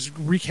far, just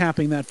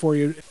recapping that for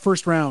you.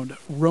 First round,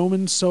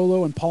 Roman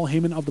Solo and Paul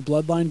Heyman of the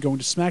Bloodline going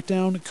to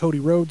SmackDown. Cody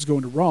Rhodes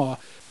going to Raw.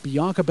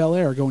 Bianca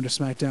Belair going to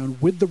SmackDown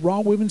with the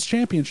Raw Women's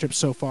Championship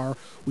so far.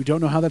 We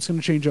don't know how that's going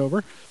to change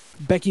over.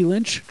 Becky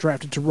Lynch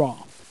drafted to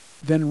Raw.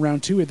 Then in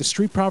round two, we had the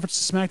Street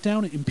Profits to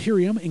SmackDown.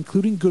 Imperium,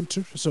 including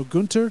Gunther. So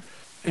Gunther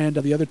and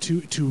the other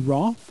two to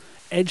Raw.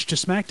 Edge to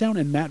SmackDown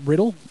and Matt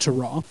Riddle to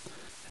Raw.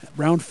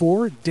 Round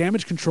four,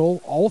 Damage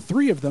Control, all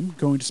three of them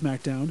going to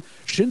SmackDown.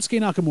 Shinsuke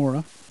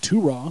Nakamura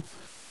to Raw.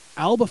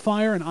 Alba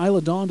Fire and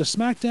Isla Dawn to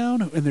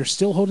SmackDown, and they're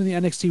still holding the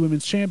NXT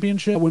Women's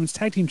Championship, Women's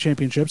Tag Team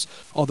Championships,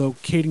 although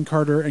Kaden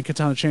Carter and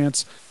Katana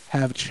Chance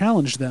have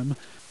challenged them.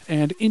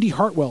 And Indy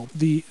Hartwell,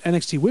 the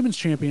NXT Women's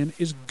Champion,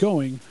 is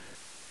going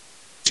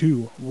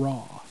to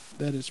Raw.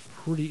 That is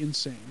pretty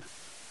insane.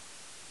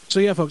 So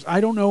yeah, folks, I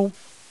don't know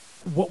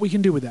what we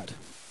can do with that.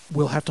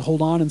 We'll have to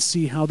hold on and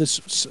see how this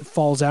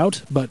falls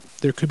out, but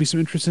there could be some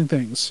interesting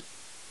things.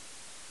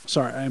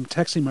 Sorry, I am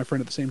texting my friend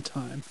at the same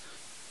time.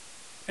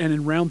 And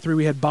in round 3,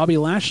 we had Bobby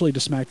Lashley to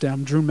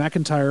SmackDown, Drew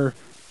McIntyre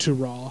to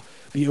Raw,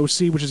 the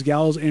OC, which is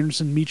Gallows,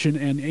 Anderson, Meechin,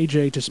 and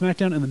AJ to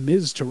SmackDown, and The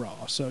Miz to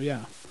Raw. So,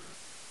 yeah.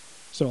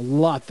 So, a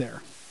lot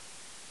there.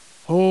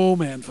 Oh,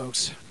 man,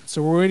 folks.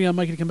 So, we're waiting on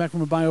Mikey to come back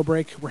from a bio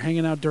break. We're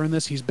hanging out during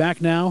this. He's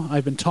back now.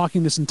 I've been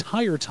talking this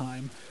entire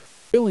time,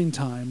 filling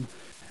time,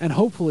 and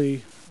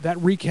hopefully that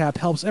recap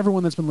helps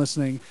everyone that's been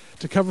listening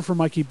to cover for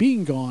Mikey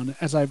being gone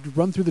as I've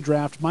run through the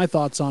draft, my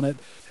thoughts on it,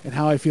 and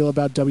how I feel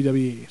about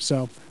WWE.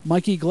 So,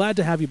 Mikey, glad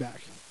to have you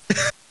back.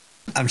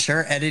 I'm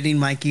sure editing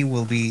Mikey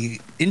will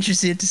be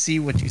interested to see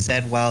what you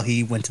said while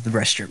he went to the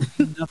restroom.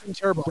 Nothing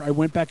terrible. I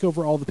went back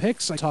over all the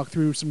picks. I talked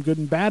through some good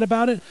and bad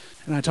about it,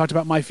 and I talked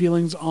about my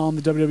feelings on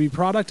the WWE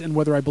product and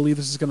whether I believe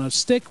this is going to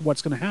stick,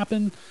 what's going to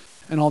happen,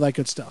 and all that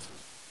good stuff.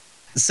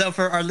 So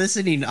for our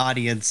listening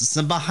audience,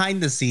 some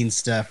behind-the-scenes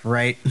stuff,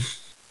 right?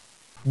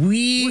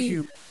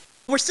 We're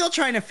still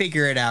trying to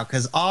figure it out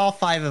because all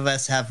 5 of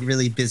us have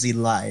really busy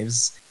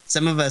lives.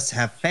 Some of us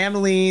have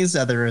families,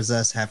 others of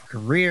us have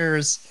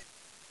careers.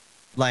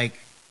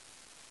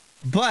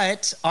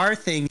 But our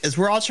thing is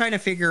we're all trying to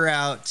figure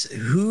out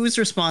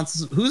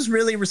who's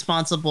really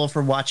responsible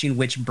for watching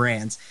which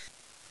brands.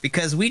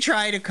 Because we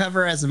try to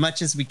cover as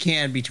much as we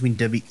can between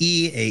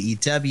WWE,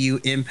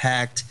 AEW,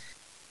 Impact,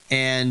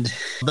 and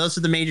those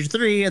are the major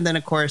 3. And then,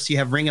 of course, you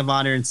have Ring of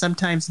Honor and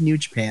sometimes New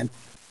Japan.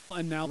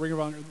 And now Ring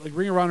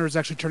of Honor is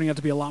actually turning out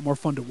to be a lot more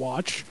fun to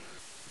watch.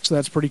 So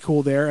that's pretty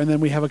cool there. And then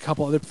we have a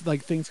couple other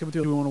things coming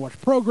through. Do we want to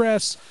watch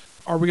Progress?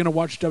 Are we going to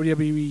watch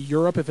WWE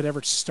Europe if it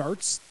ever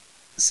starts?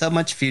 So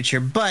much future.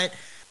 But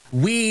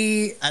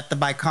we at the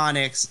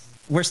Bi-Conics,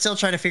 we're still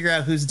trying to figure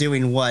out who's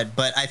doing what.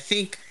 But I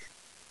think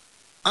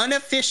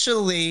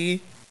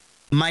unofficially,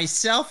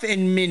 myself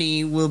and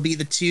Minnie will be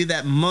the 2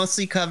 that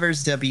mostly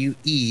covers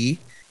WE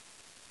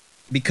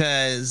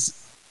because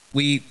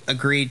we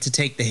agreed to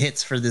take the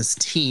hits for this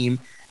team.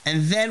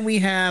 And then we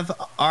have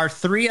our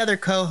 3 other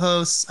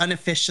co-hosts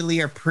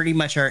unofficially are pretty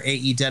much our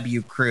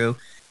AEW crew.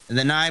 And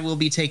then I will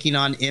be taking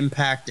on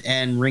Impact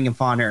and Ring of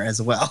Honor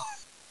as well.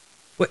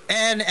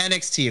 And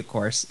NXT, of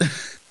course.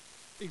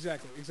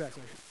 Exactly.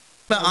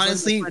 But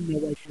honestly,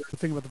 the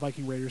thing about the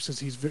Viking Raiders is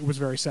he was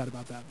very sad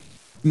about that.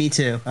 Me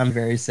too. I'm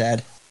very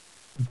sad.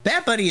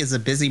 Bad Buddy is a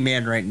busy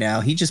man right now.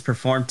 He just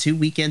performed 2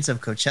 weekends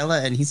of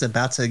Coachella, and he's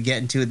about to get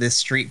into this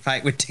street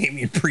fight with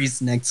Damian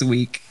Priest next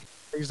week.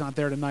 He's not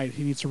there tonight.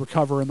 He needs to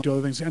recover and do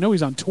other things. I know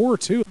he's on tour,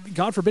 too.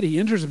 God forbid he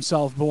injures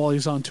himself while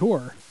he's on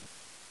tour.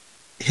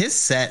 His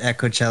set at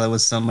Coachella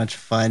was so much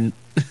fun.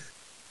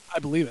 I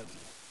believe it.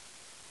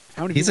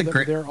 How many people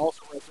that they're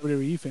also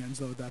WWE fans,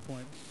 though, at that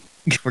point?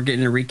 We're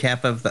getting a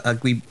recap of the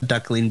ugly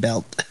duckling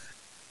belt.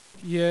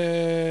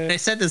 Yeah. I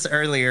said this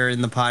earlier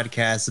in the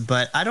podcast,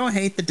 but I don't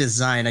hate the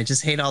design. I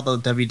just hate all the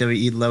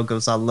WWE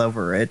logos all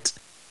over it.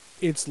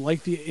 It's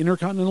like the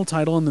Intercontinental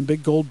title and the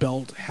big gold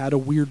belt had a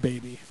weird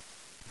baby.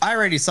 I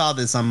already saw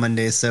this on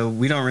Monday, so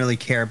we don't really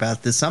care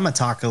about this. So I'm going to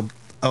talk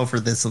over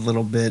this a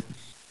little bit.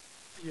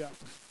 Yeah.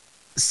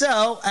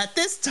 So at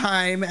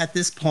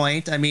this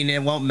point, I mean,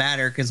 it won't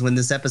matter because when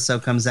this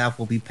episode comes out,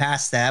 we'll be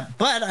past that.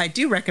 But I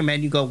do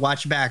recommend you go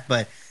watch back.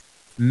 But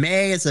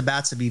May is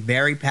about to be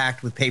very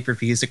packed with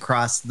pay-per-views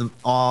across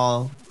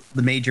all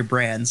the major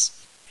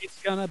brands.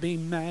 It's gonna be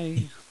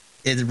May.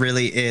 It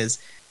really is.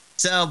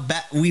 So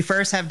we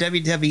first have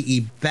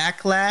WWE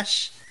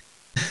Backlash.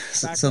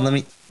 So let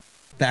me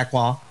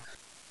backwash.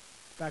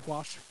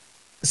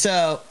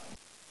 So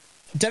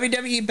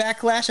WWE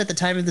Backlash at the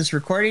time of this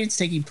recording is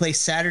taking place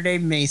Saturday,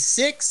 May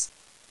 6th,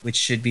 which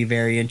should be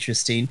very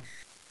interesting.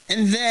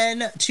 And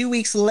then 2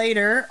 weeks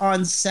later,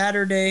 on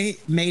Saturday,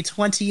 May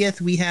 20th,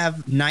 we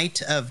have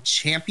Night of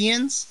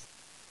Champions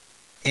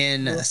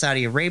in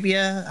Saudi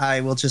Arabia.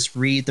 I will just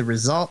read the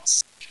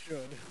results.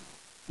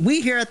 We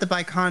here at the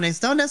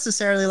Bi-Conics don't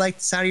necessarily like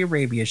the Saudi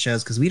Arabia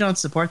shows because we don't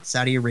support the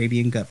Saudi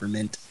Arabian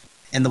government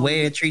and the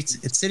way it treats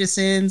its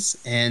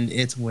citizens and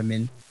its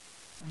women.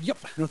 Yep.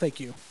 No, thank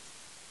you.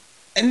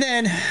 And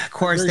then, of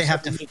course, they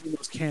have to make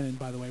those canon,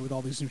 by the way, with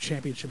all these new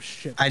championship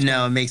shit. I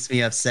know, it makes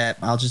me upset.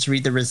 I'll just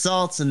read the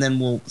results, and then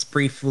we'll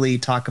briefly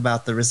talk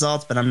about the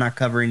results, but I'm not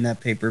covering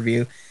that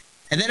pay-per-view.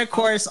 And then, of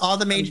course, all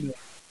the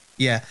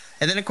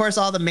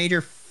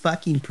major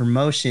fucking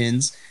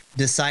promotions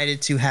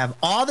decided to have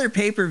all their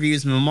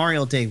pay-per-views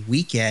Memorial Day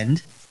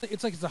weekend.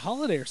 It's like it's a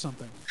holiday or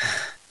something.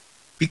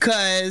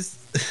 Because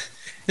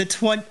the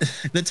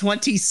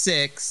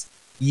 26th,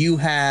 you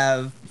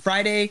have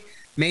Friday,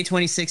 May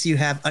 26th, you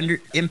have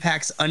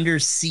Impact's Under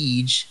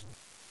Siege,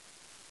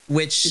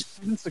 which... Is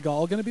Steven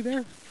Seagal going to be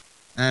there?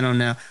 I don't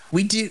know.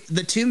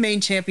 The 2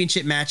 main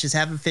championship matches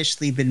have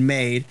officially been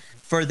made.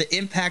 For the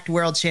Impact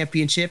World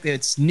Championship,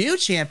 its new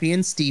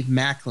champion, Steve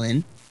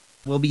Macklin,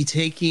 will be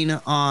taking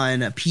on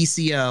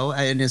PCO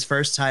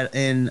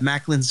in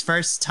Macklin's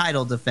first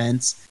title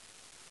defense.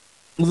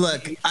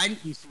 Look,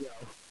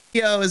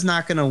 PCO is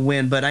not going to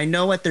win, but I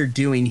know what they're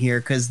doing here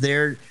because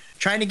they're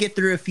trying to get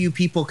through a few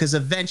people because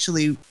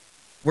eventually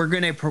we're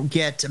going to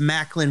get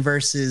Macklin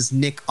versus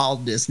Nick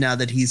Aldis now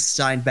that he's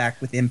signed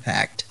back with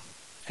Impact.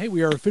 Hey,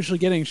 we are officially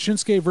getting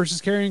Shinsuke versus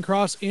Karrion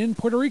Kross in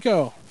Puerto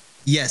Rico.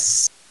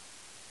 Yes.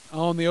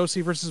 Oh, and the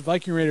OC versus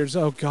Viking Raiders.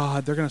 Oh,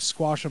 God, they're going to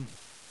squash them.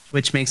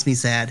 Which makes me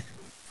sad.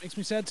 Makes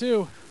me sad,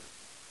 too.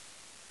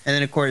 And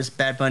then, of course,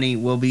 Bad Bunny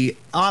will be,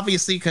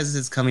 obviously, because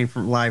it's coming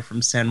from live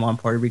from San Juan,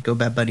 Puerto Rico,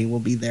 Bad Bunny will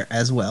be there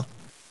as well.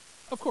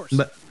 Of course.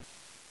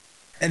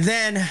 And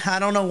then, I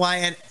don't know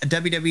why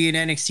WWE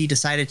and NXT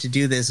decided to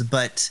do this,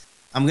 but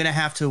I'm going to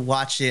have to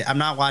watch it. I'm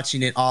not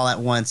watching it all at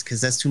once because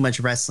that's too much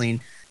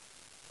wrestling.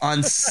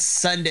 On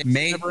Sunday,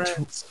 May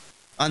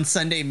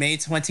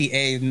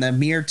 28th, in the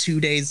mere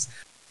 2 days,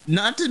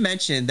 not to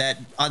mention that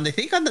I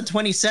think on the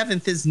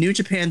 27th is New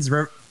Japan's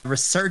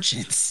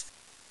Resurgence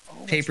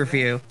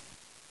pay-per-view.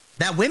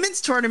 That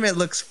women's tournament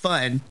looks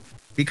fun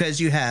because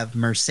you have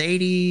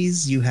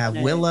Mercedes, you have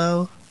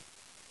Willow.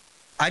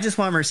 I just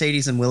want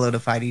Mercedes and Willow to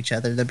fight each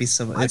other. It's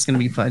going to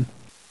be fun.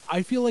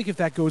 I feel like if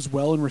that goes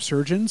well in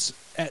Resurgence,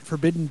 at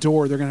Forbidden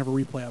Door, they're going to have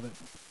a replay of it.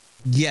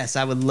 Yes,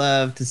 I would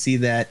love to see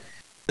that.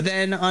 But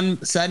then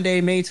on Sunday,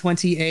 May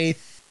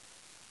 28th,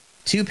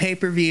 2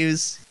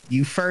 pay-per-views.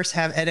 You first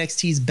have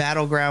NXT's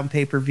Battleground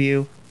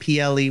pay-per-view,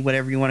 PLE,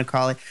 whatever you want to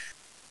call it.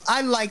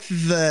 I like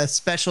the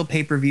special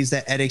pay-per-views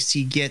that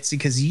NXT gets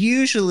because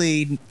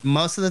usually,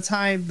 most of the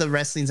time, the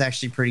wrestling's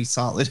actually pretty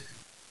solid.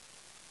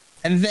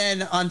 And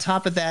then on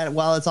top of that,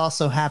 while it's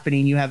also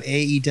happening, you have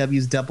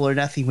AEW's Double or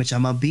Nothing, which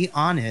I'm going to be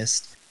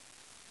honest,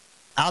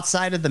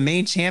 outside of the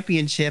main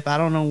championship, I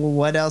don't know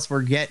what else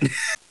we're getting.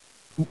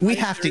 We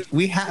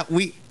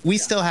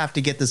still have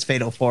to get this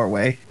Fatal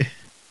 4-Way.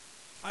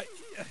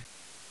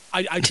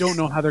 I don't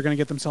know how they're going to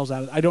get themselves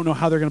out of it. I don't know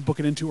how they're going to book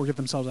it into or get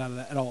themselves out of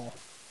that at all.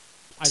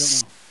 I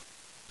don't know.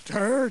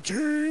 Tag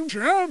Team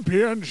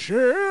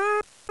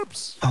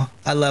Championships. Oh,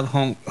 I love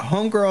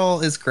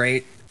Homegirl is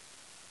great.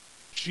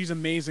 She's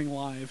amazing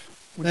live.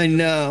 I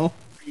know.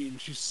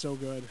 She's so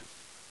good.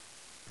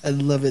 I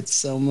love it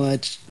so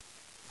much.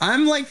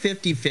 I'm like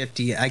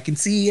 50-50. I can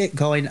see it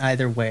going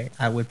either way.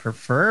 I would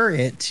prefer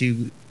it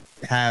to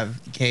have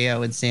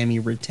KO and Sammy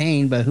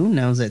retain, but who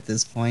knows at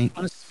this point.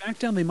 On a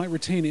SmackDown, they might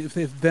retain it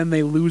if then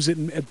they lose it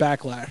at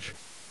Backlash.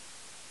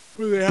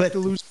 Or they have to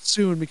lose it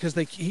soon because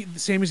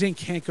Sami Zayn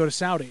can't go to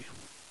Saudi.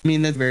 I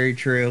mean, that's very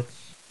true.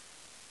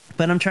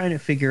 But I'm trying to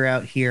figure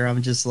out here.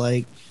 I'm just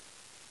like,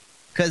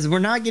 because we're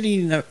not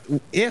getting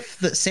if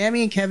the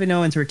Sammy and Kevin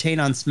Owens retain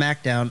on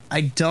SmackDown,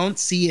 I don't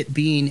see it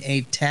being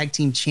a tag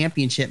team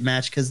championship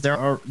match because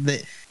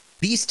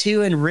these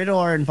two and Riddle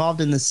are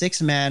involved in the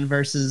 6-man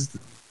versus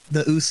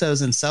the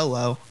Usos and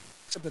Solo.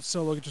 Except that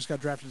Solo just got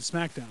drafted to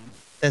SmackDown.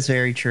 That's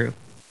very true.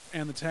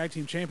 And the tag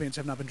team champions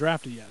have not been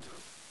drafted yet.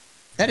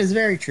 That is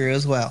very true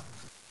as well.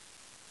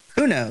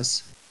 Who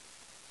knows?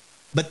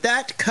 But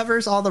that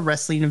covers all the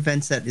wrestling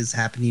events that is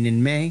happening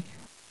in May.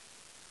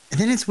 And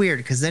then it's weird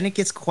because then it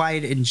gets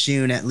quiet in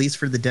June, at least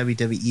for the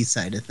WWE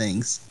side of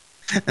things.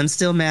 I'm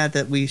still mad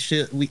that we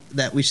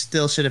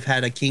still should have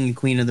had a King and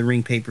Queen of the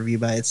Ring pay-per-view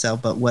by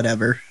itself, but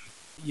whatever.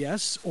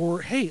 Yes,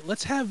 or hey,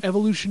 let's have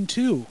Evolution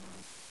 2.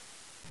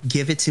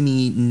 Give it to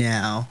me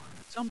now.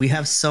 We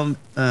have some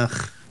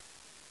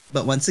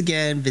but once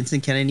again,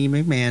 Vincent Kennedy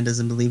McMahon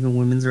doesn't believe in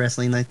women's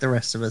wrestling like the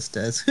rest of us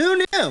does. Who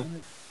knew?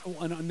 Oh,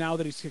 and now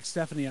that he's kicked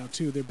Stephanie out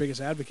too, their biggest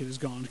advocate is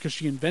gone because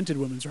she invented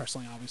women's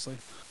wrestling, obviously.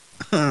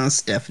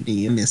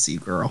 Stephanie, I miss you,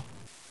 girl.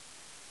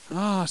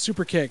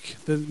 Super kick,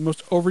 the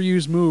most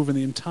overused move in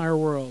the entire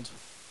world.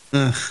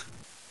 Ugh.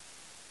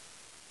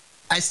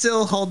 I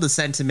still hold the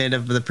sentiment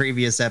of the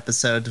previous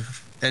episode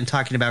and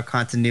talking about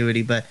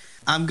continuity, but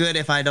I'm good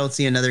if I don't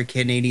see another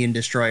Canadian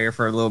destroyer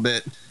for a little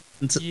bit.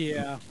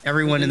 Yeah.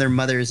 Everyone and their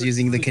mother is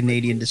using the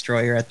Canadian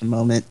destroyer at the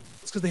moment.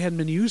 It's because they hadn't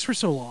been used for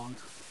so long,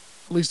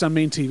 at least on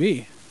main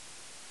TV.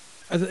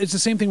 It's the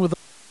same thing with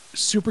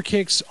super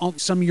kicks on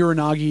some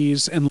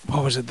Uranagis and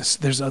what was it?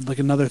 There's like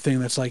another thing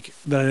that's like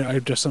that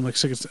I'm like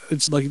sick.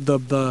 It's like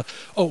the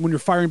when you're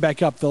firing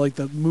back up,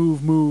 the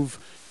move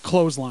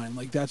clothesline,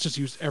 like that's just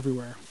used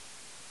everywhere.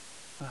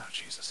 Oh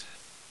Jesus.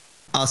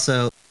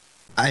 Also,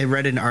 I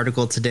read an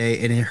article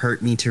today and it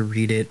hurt me to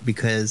read it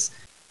because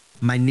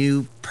my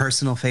new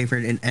personal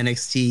favorite in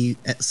NXT,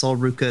 Sol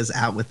Ruka, is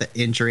out with an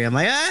injury. I'm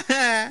like,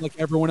 ah! Like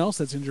everyone else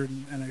that's injured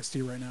in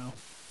NXT right now.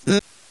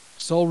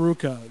 Sol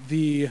Ruka,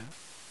 the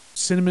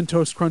cinnamon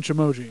toast crunch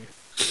emoji.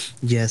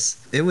 Yes,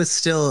 it was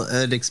still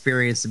an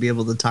experience to be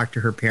able to talk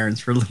to her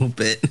parents for a little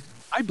bit.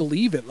 I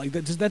believe it. Like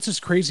that's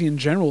just crazy in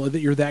general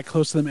that you're that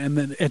close to them, and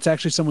then it's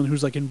actually someone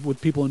who's like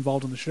with people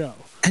involved in the show.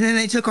 And then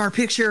they took our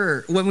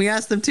picture when we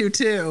asked them to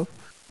too.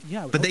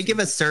 Yeah, but they give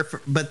us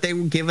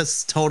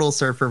total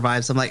surfer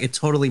vibes. I'm like, it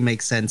totally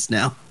makes sense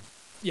now.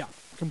 Yeah,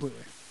 completely.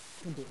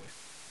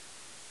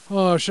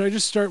 Oh, should I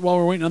just start while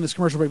we're waiting on this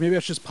commercial break? Maybe I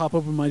should just pop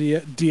open my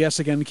DS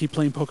again and keep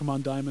playing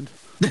Pokemon Diamond.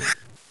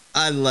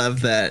 I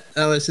love that.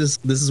 This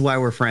is why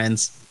we're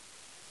friends.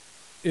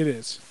 It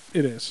is.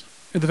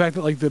 And the fact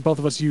that like both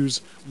of us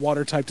use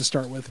water type to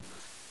start with.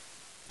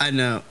 I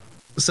know.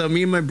 So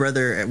me and my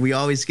brother, we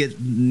always get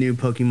new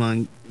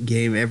Pokemon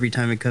game every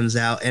time it comes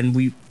out, and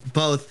we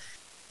both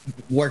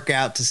work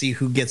out to see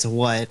who gets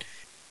what.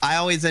 I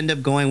always end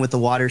up going with the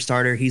water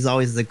starter. He's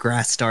always the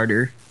grass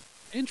starter.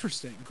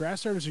 Interesting.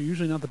 Grass starters are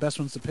usually not the best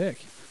ones to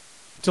pick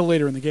till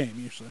later in the game,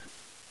 usually.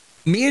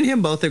 Me and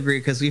him both agree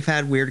because we've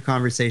had weird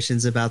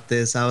conversations about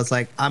this. I was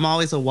like, I'm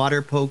always a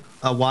water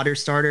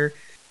starter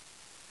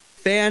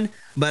fan,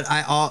 but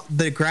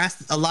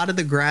a lot of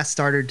the grass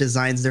starter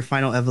designs, their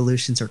final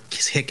evolutions are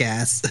kick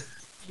ass.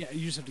 Yeah,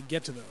 you just have to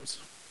get to those.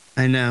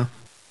 I know.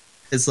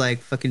 It's like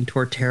fucking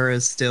Torterra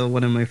is still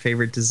one of my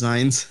favorite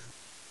designs.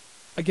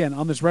 Again,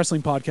 on this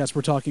wrestling podcast,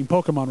 we're talking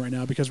Pokemon right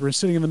now because we're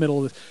sitting in the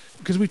middle of this.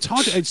 Because we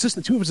talked, it's just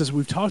the two of us,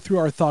 we've talked through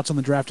our thoughts on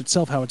the draft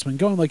itself, how it's been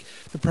going, like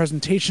the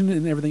presentation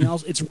and everything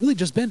else. It's really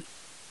just been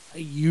a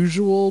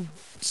usual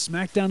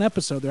SmackDown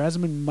episode. There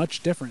hasn't been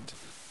much different.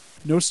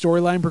 No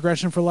storyline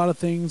progression for a lot of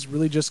things,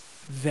 really just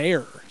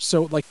there.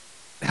 So, like,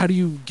 how do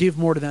you give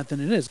more to that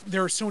than it is?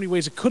 There are so many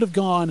ways it could have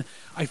gone.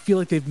 I feel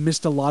like they've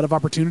missed a lot of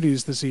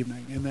opportunities this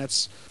evening, and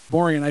that's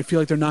boring, and I feel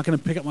like they're not going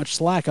to pick up much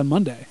slack on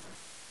Monday.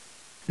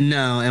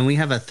 No, and we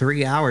have a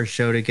 3-hour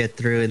show to get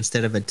through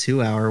instead of a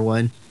 2-hour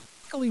one.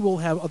 Luckily, we'll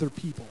have other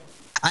people.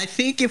 I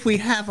think if we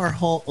have our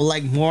whole,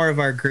 like, more of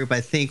our group,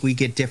 I think we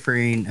get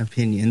differing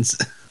opinions.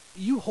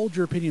 You hold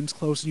your opinions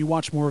close and you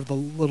watch more of the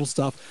little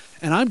stuff,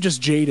 and I'm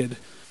just jaded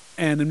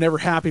and I'm never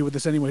happy with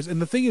this anyways.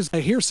 And the thing is, I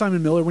hear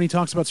Simon Miller when he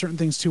talks about certain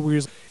things too, where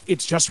he's,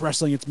 it's just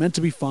wrestling, it's meant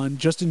to be fun,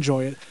 just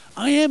enjoy it.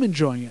 I am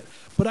enjoying it.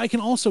 But I can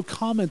also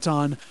comment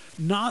on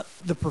not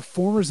the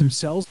performers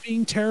themselves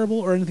being terrible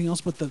or anything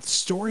else, but the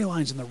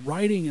storylines and the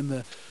writing and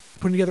the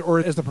putting together. Or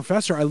as the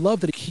professor, I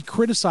love that he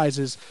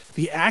criticizes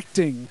the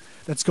acting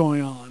that's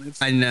going on.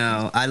 I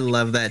know. I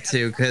love that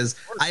too, because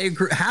I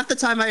agree. Half the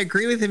time I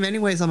agree with him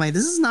anyways. I'm like,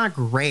 this is not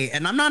great.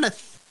 And I'm not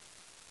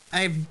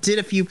I did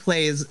a few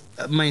plays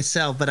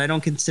myself, but I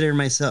don't consider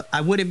myself,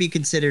 I wouldn't be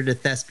considered a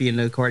thespian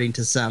according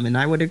to some, and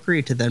I would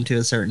agree to them to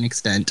a certain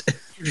extent.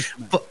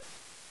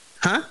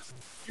 Huh?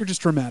 You're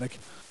just dramatic.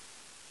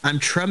 I'm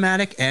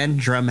traumatic and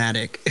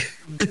dramatic.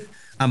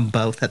 I'm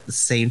both at the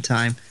same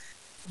time.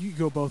 You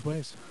go both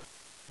ways.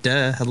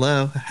 Duh.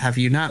 Hello. Have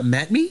you not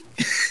met me?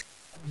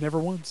 Never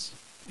once.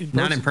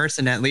 Not in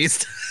person, at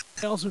least.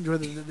 I also enjoy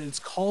that it's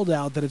called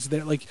out, that it's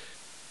there. Like,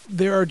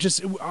 there are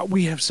just,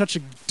 we have such a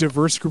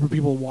diverse group of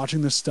people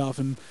watching this stuff,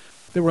 and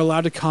they were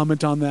allowed to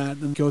comment on that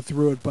and go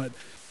through it, but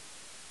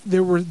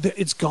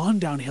it's gone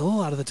downhill a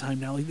lot of the time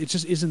now. Like, it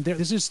just isn't there.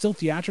 This is still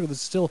theatrical. This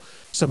is still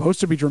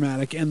supposed to be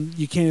dramatic, and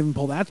you can't even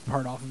pull that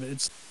part off of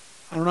it.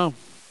 I don't know.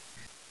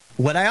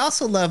 What I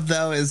also love,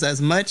 though, is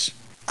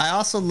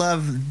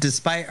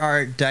despite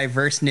our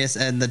diverseness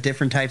and the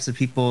different types of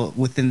people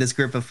within this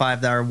group of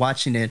 5 that are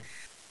watching it,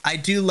 I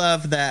do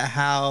love that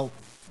how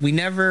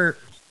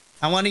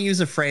I want to use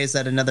a phrase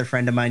that another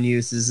friend of mine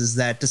uses, is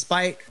that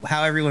despite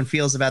how everyone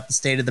feels about the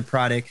state of the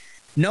product,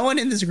 no one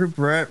in this group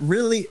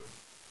really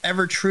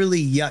ever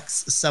truly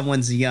yucks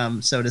someone's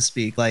yum, so to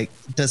speak. Like,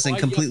 doesn't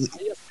completely.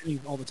 I yuck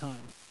all the time.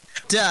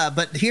 Duh,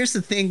 but here's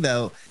the thing,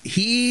 though.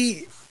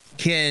 He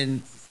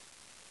can.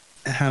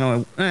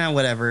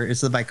 Whatever.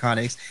 It's the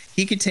Bi-Conics.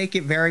 He can take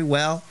it very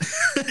well,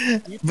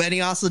 but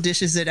he also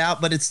dishes it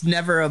out. But it's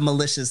never a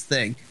malicious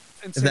thing.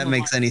 If that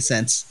makes any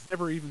sense.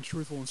 Never even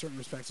truthful in certain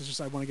respects. It's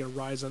just I want to get a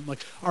rise on, like,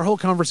 our whole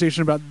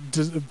conversation about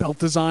belt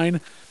design,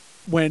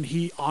 when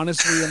he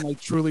honestly and like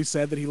truly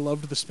said that he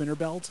loved the spinner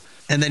belt,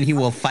 and then he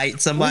will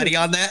fight somebody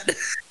on that.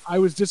 I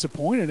was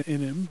disappointed in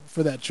him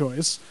for that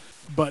choice,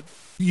 but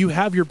you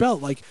have your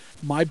belt. Like,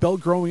 my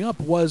belt growing up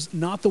was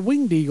not the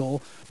Winged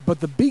Eagle, but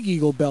the Big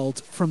Eagle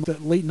belt from the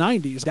late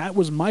 90s. That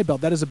was my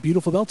belt. That is a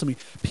beautiful belt to me.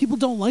 People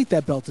don't like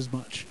that belt as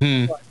much.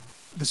 But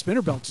the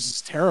spinner belt just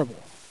is terrible.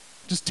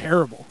 Just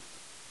terrible.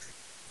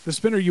 The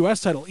spinner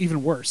US title,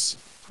 even worse.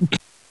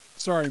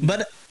 Sorry,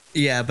 man.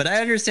 But I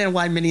understand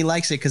why Minnie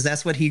likes it, because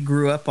that's what he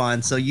grew up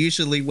on. So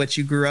usually what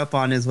you grew up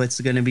on is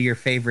what's going to be your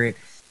favorite.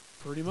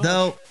 Pretty much.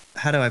 Though,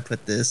 how do I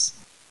put this?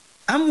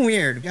 I'm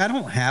weird. I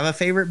don't have a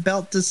favorite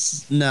belt.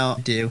 No,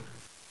 I do.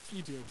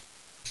 You do.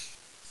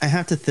 I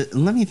have to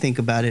let me think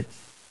about it.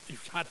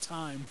 You've got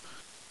time.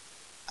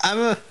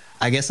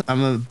 I guess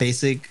I'm a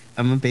basic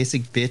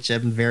bitch.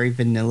 I'm very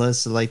vanilla,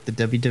 so like the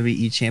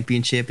WWE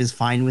Championship is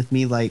fine with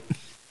me. Like,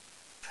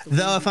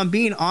 though, if I'm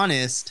being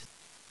honest,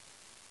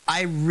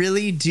 I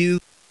really do.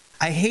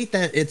 I hate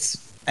that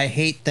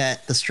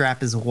the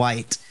strap is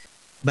white,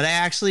 but I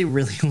actually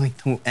really like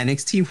the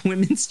NXT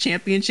Women's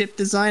Championship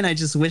design. I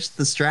just wish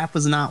the strap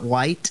was not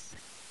white.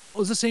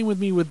 Well, it's the same with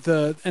me with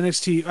the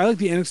NXT. I like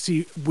the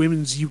NXT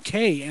Women's UK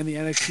and the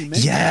NXT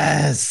Men's.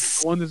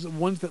 Yes.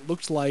 Ones that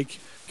looked like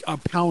a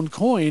pound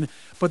coin,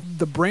 but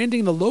the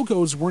branding, the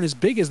logos weren't as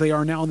big as they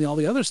are now on all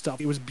the other stuff.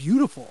 It was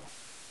beautiful.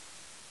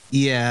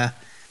 Yeah.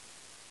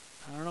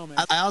 I don't know, man.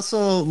 I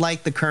also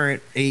like the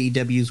current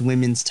AEW's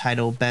women's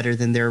title better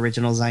than their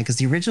original design, because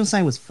the original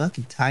design was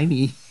fucking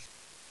tiny.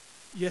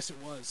 Yes, it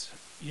was.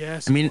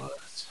 Yes, I mean, it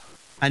was.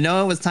 I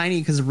know it was tiny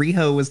because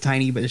Riho was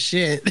tiny, but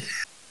shit.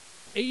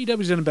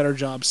 AEW's done a better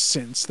job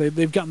since.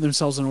 They've gotten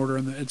themselves in order,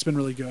 and it's been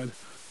really good.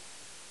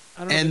 I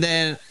don't know. And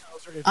then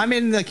I'm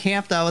in the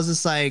camp that I was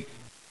just like,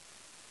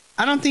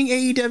 I don't think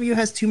AEW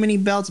has too many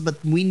belts,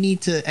 but we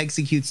need to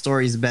execute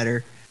stories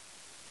better.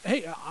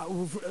 Hey,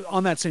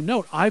 on that same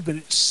note, I've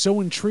been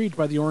so intrigued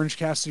by the Orange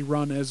Cassidy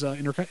run as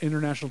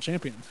international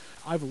champion.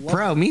 I've loved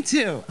Bro, it. me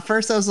too.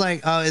 First, I was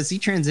like, oh, is he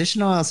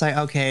transitional? I was like,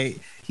 okay,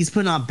 he's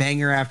putting on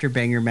banger after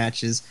banger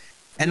matches.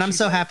 And I'm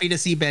so happy to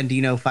see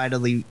Bandino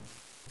finally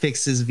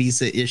fix his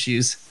visa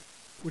issues.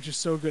 Which is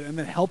so good. And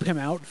then help him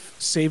out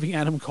saving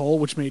Adam Cole,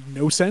 which made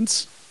no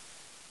sense.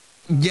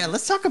 Yeah,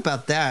 let's talk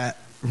about that.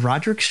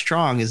 Roderick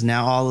Strong is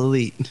now All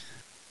Elite.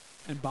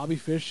 And Bobby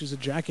Fish is a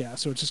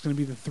jackass, so it's just going to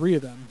be the three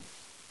of them.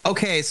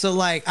 Okay, so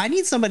like I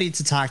need somebody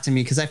to talk to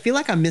me because I feel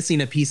like I'm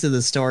missing a piece of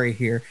the story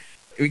here.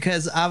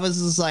 Because I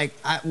was just like,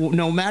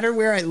 no matter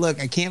where I look,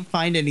 I can't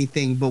find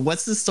anything. But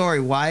what's the story?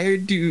 Why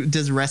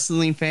does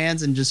wrestling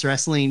fans and just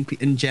wrestling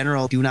in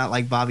general do not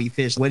like Bobby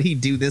Fish? What'd he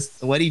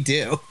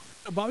do?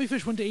 Bobby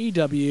Fish went to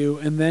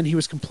AEW, and then he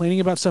was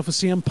complaining about stuff with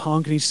CM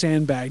Punk, and he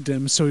sandbagged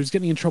him, so he was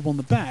getting in trouble in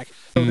the back.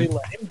 So they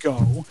let him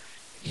go.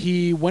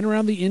 He went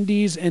around the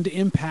Indies and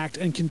Impact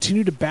and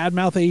continued to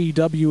badmouth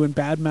AEW and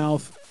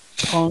badmouth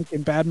Punk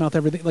and badmouth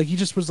everything. Like, he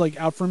just was like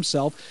out for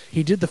himself.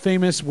 He did the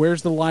famous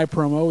 "Where's the Lie"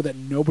 promo that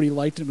nobody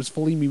liked, and it was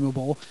fully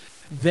memeable.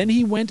 Then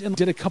he went and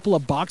did a couple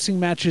of boxing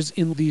matches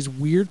in these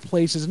weird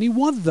places, and he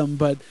won them,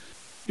 but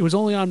it was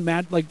only on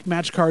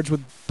match cards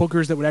with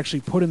bookers that would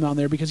actually put him on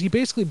there, because he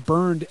basically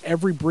burned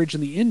every bridge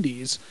in the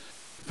Indies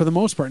for the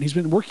most part. And he's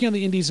been working on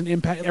the Indies and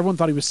Impact. Everyone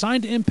thought he was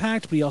signed to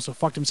Impact, but he also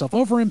fucked himself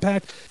over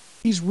Impact.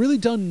 He's really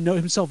done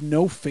himself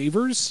no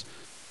favors,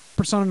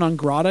 persona non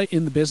grata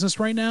in the business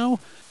right now.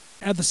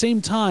 At the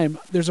same time,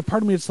 there's a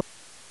part of me that's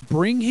like,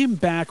 bring him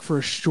back for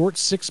a short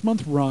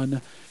 6-month run,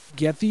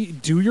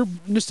 do your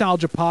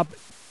nostalgia pop,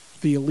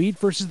 the Elite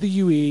versus the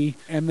UE,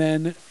 and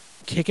then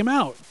kick him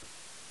out.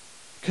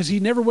 Because he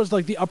never was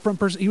like the upfront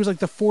person. He was like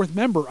the fourth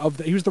member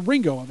he was the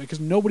Ringo of it, because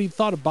nobody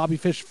thought of Bobby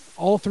Fish.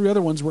 All three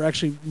other ones were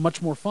actually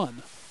much more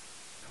fun.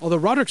 Although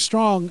Roderick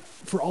Strong,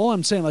 for all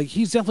I'm saying, like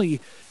he's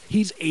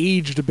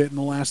aged a bit in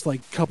the last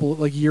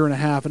year and a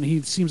half, and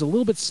he seems a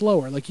little bit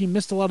slower. Like he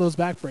missed a lot of those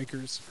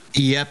backbreakers.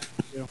 Yep.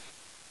 Yeah.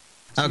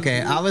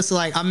 Okay, I was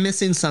like, I'm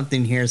missing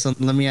something here, so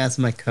let me ask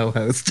my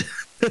co-host.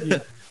 Yeah.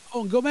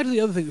 Oh, and go back to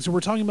the other thing. So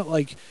we're talking about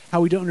like how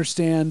we don't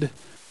understand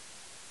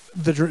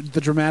the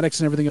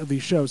dramatics and everything of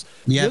these shows.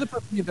 Yep. The other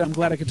part that I'm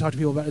glad I could talk to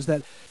people about is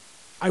that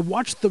I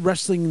watched the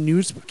wrestling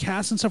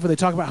newscasts and stuff where they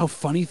talk about how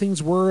funny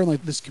things were and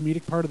like this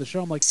comedic part of the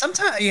show. I'm like,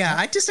 sometimes, yeah,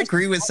 I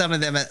disagree with some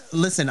of them.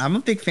 Listen, I'm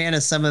a big fan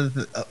of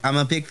I'm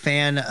a big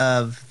fan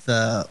of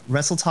the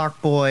Wrestle Talk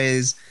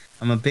Boys.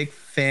 I'm a big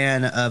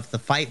fan of the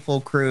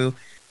Fightful crew.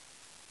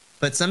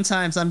 But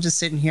sometimes I'm just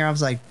sitting here. I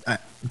was like,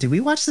 did we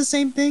watch the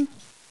same thing?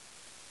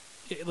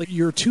 Like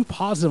you're too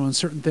positive on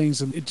certain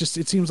things, and it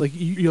seems like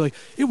you're like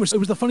it was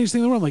the funniest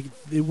thing in the world. Like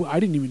I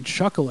didn't even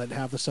chuckle at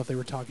half the stuff they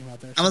were talking about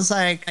there. I was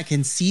like, I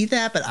can see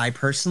that, but I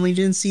personally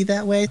didn't see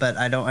that way. But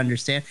I don't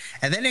understand.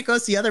 And then it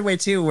goes the other way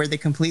too, where they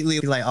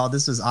completely like, oh,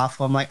 this was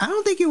awful. I'm like, I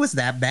don't think it was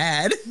that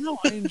bad. No,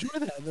 I enjoy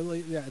that.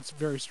 Like, yeah, it's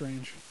very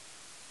strange.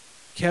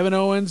 Kevin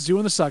Owens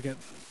doing the suck it.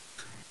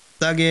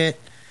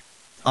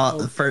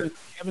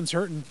 Kevin's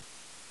hurting.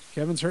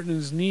 Kevin's hurting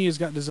his knee. He's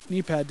got his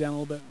knee pad down a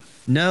little bit.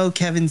 No,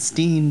 Kevin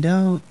Steen,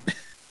 don't.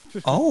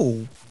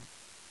 Oh,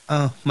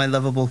 my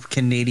lovable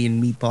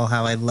Canadian meatball,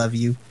 how I love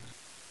you.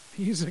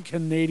 He's a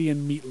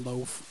Canadian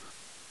meatloaf.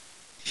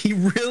 He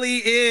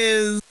really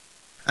is.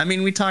 I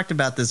mean, we talked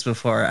about this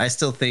before. I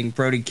still think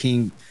Brody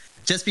King,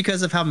 just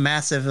because of how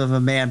massive of a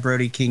man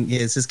Brody King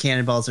is, his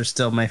cannonballs are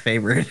still my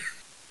favorite.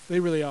 They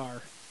really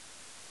are.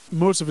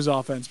 Most of his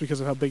offense,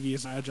 because of how big he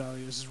is and agile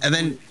he is. And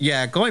then,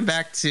 yeah, going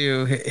back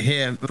to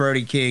him,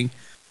 Brody King,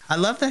 I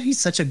love that he's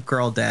such a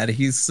girl dad.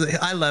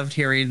 I loved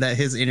hearing that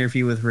his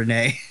interview with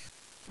Renee.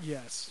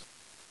 Yes.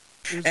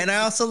 And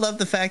I also love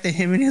the fact that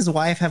him and his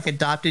wife have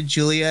adopted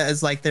Julia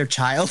as like their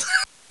child.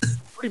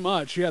 Pretty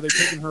much, yeah. They've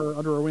taken her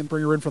under her wing,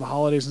 bring her in for the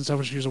holidays and stuff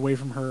when she was away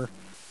from her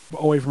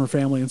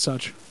family and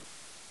such.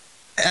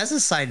 As a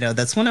side note,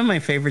 that's one of my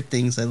favorite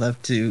things I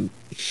love to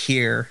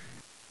hear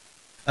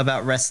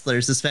about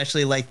wrestlers,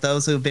 especially like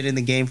those who have been in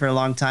the game for a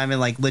long time and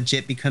like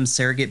legit become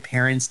surrogate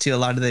parents to a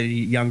lot of the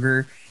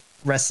younger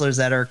wrestlers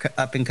that are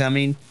up and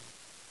coming.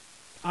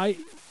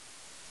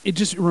 It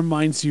just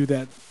reminds you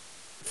that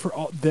for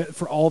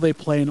all they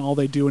play and all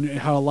they do, and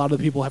how a lot of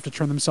the people have to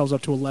turn themselves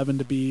up to 11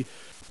 to be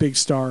big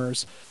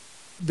stars,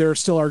 there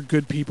still are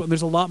good people, and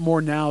there's a lot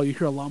more now. You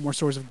hear a lot more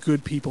stories of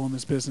good people in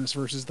this business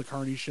versus the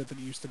carny shit that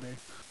it used to be.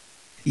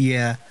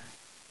 Yeah.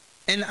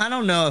 And I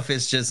don't know if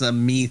it's just a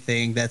me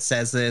thing that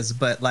says this,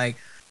 but like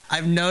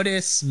I've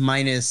noticed,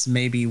 minus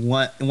maybe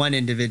one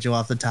individual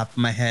off the top of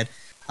my head,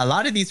 a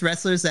lot of these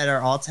wrestlers that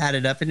are all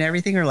tatted up and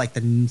everything are like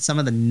some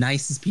of the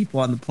nicest people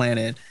on the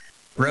planet.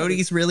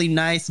 Brody's really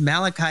nice.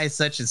 Malachi is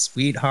such a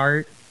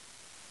sweetheart.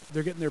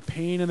 They're getting their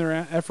pain and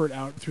their effort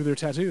out through their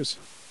tattoos.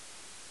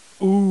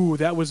 Ooh,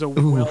 that was a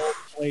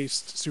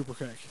well-placed super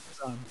kick.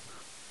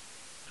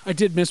 I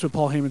did miss what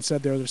Paul Heyman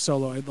said there. There's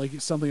Solo. I'd like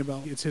something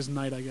about it's his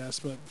night, I guess,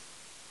 but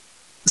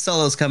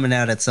Solo's coming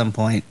out at some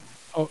point.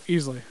 Oh,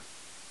 easily.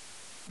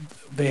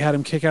 They had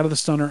him kick out of the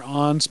stunner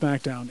on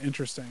SmackDown.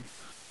 Interesting.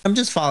 I'm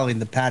just following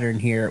the pattern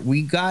here.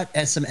 We got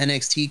some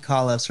NXT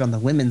call-ups from the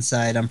women's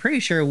side. I'm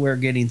pretty sure we're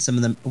getting some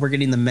of them. We're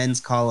getting the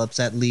men's call-ups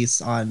at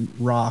least on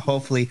Raw,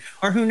 hopefully.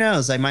 Or who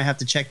knows? I might have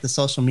to check the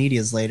social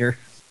medias later.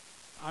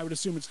 I would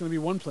assume it's going to be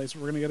one place.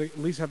 We're going to at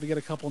least have to get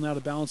a couple now to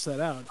balance that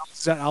out.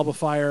 Is that Alba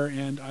Fire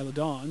and Isla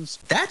Dawns?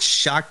 That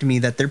shocked me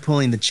that they're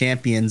pulling the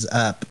champions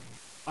up.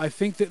 I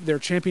think that they're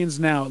champions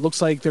now. It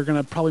looks like they're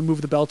going to probably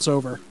move the belts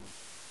over.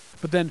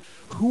 But then,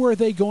 who are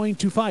they going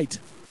to fight?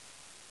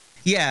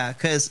 Yeah,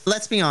 because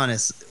let's be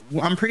honest.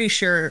 I'm pretty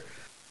sure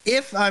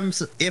if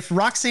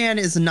Roxanne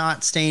is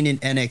not staying in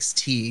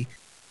NXT,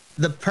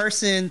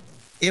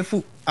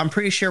 I'm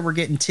pretty sure we're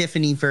getting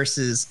Tiffany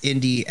versus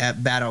Indy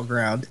at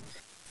Battleground.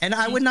 And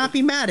I would not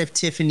be mad if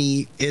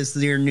Tiffany is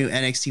their new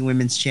NXT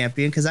Women's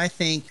Champion, because I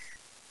think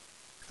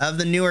of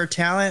the newer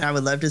talent, I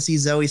would love to see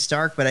Zoe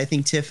Stark, but I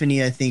think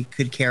Tiffany,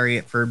 could carry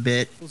it for a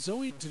bit. Well,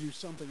 Zoe to do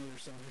something with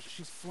herself.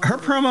 Her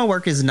promo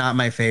work is not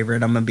my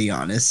favorite, I'm going to be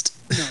honest.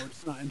 No,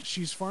 it's not. And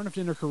she's far enough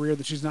in her career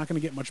that she's not going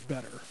to get much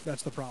better.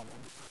 That's the problem.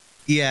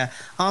 Yeah.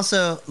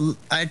 Also,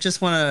 I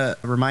just want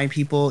to remind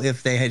people,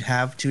 if they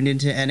have tuned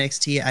into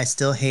NXT, I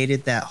still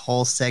hated that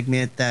whole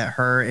segment that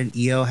her and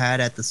Io had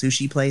at the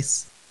sushi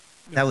place.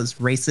 That was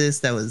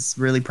racist. That was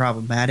really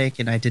problematic,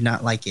 and I did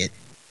not like it.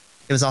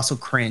 It was also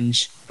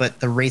cringe,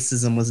 but the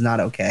racism was not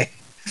okay.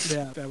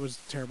 Yeah, that was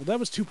terrible. That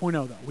was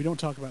 2.0, though. We don't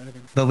talk about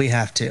anything. But we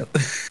have to.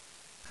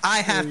 I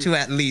have to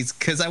at least,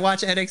 because I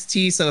watch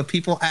NXT, so if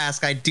people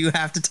ask, I do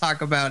have to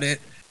talk about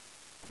it.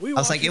 I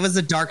was like, it was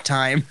a dark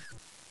time.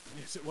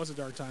 Yes, it was a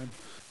dark time.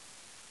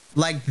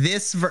 Like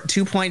this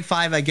 2.5,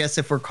 I guess,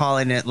 if we're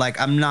calling it,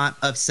 like, I'm not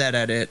upset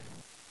at it.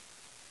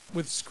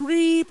 With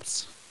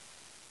Scripps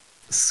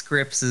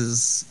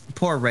is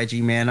poor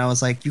Reggie, man. I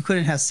was like, you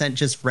couldn't have sent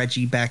just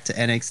Reggie back to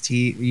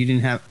NXT. You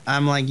didn't have.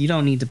 I'm like, you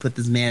don't need to put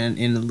this man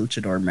in a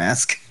luchador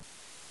mask.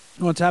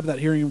 On top of that,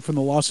 hearing from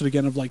the lawsuit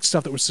again of like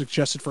stuff that was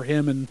suggested for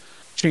him and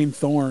Shane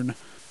Thorne,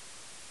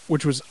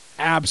 which was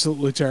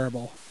absolutely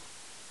terrible.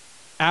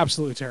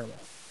 Absolutely terrible.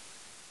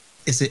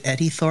 Is it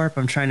Eddie Thorpe?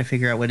 I'm trying to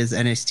figure out what his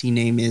NXT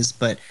name is,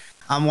 but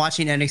I'm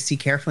watching NXT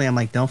carefully. I'm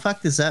like, don't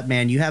fuck this up,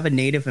 man. You have a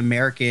Native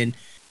American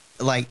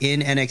like in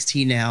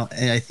NXT now,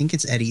 and I think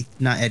it's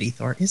not Eddie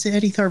Thorpe. Is it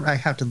Eddie Thorpe? I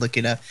have to look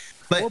it up.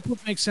 But Thorpe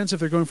would make sense if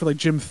they're going for like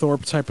Jim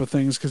Thorpe type of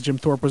things, because Jim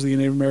Thorpe was the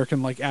Native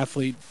American like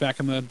athlete back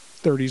in the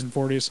 30s and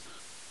 40s.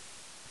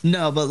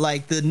 No, but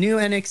like the new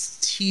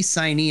NXT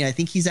signee, I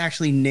think he's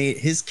actually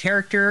his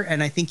character,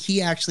 and I think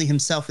he actually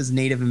himself is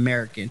Native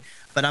American.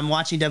 But I'm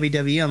watching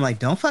WWE, I'm like,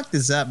 don't fuck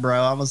this up,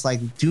 bro. I was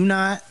like, do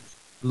not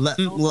let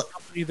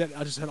company that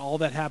I just had all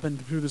that happen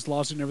through this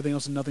lawsuit and everything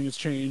else, and nothing has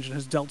changed, and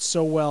has dealt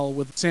so well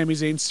with Sami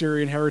Zayn's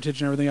Syrian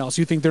heritage and everything else.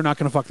 You think they're not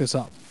going to fuck this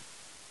up?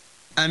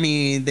 I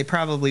mean, they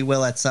probably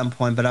will at some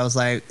point, but I was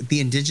like, the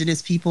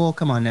indigenous people,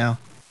 come on now.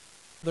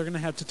 They're going to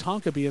have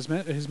Tatanka be his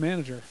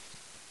manager.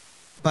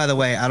 By the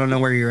way, I don't know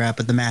where you're at,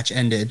 but the match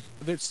ended.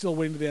 They're still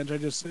waiting to the end.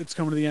 It's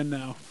coming to the end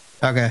now.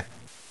 Okay.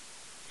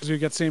 Because we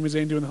got Sami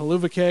Zayn doing the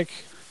haluva kick.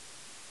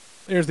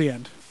 There's the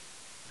end.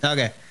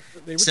 Okay.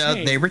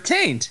 They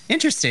retained.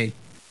 Interesting.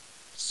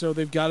 So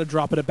they've got to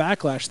drop it at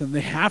Backlash. Then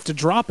they have to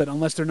drop it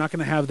unless they're not going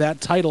to have that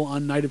title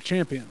on Night of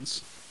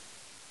Champions.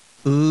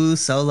 Ooh,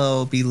 Solo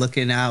will be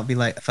looking out, be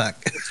like, fuck.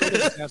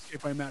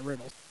 By Matt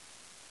Riddle.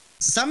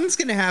 Something's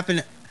going to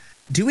happen.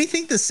 Do we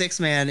think the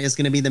 6-man is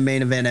going to be the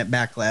main event at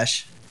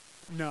Backlash?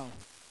 No.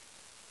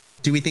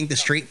 Do we think the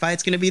street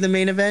fight's going to be the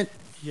main event?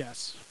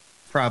 Yes.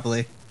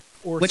 Probably.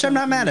 Or which I'm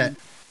not mad at.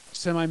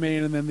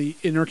 Semi-main, and then the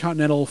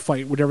Intercontinental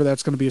fight, whatever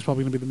that's going to be, is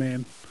probably going to be the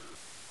main.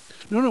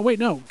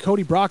 No.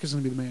 Cody Brock is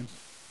going to be the main.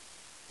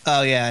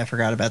 Oh, yeah, I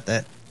forgot about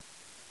that.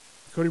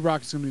 Cody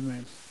Brock is going to be the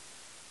main.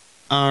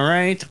 All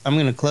right. I'm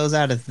going to close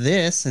out of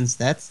this since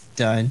that's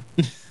done.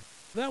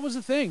 That was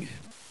the thing.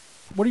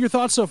 What are your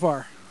thoughts so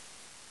far?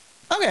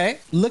 Okay.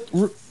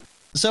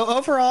 So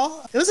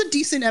overall, it was a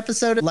decent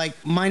episode, like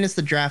minus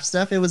the draft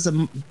stuff. It was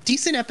a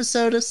decent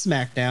episode of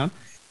SmackDown.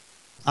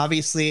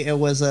 Obviously, it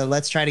was a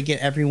let's try to get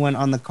everyone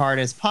on the card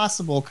as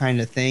possible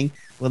kind of thing,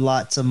 with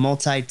lots of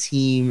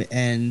multi-team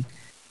and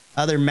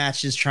other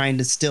matches trying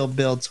to still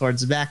build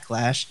towards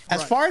Backlash.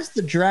 As far as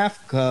the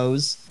draft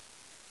goes,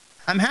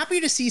 I'm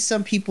happy to see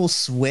some people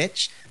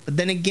switch, but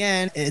then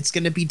again, it's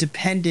going to be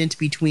dependent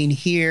between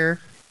here,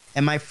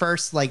 and my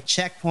first like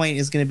checkpoint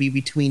is going to be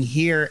between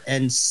here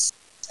and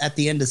at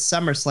the end of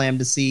SummerSlam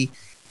to see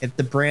if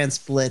the brand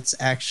splits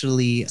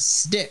actually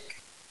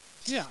stick.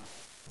 Yeah.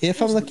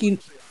 If I'm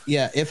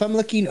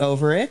looking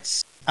over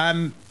it,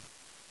 I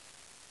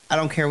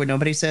don't care what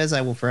nobody says. I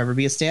will forever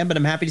be a stan, but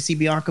I'm happy to see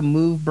Bianca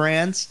move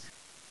brands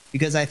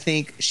because I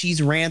think she's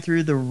ran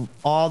through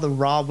all the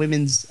Raw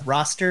women's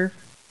roster.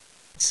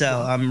 So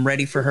I'm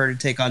ready for her to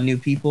take on new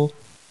people.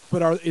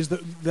 But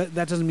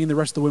that doesn't mean the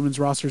rest of the women's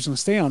roster is going to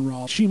stay on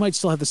Raw. She might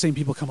still have the same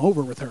people come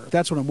over with her.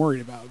 That's what I'm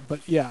worried about. But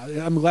yeah,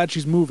 I'm glad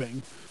she's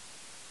moving.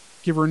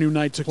 Give her a new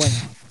night to play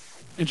on.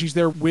 And she's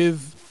there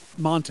with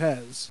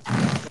Montez.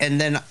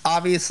 And then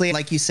obviously,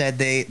 like you said,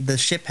 the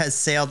ship has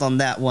sailed on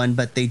that one,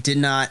 but they did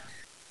not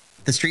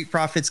The Street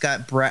Profits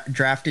got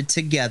drafted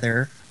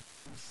together.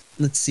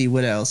 Let's see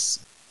what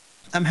else.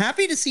 I'm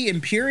happy to see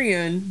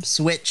Imperium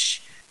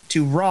switch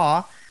to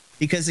Raw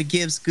because it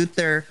gives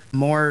Gunther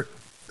more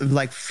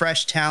like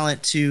fresh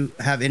talent to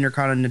have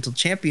Intercontinental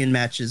Champion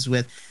matches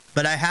with.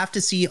 But I have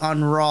to see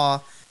on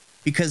Raw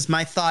because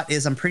my thought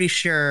is I'm pretty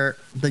sure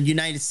the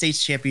United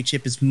States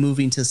Championship is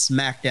moving to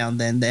SmackDown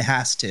then. It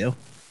has to.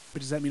 But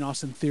does that mean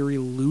Austin Theory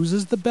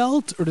loses the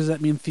belt, or does that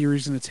mean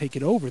Theory's going to take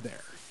it over there?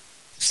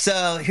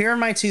 So here are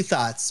my two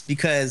thoughts,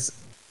 because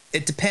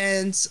it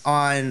depends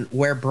on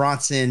where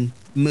Bronson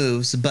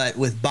moves. But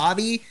with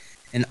Bobby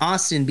and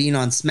Austin being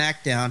on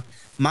SmackDown,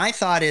 my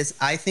thought is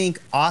I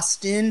think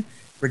Austin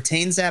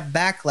retains that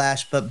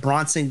backlash, but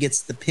Bronson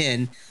gets the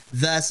pin.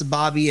 Thus,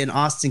 Bobby and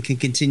Austin can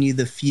continue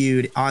the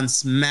feud on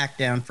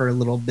SmackDown for a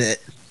little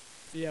bit.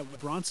 Yeah,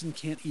 Bronson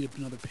can't eat up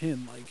another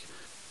pin. Like,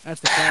 that's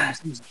the problem.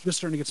 He's just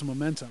starting to get some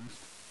momentum.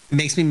 It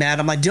makes me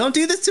mad. I'm like, don't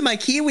do this to my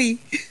Kiwi.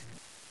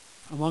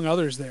 Among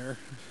others there.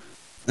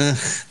 The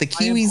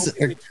Kiwis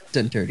are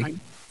done dirty.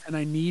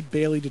 I need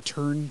Bayley to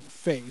turn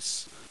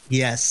face.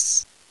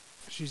 Yes.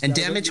 And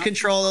Damage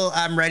Control,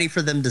 I'm ready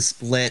for them to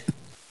split.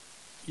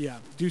 Yeah,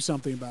 do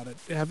something about it.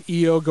 Have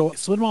EO go,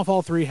 split them off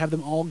all three, have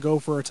them all go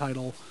for a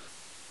title.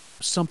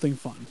 Something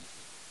fun.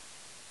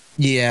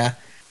 Yeah.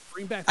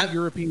 Bring back the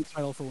European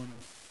title for women.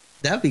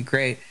 That'd be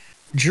great.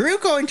 Drew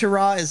going to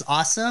Raw is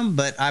awesome,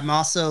 but I'm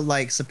also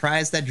like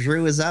surprised that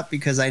Drew is up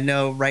because I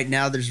know right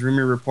now there's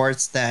rumor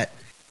reports that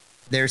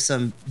there's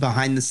some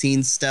behind the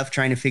scenes stuff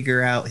trying to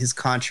figure out his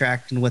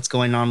contract and what's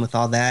going on with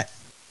all that.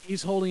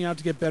 He's holding out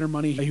to get better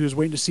money. He was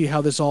waiting to see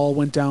how this all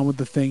went down with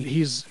the thing.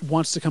 He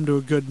wants to come to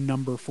a good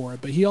number for it,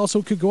 but he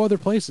also could go other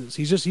places.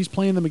 He's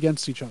playing them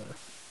against each other.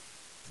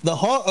 The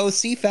whole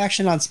OC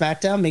faction on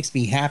SmackDown makes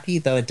me happy,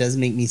 though it does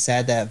make me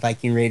sad that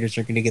Viking Raiders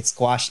are going to get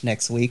squashed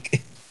next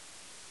week.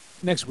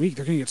 Next week,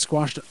 they're going to get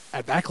squashed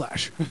at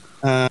Backlash.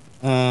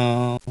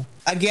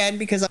 Again,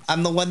 because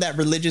I'm the one that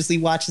religiously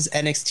watches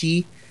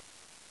NXT,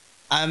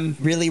 I'm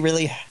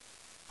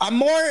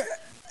more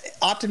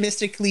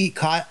optimistically,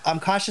 I'm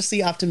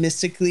cautiously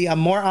optimistically, I'm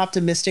more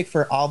optimistic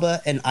for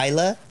Alba and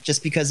Isla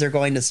just because they're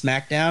going to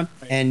SmackDown.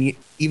 Right. And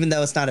even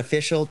though it's not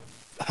official,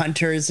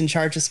 Hunter is in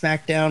charge of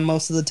SmackDown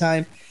most of the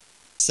time.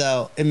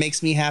 So it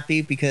makes me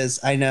happy because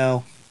I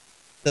know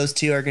those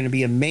two are going to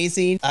be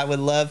amazing. I would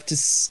love to,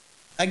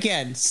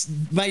 again,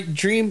 my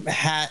dream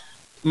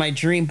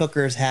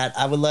booker's hat.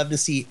 I would love to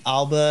see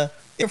Alba.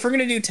 If we're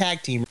going to do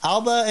tag team,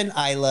 Alba and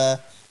Isla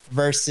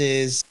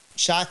versus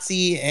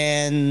Shotzi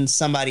and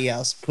somebody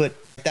else. That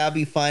would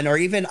be fun. Or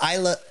even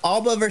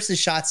Alba versus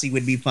Shotzi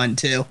would be fun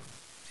too.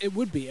 It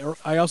would be.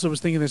 I also was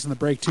thinking this in the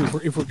break too.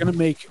 If we're going to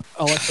make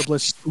Alexa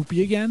Bliss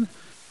spoopy again,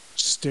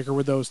 stick her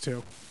with those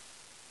two.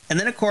 And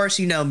then, of course,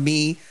 you know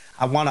me.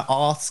 I want an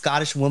all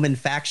Scottish woman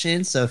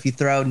faction. So if you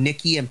throw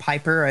Nikki and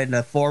Piper in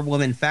a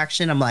 4-woman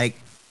faction, I'm like,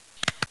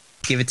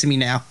 give it to me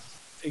now.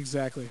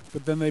 Exactly.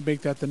 But then they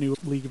make that the new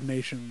League of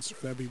Nations.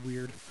 That'd be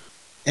weird.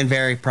 And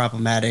very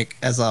problematic,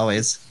 as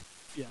always.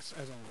 Yes,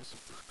 as always.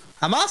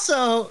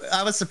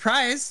 I was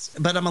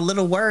surprised, but I'm a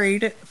little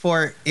worried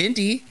for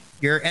Indy,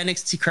 your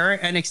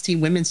current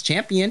NXT Women's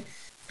Champion,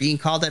 being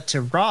called up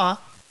to Raw.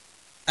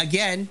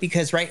 Again,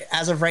 because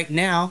as of right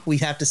now, we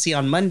have to see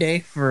on Monday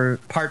for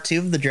part 2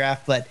 of the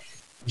draft, but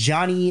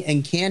Johnny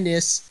and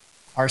Candice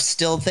are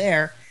still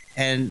there,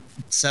 and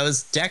so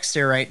is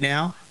Dexter right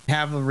now.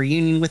 Have a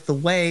reunion with the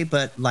Way,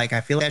 but like I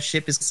feel like that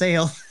ship is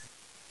sailed.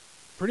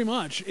 Pretty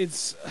much,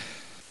 it's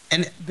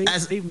they've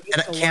missed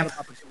a lot of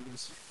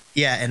opportunities.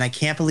 Yeah, and I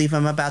can't believe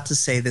I'm about to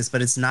say this,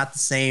 but it's not the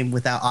same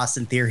without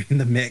Austin Theory in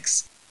the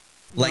mix.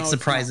 Like,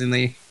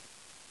 surprisingly.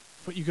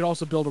 But you could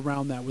also build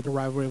around that with the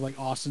rivalry of like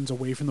Austin's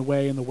away from the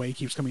Way and the Way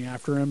keeps coming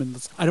after him.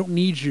 And I don't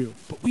need you,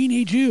 but we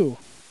need you.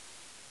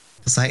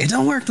 It's like, it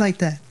don't work like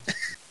that.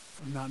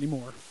 Not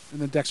anymore. And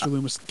then Dexter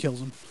Lumis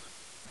kills him.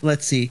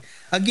 Let's see.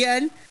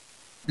 Again,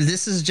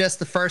 this is just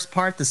the first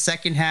part. The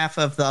second half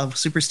of the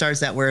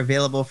superstars that were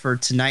available for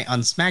tonight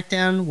on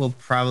SmackDown will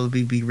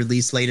probably be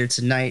released later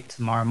tonight,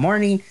 tomorrow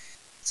morning.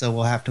 So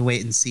we'll have to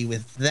wait and see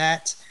with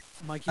that.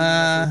 Mikey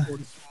a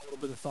little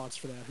bit of thoughts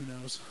for that. Who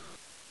knows?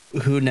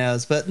 Who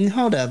knows? But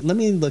hold up. Let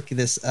me look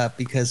this up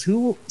because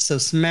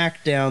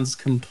SmackDown's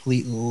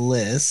complete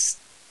list.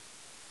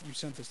 You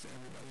sent this to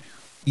everybody.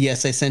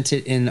 Yes, I sent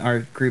it in our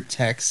group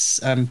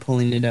text. I'm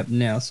pulling it up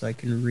now so I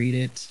can read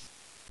it.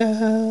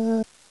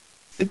 Here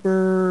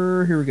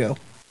we go.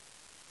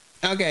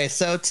 Okay,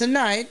 so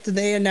tonight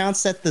they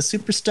announced that the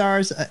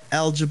superstars are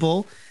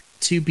eligible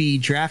to be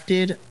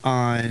drafted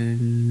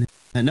on...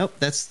 nope,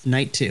 that's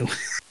night 2.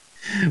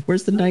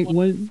 Where's the night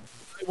 1?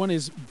 One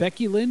is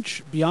Becky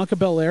Lynch, Bianca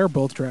Belair,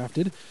 both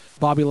drafted.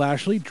 Bobby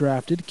Lashley,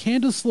 drafted.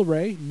 Candice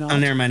LeRae, not. Oh,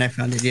 never mind. I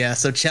found it. Yeah.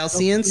 So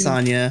Chelsea and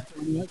Sonya.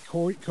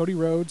 Cody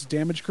Rhodes,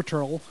 Damage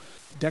Control.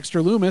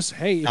 Dexter Lumis.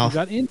 Hey, you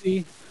got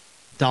Indy.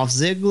 Dolph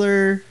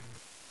Ziggler.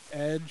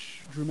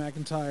 Edge, Drew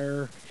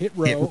McIntyre, Hit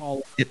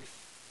Row,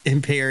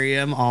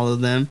 Imperium, all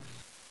of them.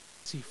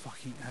 See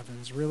fucking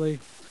Evans, really?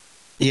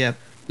 Yep.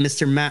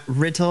 Mr. Matt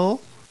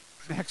Riddle.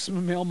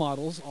 Maximum Male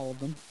Models, all of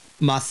them.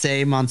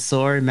 Masay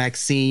Mansour,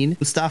 Maxine,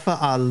 Mustafa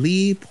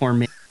Ali, poor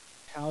man.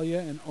 Talia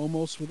and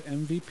almost with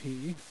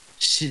MVP.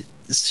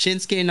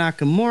 Shinsuke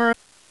Nakamura.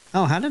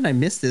 Oh, how did I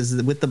miss this?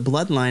 With the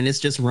bloodline, it's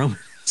just Roman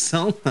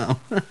Solo.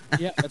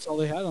 Yeah, that's all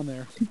they had on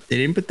there. They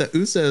didn't put the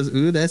Usos.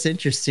 Ooh, that's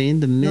interesting.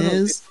 The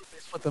Miz. No, they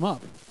split them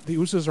up. The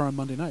Usos are on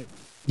Monday night.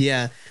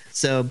 Yeah.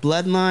 So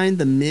Bloodline,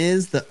 The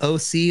Miz, the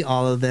OC,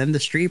 all of them. The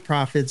Street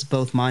Profits,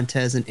 both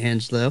Montez and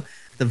Angelo.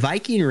 The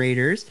Viking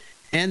Raiders.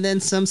 And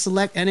then some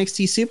select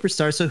NXT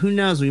superstars. So who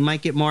knows? We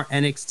might get more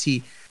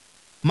NXT.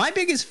 My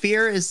biggest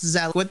fear is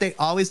that what they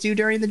always do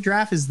during the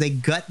draft is they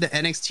gut the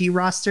NXT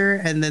roster.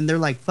 And then they're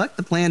like, fuck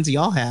the plans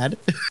y'all had.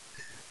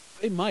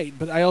 They might,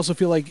 but I also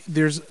feel like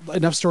there's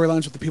enough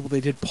storylines with the people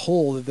they did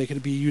pull that they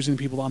could be using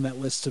the people on that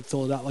list to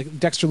fill it out. Like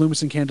Dexter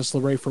Lumis and Candice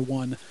LeRae for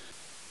one.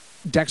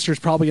 Dexter's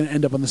probably going to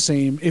end up on the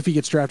same, if he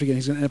gets drafted again,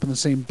 he's going to end up on the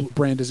same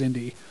brand as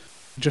Indy,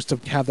 just to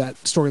have that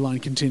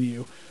storyline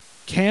continue.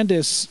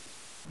 Candice,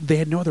 they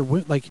had no other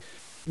win. Like,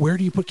 where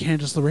do you put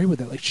Candice LeRae with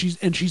that? Like, she's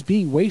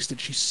being wasted.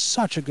 She's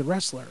such a good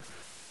wrestler.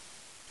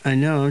 I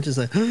know. I'm just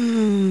like,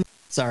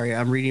 sorry,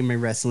 I'm reading my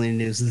wrestling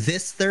news.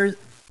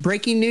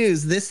 Breaking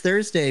news, this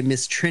Thursday,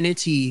 Miss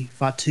Trinity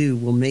Fatu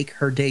will make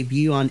her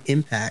debut on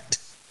Impact.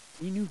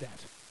 We knew that.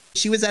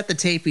 She was at the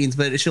tapings,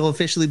 but she'll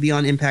officially be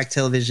on Impact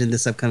Television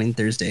this upcoming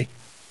Thursday.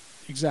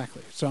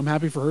 Exactly. So I'm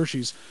happy for her.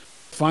 She's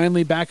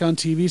finally back on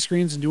TV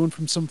screens and doing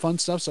some fun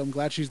stuff, so I'm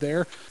glad she's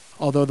there.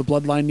 Although the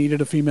Bloodline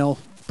needed a female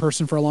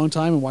person for a long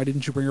time, and why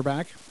didn't you bring her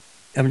back?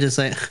 I'm just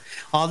like,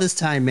 all this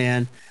time,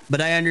 man. But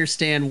I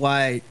understand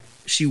why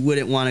she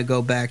wouldn't want to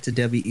go back to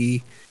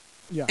WE.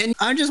 Yeah. And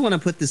I just want to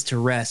put this to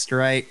rest,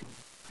 right?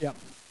 Yep.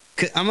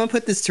 I'm going to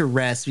put this to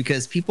rest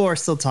because people are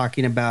still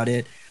talking about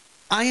it.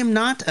 I am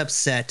not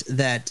upset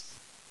that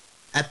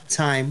at the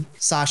time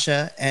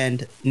Sasha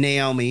and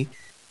Naomi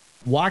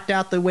walked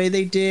out the way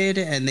they did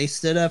and they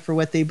stood up for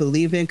what they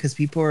believe in, because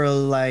people are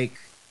like,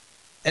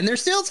 and they're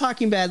still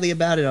talking badly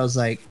about it. I was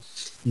like,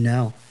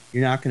 no,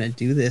 you're not going to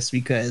do this,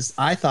 because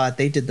I thought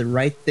they did the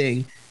right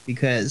thing,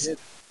 because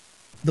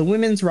the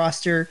women's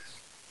roster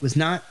was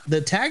not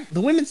the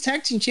women's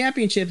tag team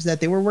championships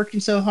that they were working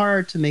so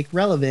hard to make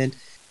relevant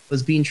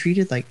was being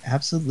treated like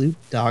absolute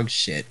dog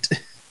shit.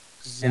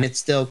 Exactly. And it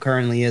still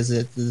currently is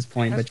at this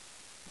point.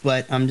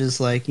 But I'm just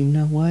like, you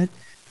know what?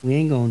 We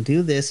ain't going to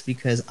do this,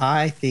 because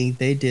I think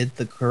they did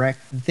the correct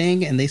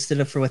thing and they stood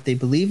up for what they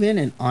believe in.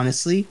 And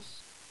honestly,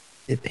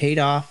 it paid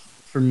off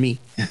for me.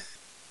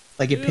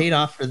 Like, it paid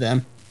off for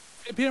them.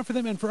 It paid off for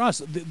them and for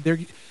us.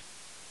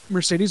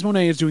 Mercedes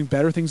Moné is doing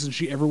better things than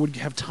she ever would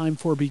have time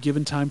for, be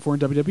given time for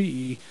in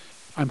WWE.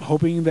 I'm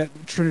hoping that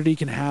Trinity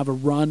can have a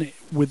run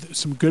with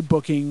some good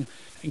booking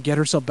and get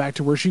herself back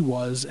to where she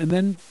was. And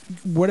then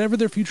whatever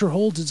their future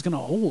holds, it's going to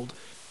hold.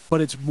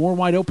 But it's more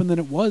wide open than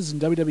it was in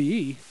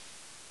WWE.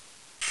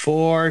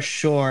 For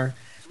sure.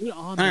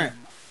 All right.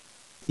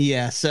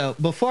 Yeah, so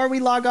before we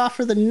log off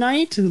for the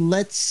night,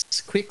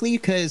 let's quickly,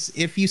 because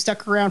if you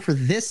stuck around for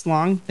this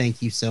long,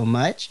 thank you so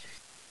much.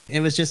 It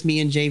was just me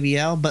and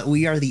JVL, but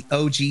we are the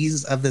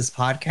OGs of this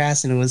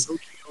podcast, and it was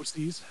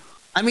OCs.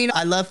 I mean,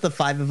 I love the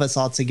five of us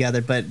all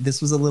together, but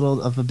this was a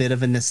little of a bit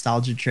of a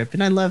nostalgia trip,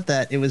 and I love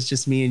that it was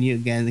just me and you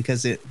again,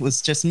 because it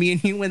was just me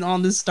and you when all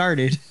this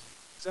started.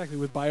 Exactly,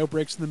 with bio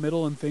breaks in the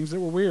middle and things that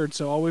were weird,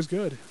 so always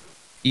good.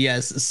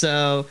 Yes,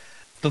 so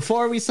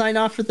before we sign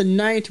off for the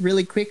night,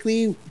 really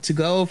quickly, to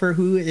go over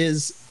who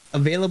is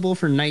available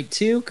for night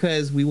 2,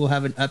 because we will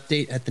have an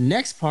update at the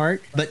next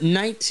part. But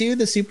night 2,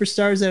 the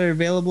superstars that are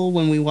available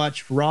when we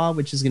watch Raw,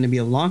 which is going to be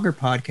a longer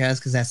podcast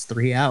because that's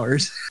 3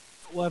 hours.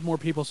 We'll have more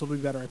people, so it'll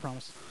be better, I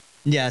promise.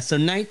 Yeah, so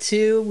night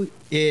 2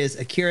 is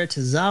Akira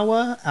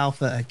Tozawa,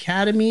 Alpha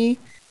Academy,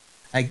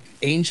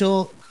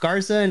 Angel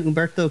Garza and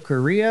Humberto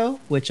Carrillo,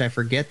 which I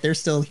forget they're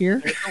still here.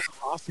 They're still on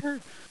the roster?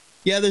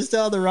 Yeah, they're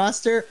still on the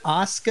roster.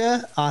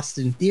 Asuka,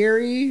 Austin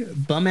Theory,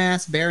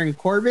 bum-ass Baron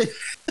Corbin.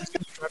 He's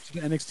going to drive to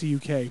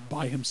NXT UK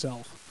by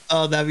himself.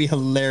 Oh, that'd be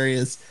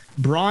hilarious.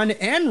 Braun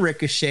and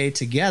Ricochet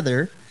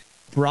together.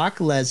 Brock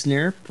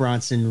Lesnar,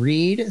 Bronson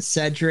Reed,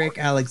 Cedric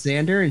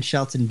Alexander, and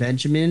Shelton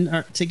Benjamin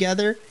are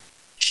together.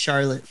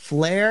 Charlotte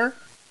Flair,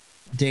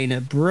 Dana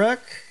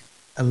Brooke,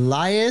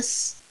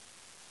 Elias,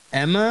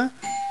 Emma,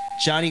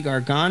 Johnny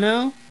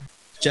Gargano,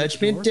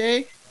 Judgment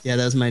Day. Yeah,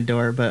 that was my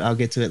door, but I'll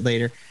get to it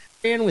later.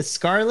 And with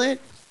Scarlett,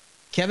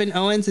 Kevin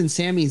Owens, and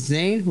Sami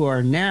Zayn, who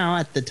are now,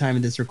 at the time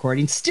of this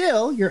recording,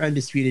 still your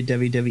undisputed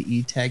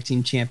WWE Tag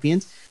Team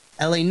Champions.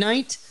 LA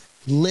Knight,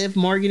 Liv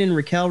Morgan, and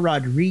Raquel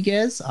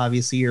Rodriguez,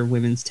 obviously your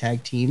Women's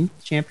Tag Team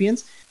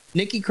Champions.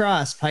 Nikki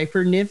Cross,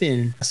 Piper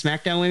Niven,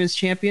 SmackDown Women's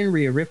Champion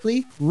Rhea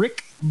Ripley,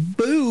 Rick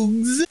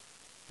Boogs,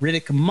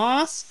 Riddick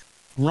Moss,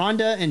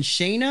 Ronda and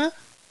Shayna,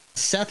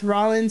 Seth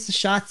Rollins,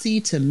 Shotzi,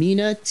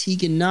 Tamina,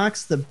 Tegan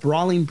Knox, the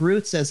Brawling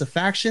Brutes as a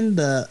faction,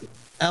 the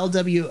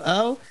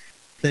LWO,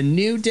 the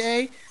New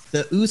Day,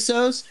 the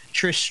Usos,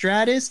 Trish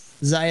Stratus,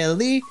 Xia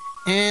Li,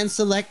 and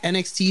select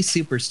NXT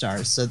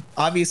superstars. So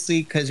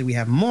obviously, because we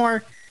have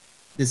more,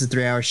 this is a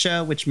 3-hour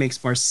show, which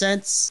makes more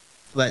sense.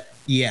 But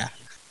yeah.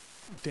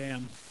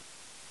 Damn.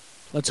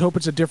 Let's hope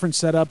it's a different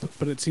setup,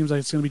 but it seems like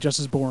it's going to be just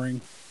as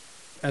boring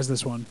as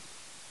this one.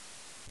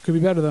 Could be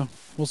better, though.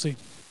 We'll see.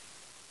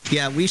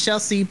 Yeah, we shall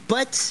see.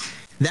 But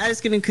that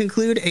is going to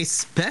conclude a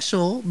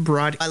special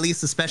at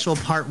least a special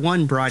part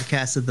 1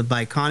 broadcast of the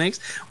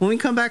Bi-Conics. When we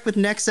come back with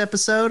next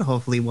episode,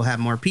 hopefully we'll have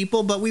more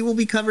people, but we will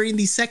be covering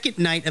the second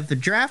night of the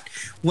draft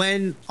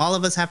when all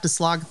of us have to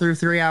slog through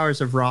 3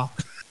 hours of Raw.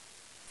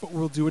 But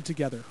we'll do it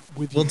together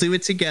with you. We'll do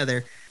it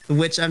together,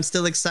 which I'm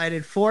still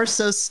excited for.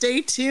 So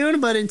stay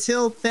tuned. But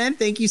until then,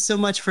 thank you so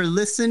much for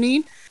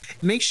listening.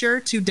 Make sure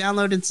to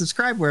download and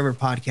subscribe wherever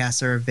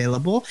podcasts are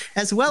available,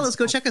 as well as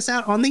go check us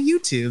out on the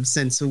YouTube,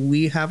 since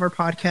we have our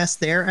podcast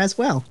there as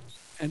well.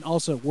 And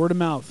also, word of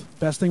mouth,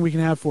 best thing we can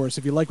have for us.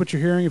 If you like what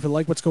you're hearing, if you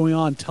like what's going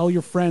on, tell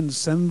your friends,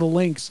 send the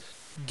links,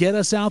 get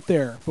us out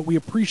there. But we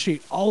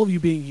appreciate all of you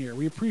being here.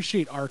 We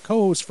appreciate our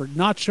co-hosts for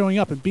not showing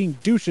up and being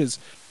douches.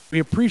 We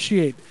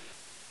appreciate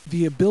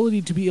the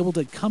ability to be able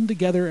to come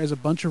together as a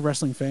bunch of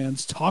wrestling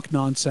fans, talk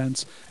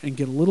nonsense, and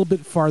get a little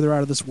bit farther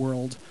out of this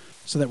world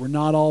so that we're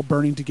not all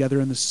burning together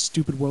in this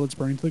stupid world that's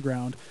burning to the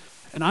ground.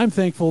 And I'm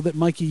thankful that,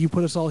 Mikey, you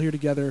put us all here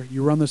together,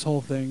 you run this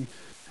whole thing,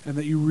 and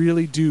that you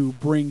really do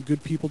bring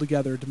good people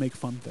together to make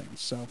fun things.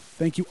 So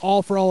thank you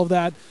all for all of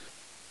that.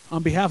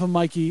 On behalf of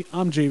Mikey,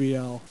 I'm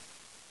JVL.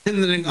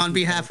 And then on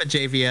behalf of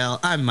JVL,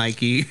 I'm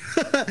Mikey. Be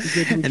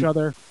good to each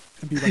other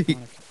and be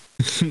Bi-Conic.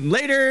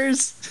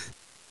 Laters!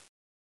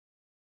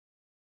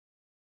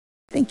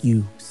 Thank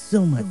you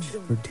so much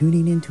for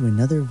tuning in to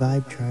another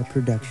Vibe Tribe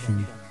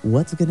production.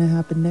 What's going to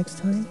happen next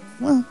time?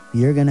 Well,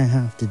 you're going to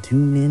have to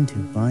tune in to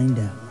find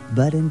out.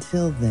 But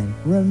until then,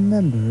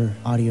 remember,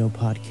 audio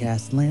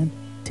podcast land,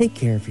 take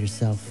care of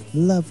yourself,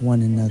 love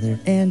one another,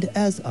 and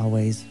as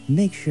always,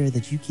 make sure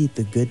that you keep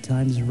the good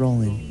times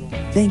rolling.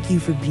 Thank you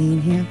for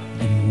being here,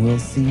 and we'll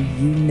see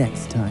you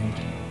next time.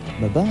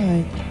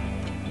 Bye-bye.